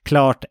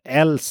klart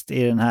äldst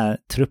i den här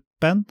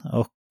truppen.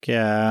 Och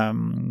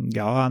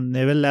han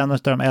är väl en av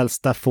de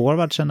äldsta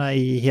forwardsarna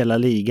i hela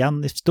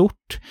ligan i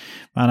stort.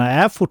 Men han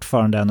är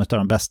fortfarande en av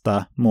de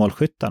bästa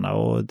målskyttarna.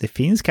 Och det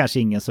finns kanske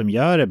ingen som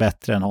gör det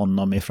bättre än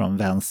honom ifrån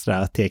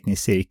vänstra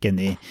teknikcirkeln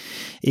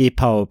i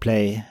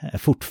powerplay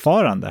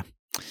fortfarande.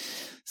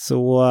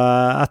 Så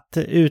att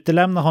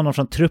utelämna honom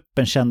från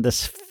truppen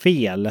kändes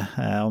fel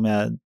om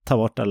jag tar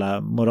bort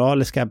alla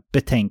moraliska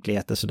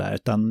betänkligheter sådär.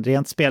 Utan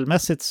rent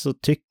spelmässigt så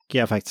tycker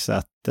jag faktiskt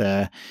att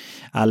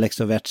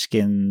Alex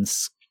Ovechkin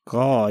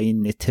ska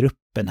in i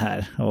truppen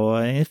här.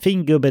 Och en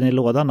fin gubben i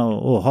lådan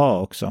att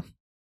ha också.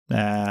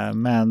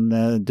 Men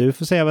du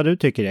får säga vad du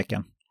tycker,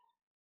 Eken.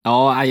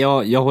 Ja,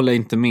 jag håller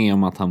inte med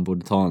om att han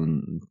borde ta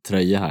en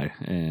tröja här.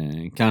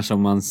 Kanske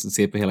om man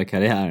ser på hela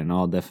karriären,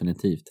 ja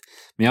definitivt.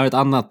 Men jag har ett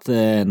annat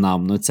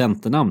namn och ett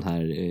centernamn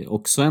här.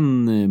 Också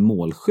en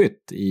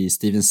målskytt i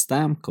Steven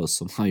Stamkos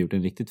som har gjort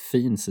en riktigt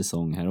fin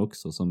säsong här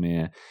också. Som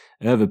är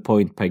över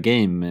point per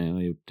game och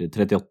har gjort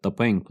 38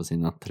 poäng på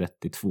sina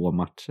 32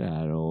 matcher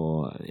här.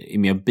 Och är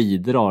med och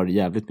bidrar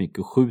jävligt mycket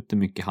och skjuter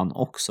mycket han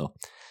också.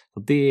 Så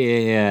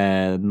det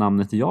är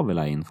namnet jag vill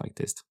ha in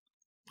faktiskt.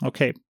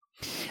 Okej.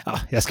 Ja,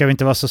 jag ska väl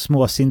inte vara så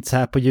småsint så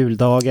här på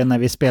juldagen när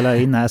vi spelar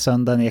in här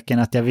söndagen, Eken,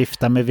 att jag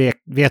viftar med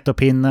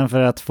vetopinnen för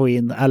att få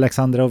in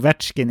Alexander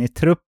Ovechkin i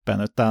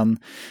truppen, utan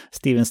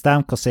Steven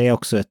Stamkos är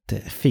också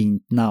ett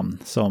fint namn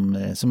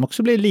som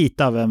också blir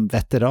lite av en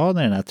veteran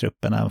i den här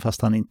truppen, även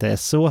fast han inte är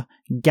så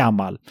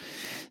gammal.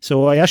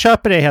 Så jag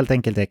köper det helt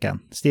enkelt, Eken.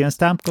 Steven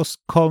Stamkos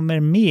kommer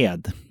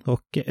med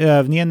och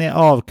övningen är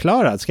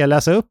avklarad. Ska jag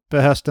läsa upp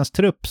höstens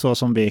trupp så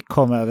som vi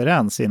kom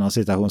överens inom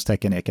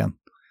citationstecken, Eken?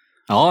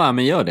 Ja,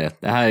 men gör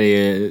det. Det här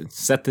är,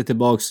 sätt dig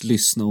tillbaks,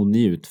 lyssna och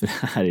njut, för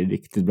det här är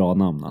riktigt bra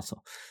namn alltså.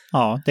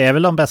 Ja, det är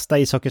väl de bästa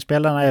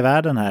ishockeyspelarna i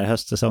världen här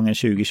höstsäsongen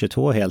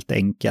 2022 helt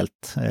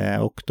enkelt.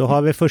 Och då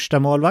har vi första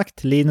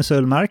målvakt Linus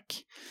Ullmark,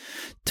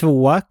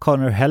 2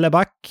 Connor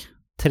Hellebuck,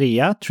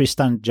 3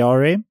 Tristan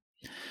Jarry,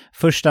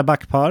 första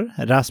backpar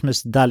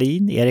Rasmus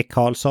Dahlin, Erik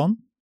Karlsson,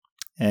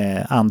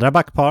 andra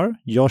backpar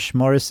Josh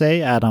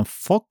Morrissey, Adam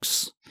Fox,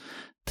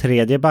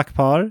 tredje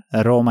backpar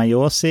Roman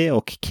Josi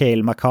och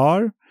Cale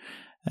Makar,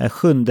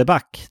 sjunde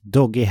back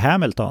Dougie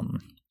Hamilton.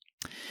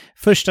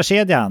 Första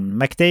kedjan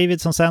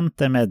McDavid som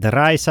center med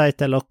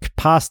Draisaitl och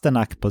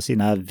Pasternak på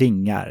sina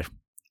vingar.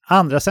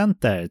 Andra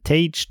center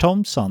Tage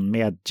Thompson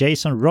med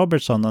Jason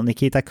Robertson och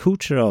Nikita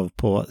Kucherov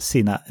på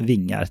sina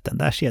vingar. Den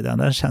där kedjan,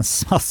 den känns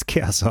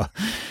smaskig alltså.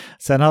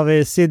 Sen har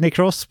vi Sidney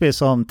Crosby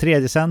som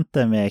tredje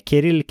center med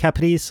Kirill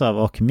Kaprizov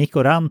och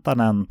Mikko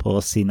Rantanen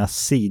på sina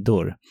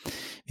sidor.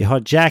 Vi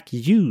har Jack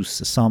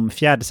Hughes som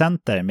fjärde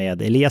center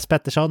med Elias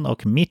Pettersson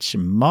och Mitch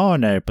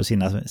Marner på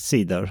sina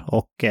sidor.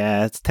 Och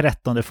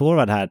 13:e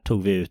forward här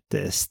tog vi ut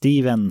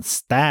Steven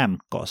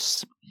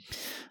Stamkos.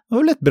 Det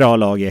var väl ett bra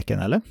lag, Eken,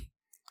 eller?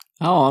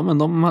 Ja, men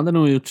de hade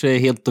nog gjort sig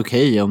helt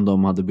okej om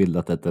de hade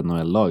bildat ett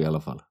NHL-lag i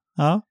alla fall.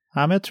 Ja,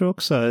 men jag tror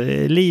också.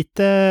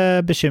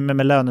 Lite bekymmer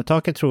med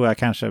lönetaket tror jag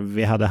kanske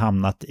vi hade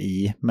hamnat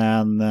i.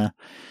 Men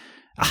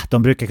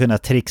de brukar kunna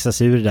trixa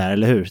sig ur det där,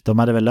 eller hur? De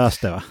hade väl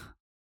löst det, va?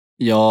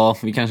 Ja,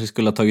 vi kanske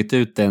skulle ha tagit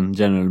ut en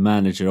general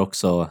manager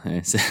också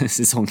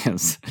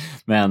säsongens.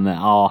 Men det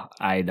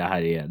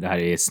här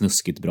är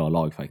snuskigt bra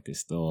lag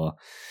faktiskt. Och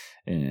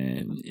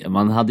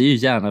man hade ju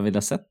gärna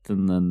velat sett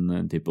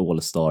en typ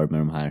all-star med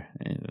de här.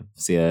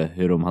 Se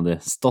hur de hade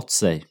stått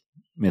sig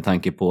med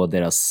tanke på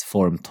deras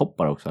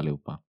formtoppar också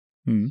allihopa.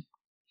 Mm.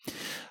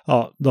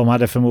 Ja, de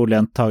hade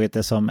förmodligen tagit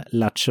det som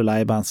Lattjo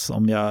Lajbans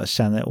om jag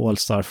känner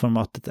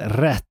All-Star-formatet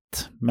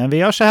rätt. Men vi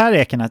gör så här,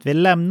 Eken, att vi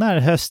lämnar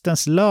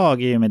höstens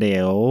lag i och med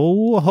det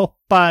och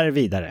hoppar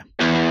vidare.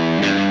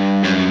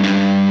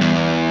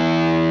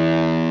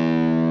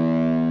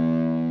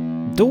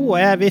 Då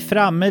är vi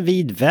framme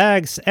vid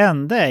vägs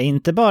ände,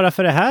 inte bara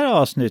för det här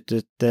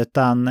avsnittet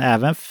utan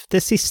även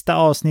det sista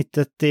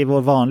avsnittet i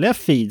vår vanliga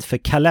feed för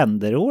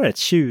kalenderåret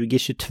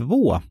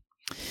 2022.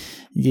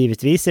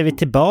 Givetvis är vi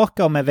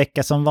tillbaka om en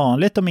vecka som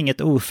vanligt om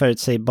inget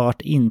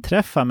oförutsägbart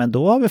inträffar, men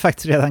då har vi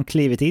faktiskt redan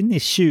klivit in i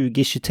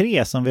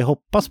 2023 som vi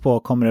hoppas på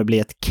kommer att bli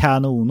ett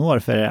kanonår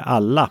för er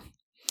alla.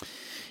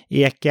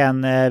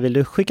 Eken, vill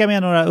du skicka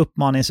med några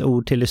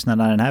uppmaningsord till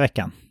lyssnarna den här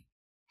veckan?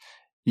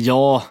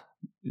 Ja,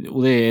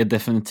 och det är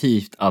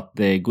definitivt att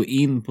gå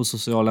in på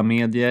sociala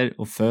medier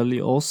och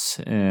följ oss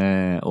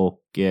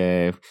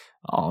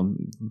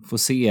få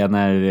se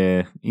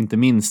när inte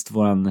minst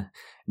våran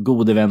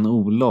gode vän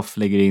Olof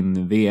lägger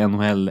in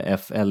VNHL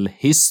FL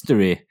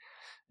History.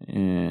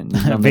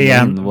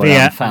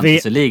 Vår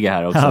fantasyliga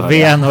här också. Ja,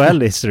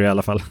 VNHL History i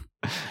alla fall.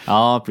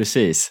 Ja,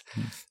 precis.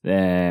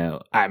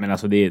 Men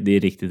alltså det är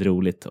riktigt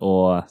roligt.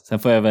 Och sen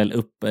får jag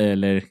väl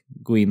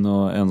gå in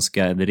och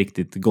önska ett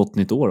riktigt gott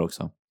nytt år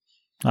också.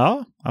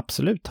 Ja,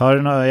 absolut.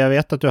 Jag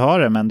vet att du har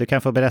det, men du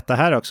kan få berätta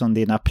här också om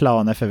dina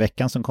planer för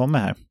veckan som kommer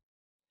här.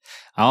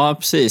 Ja,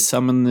 precis. Ja,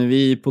 men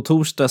på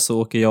torsdag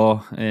så åker jag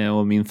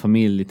och min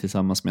familj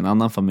tillsammans med en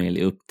annan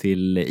familj upp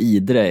till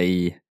Idre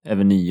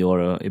över nyår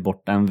och är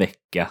borta en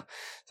vecka.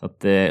 Så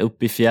att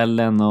upp i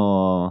fjällen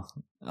och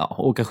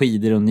åka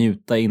skidor och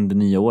njuta in det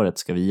nya året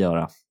ska vi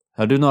göra.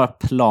 Har du några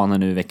planer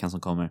nu i veckan som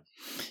kommer?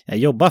 Jag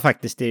jobbar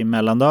faktiskt i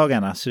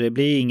mellandagarna så det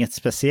blir inget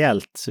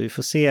speciellt. Så vi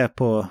får se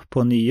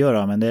på nyår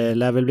då. Men det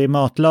lär väl bli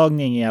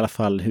matlagning i alla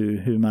fall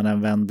hur man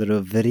än vänder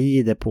och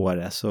vrider på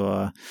det.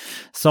 Så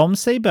som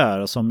sig bör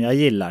och som jag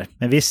gillar.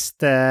 Men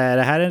visst, är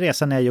det här en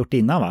resa ni har gjort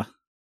innan, va?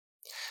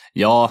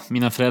 Ja,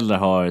 mina föräldrar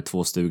har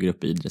 2 stugor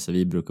uppe i Idre så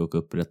vi brukar åka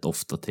upp rätt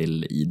ofta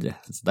till Idre.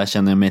 Så där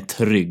känner jag mig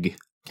trygg.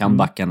 Kan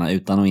backarna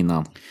utan och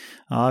innan.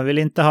 Ja, jag vill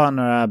inte ha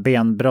några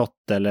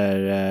benbrott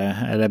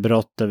eller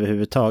brott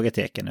överhuvudtaget,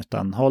 Eken,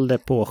 utan håll det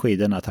på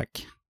skidorna,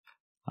 tack.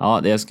 Ja,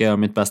 det ska jag göra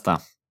mitt bästa.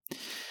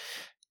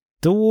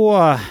 Då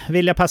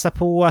vill jag passa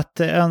på att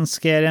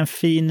önska er en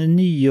fin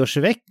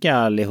nyårsvecka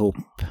allihop.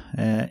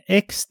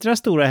 Extra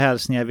stora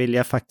hälsningar vill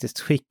jag faktiskt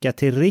skicka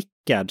till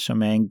Rickard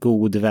som är en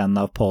god vän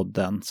av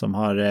podden som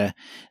har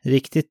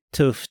riktigt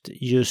tufft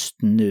just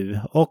nu.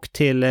 Och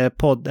till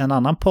en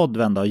annan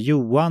poddvän då,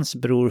 Johans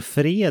bror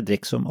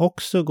Fredrik som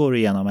också går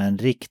igenom en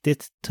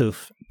riktigt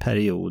tuff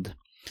period.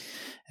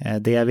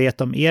 Det jag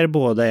vet om er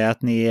båda är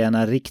att ni är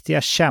ena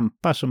riktiga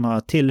kämpar som har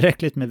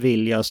tillräckligt med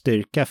vilja och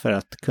styrka för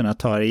att kunna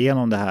ta er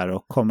igenom det här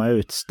och komma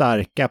ut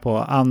starka på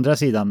andra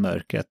sidan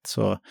mörkret.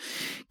 Så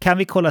kan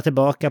vi kolla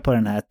tillbaka på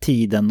den här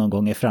tiden någon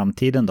gång i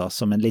framtiden då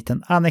som en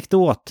liten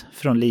anekdot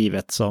från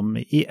livet som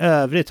i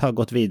övrigt har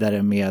gått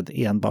vidare med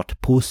enbart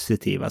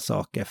positiva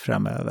saker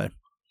framöver.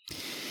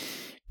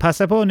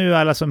 Passa på nu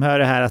alla som hör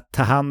det här att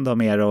ta hand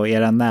om er och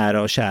era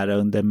nära och kära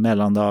under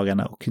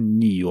mellandagarna och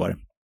nyår.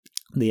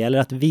 Det gäller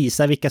att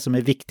visa vilka som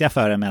är viktiga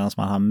för er medan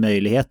man har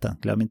möjligheten.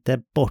 Glöm inte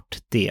bort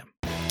det.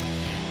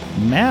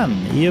 Men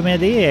i och med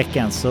det,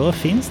 Eken, så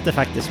finns det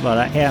faktiskt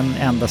bara en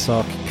enda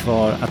sak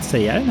kvar att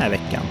säga den här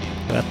veckan.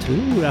 Och jag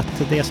tror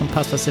att det som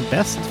passar sig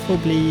bäst får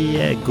bli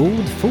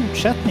god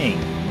fortsättning.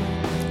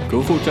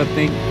 God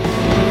fortsättning!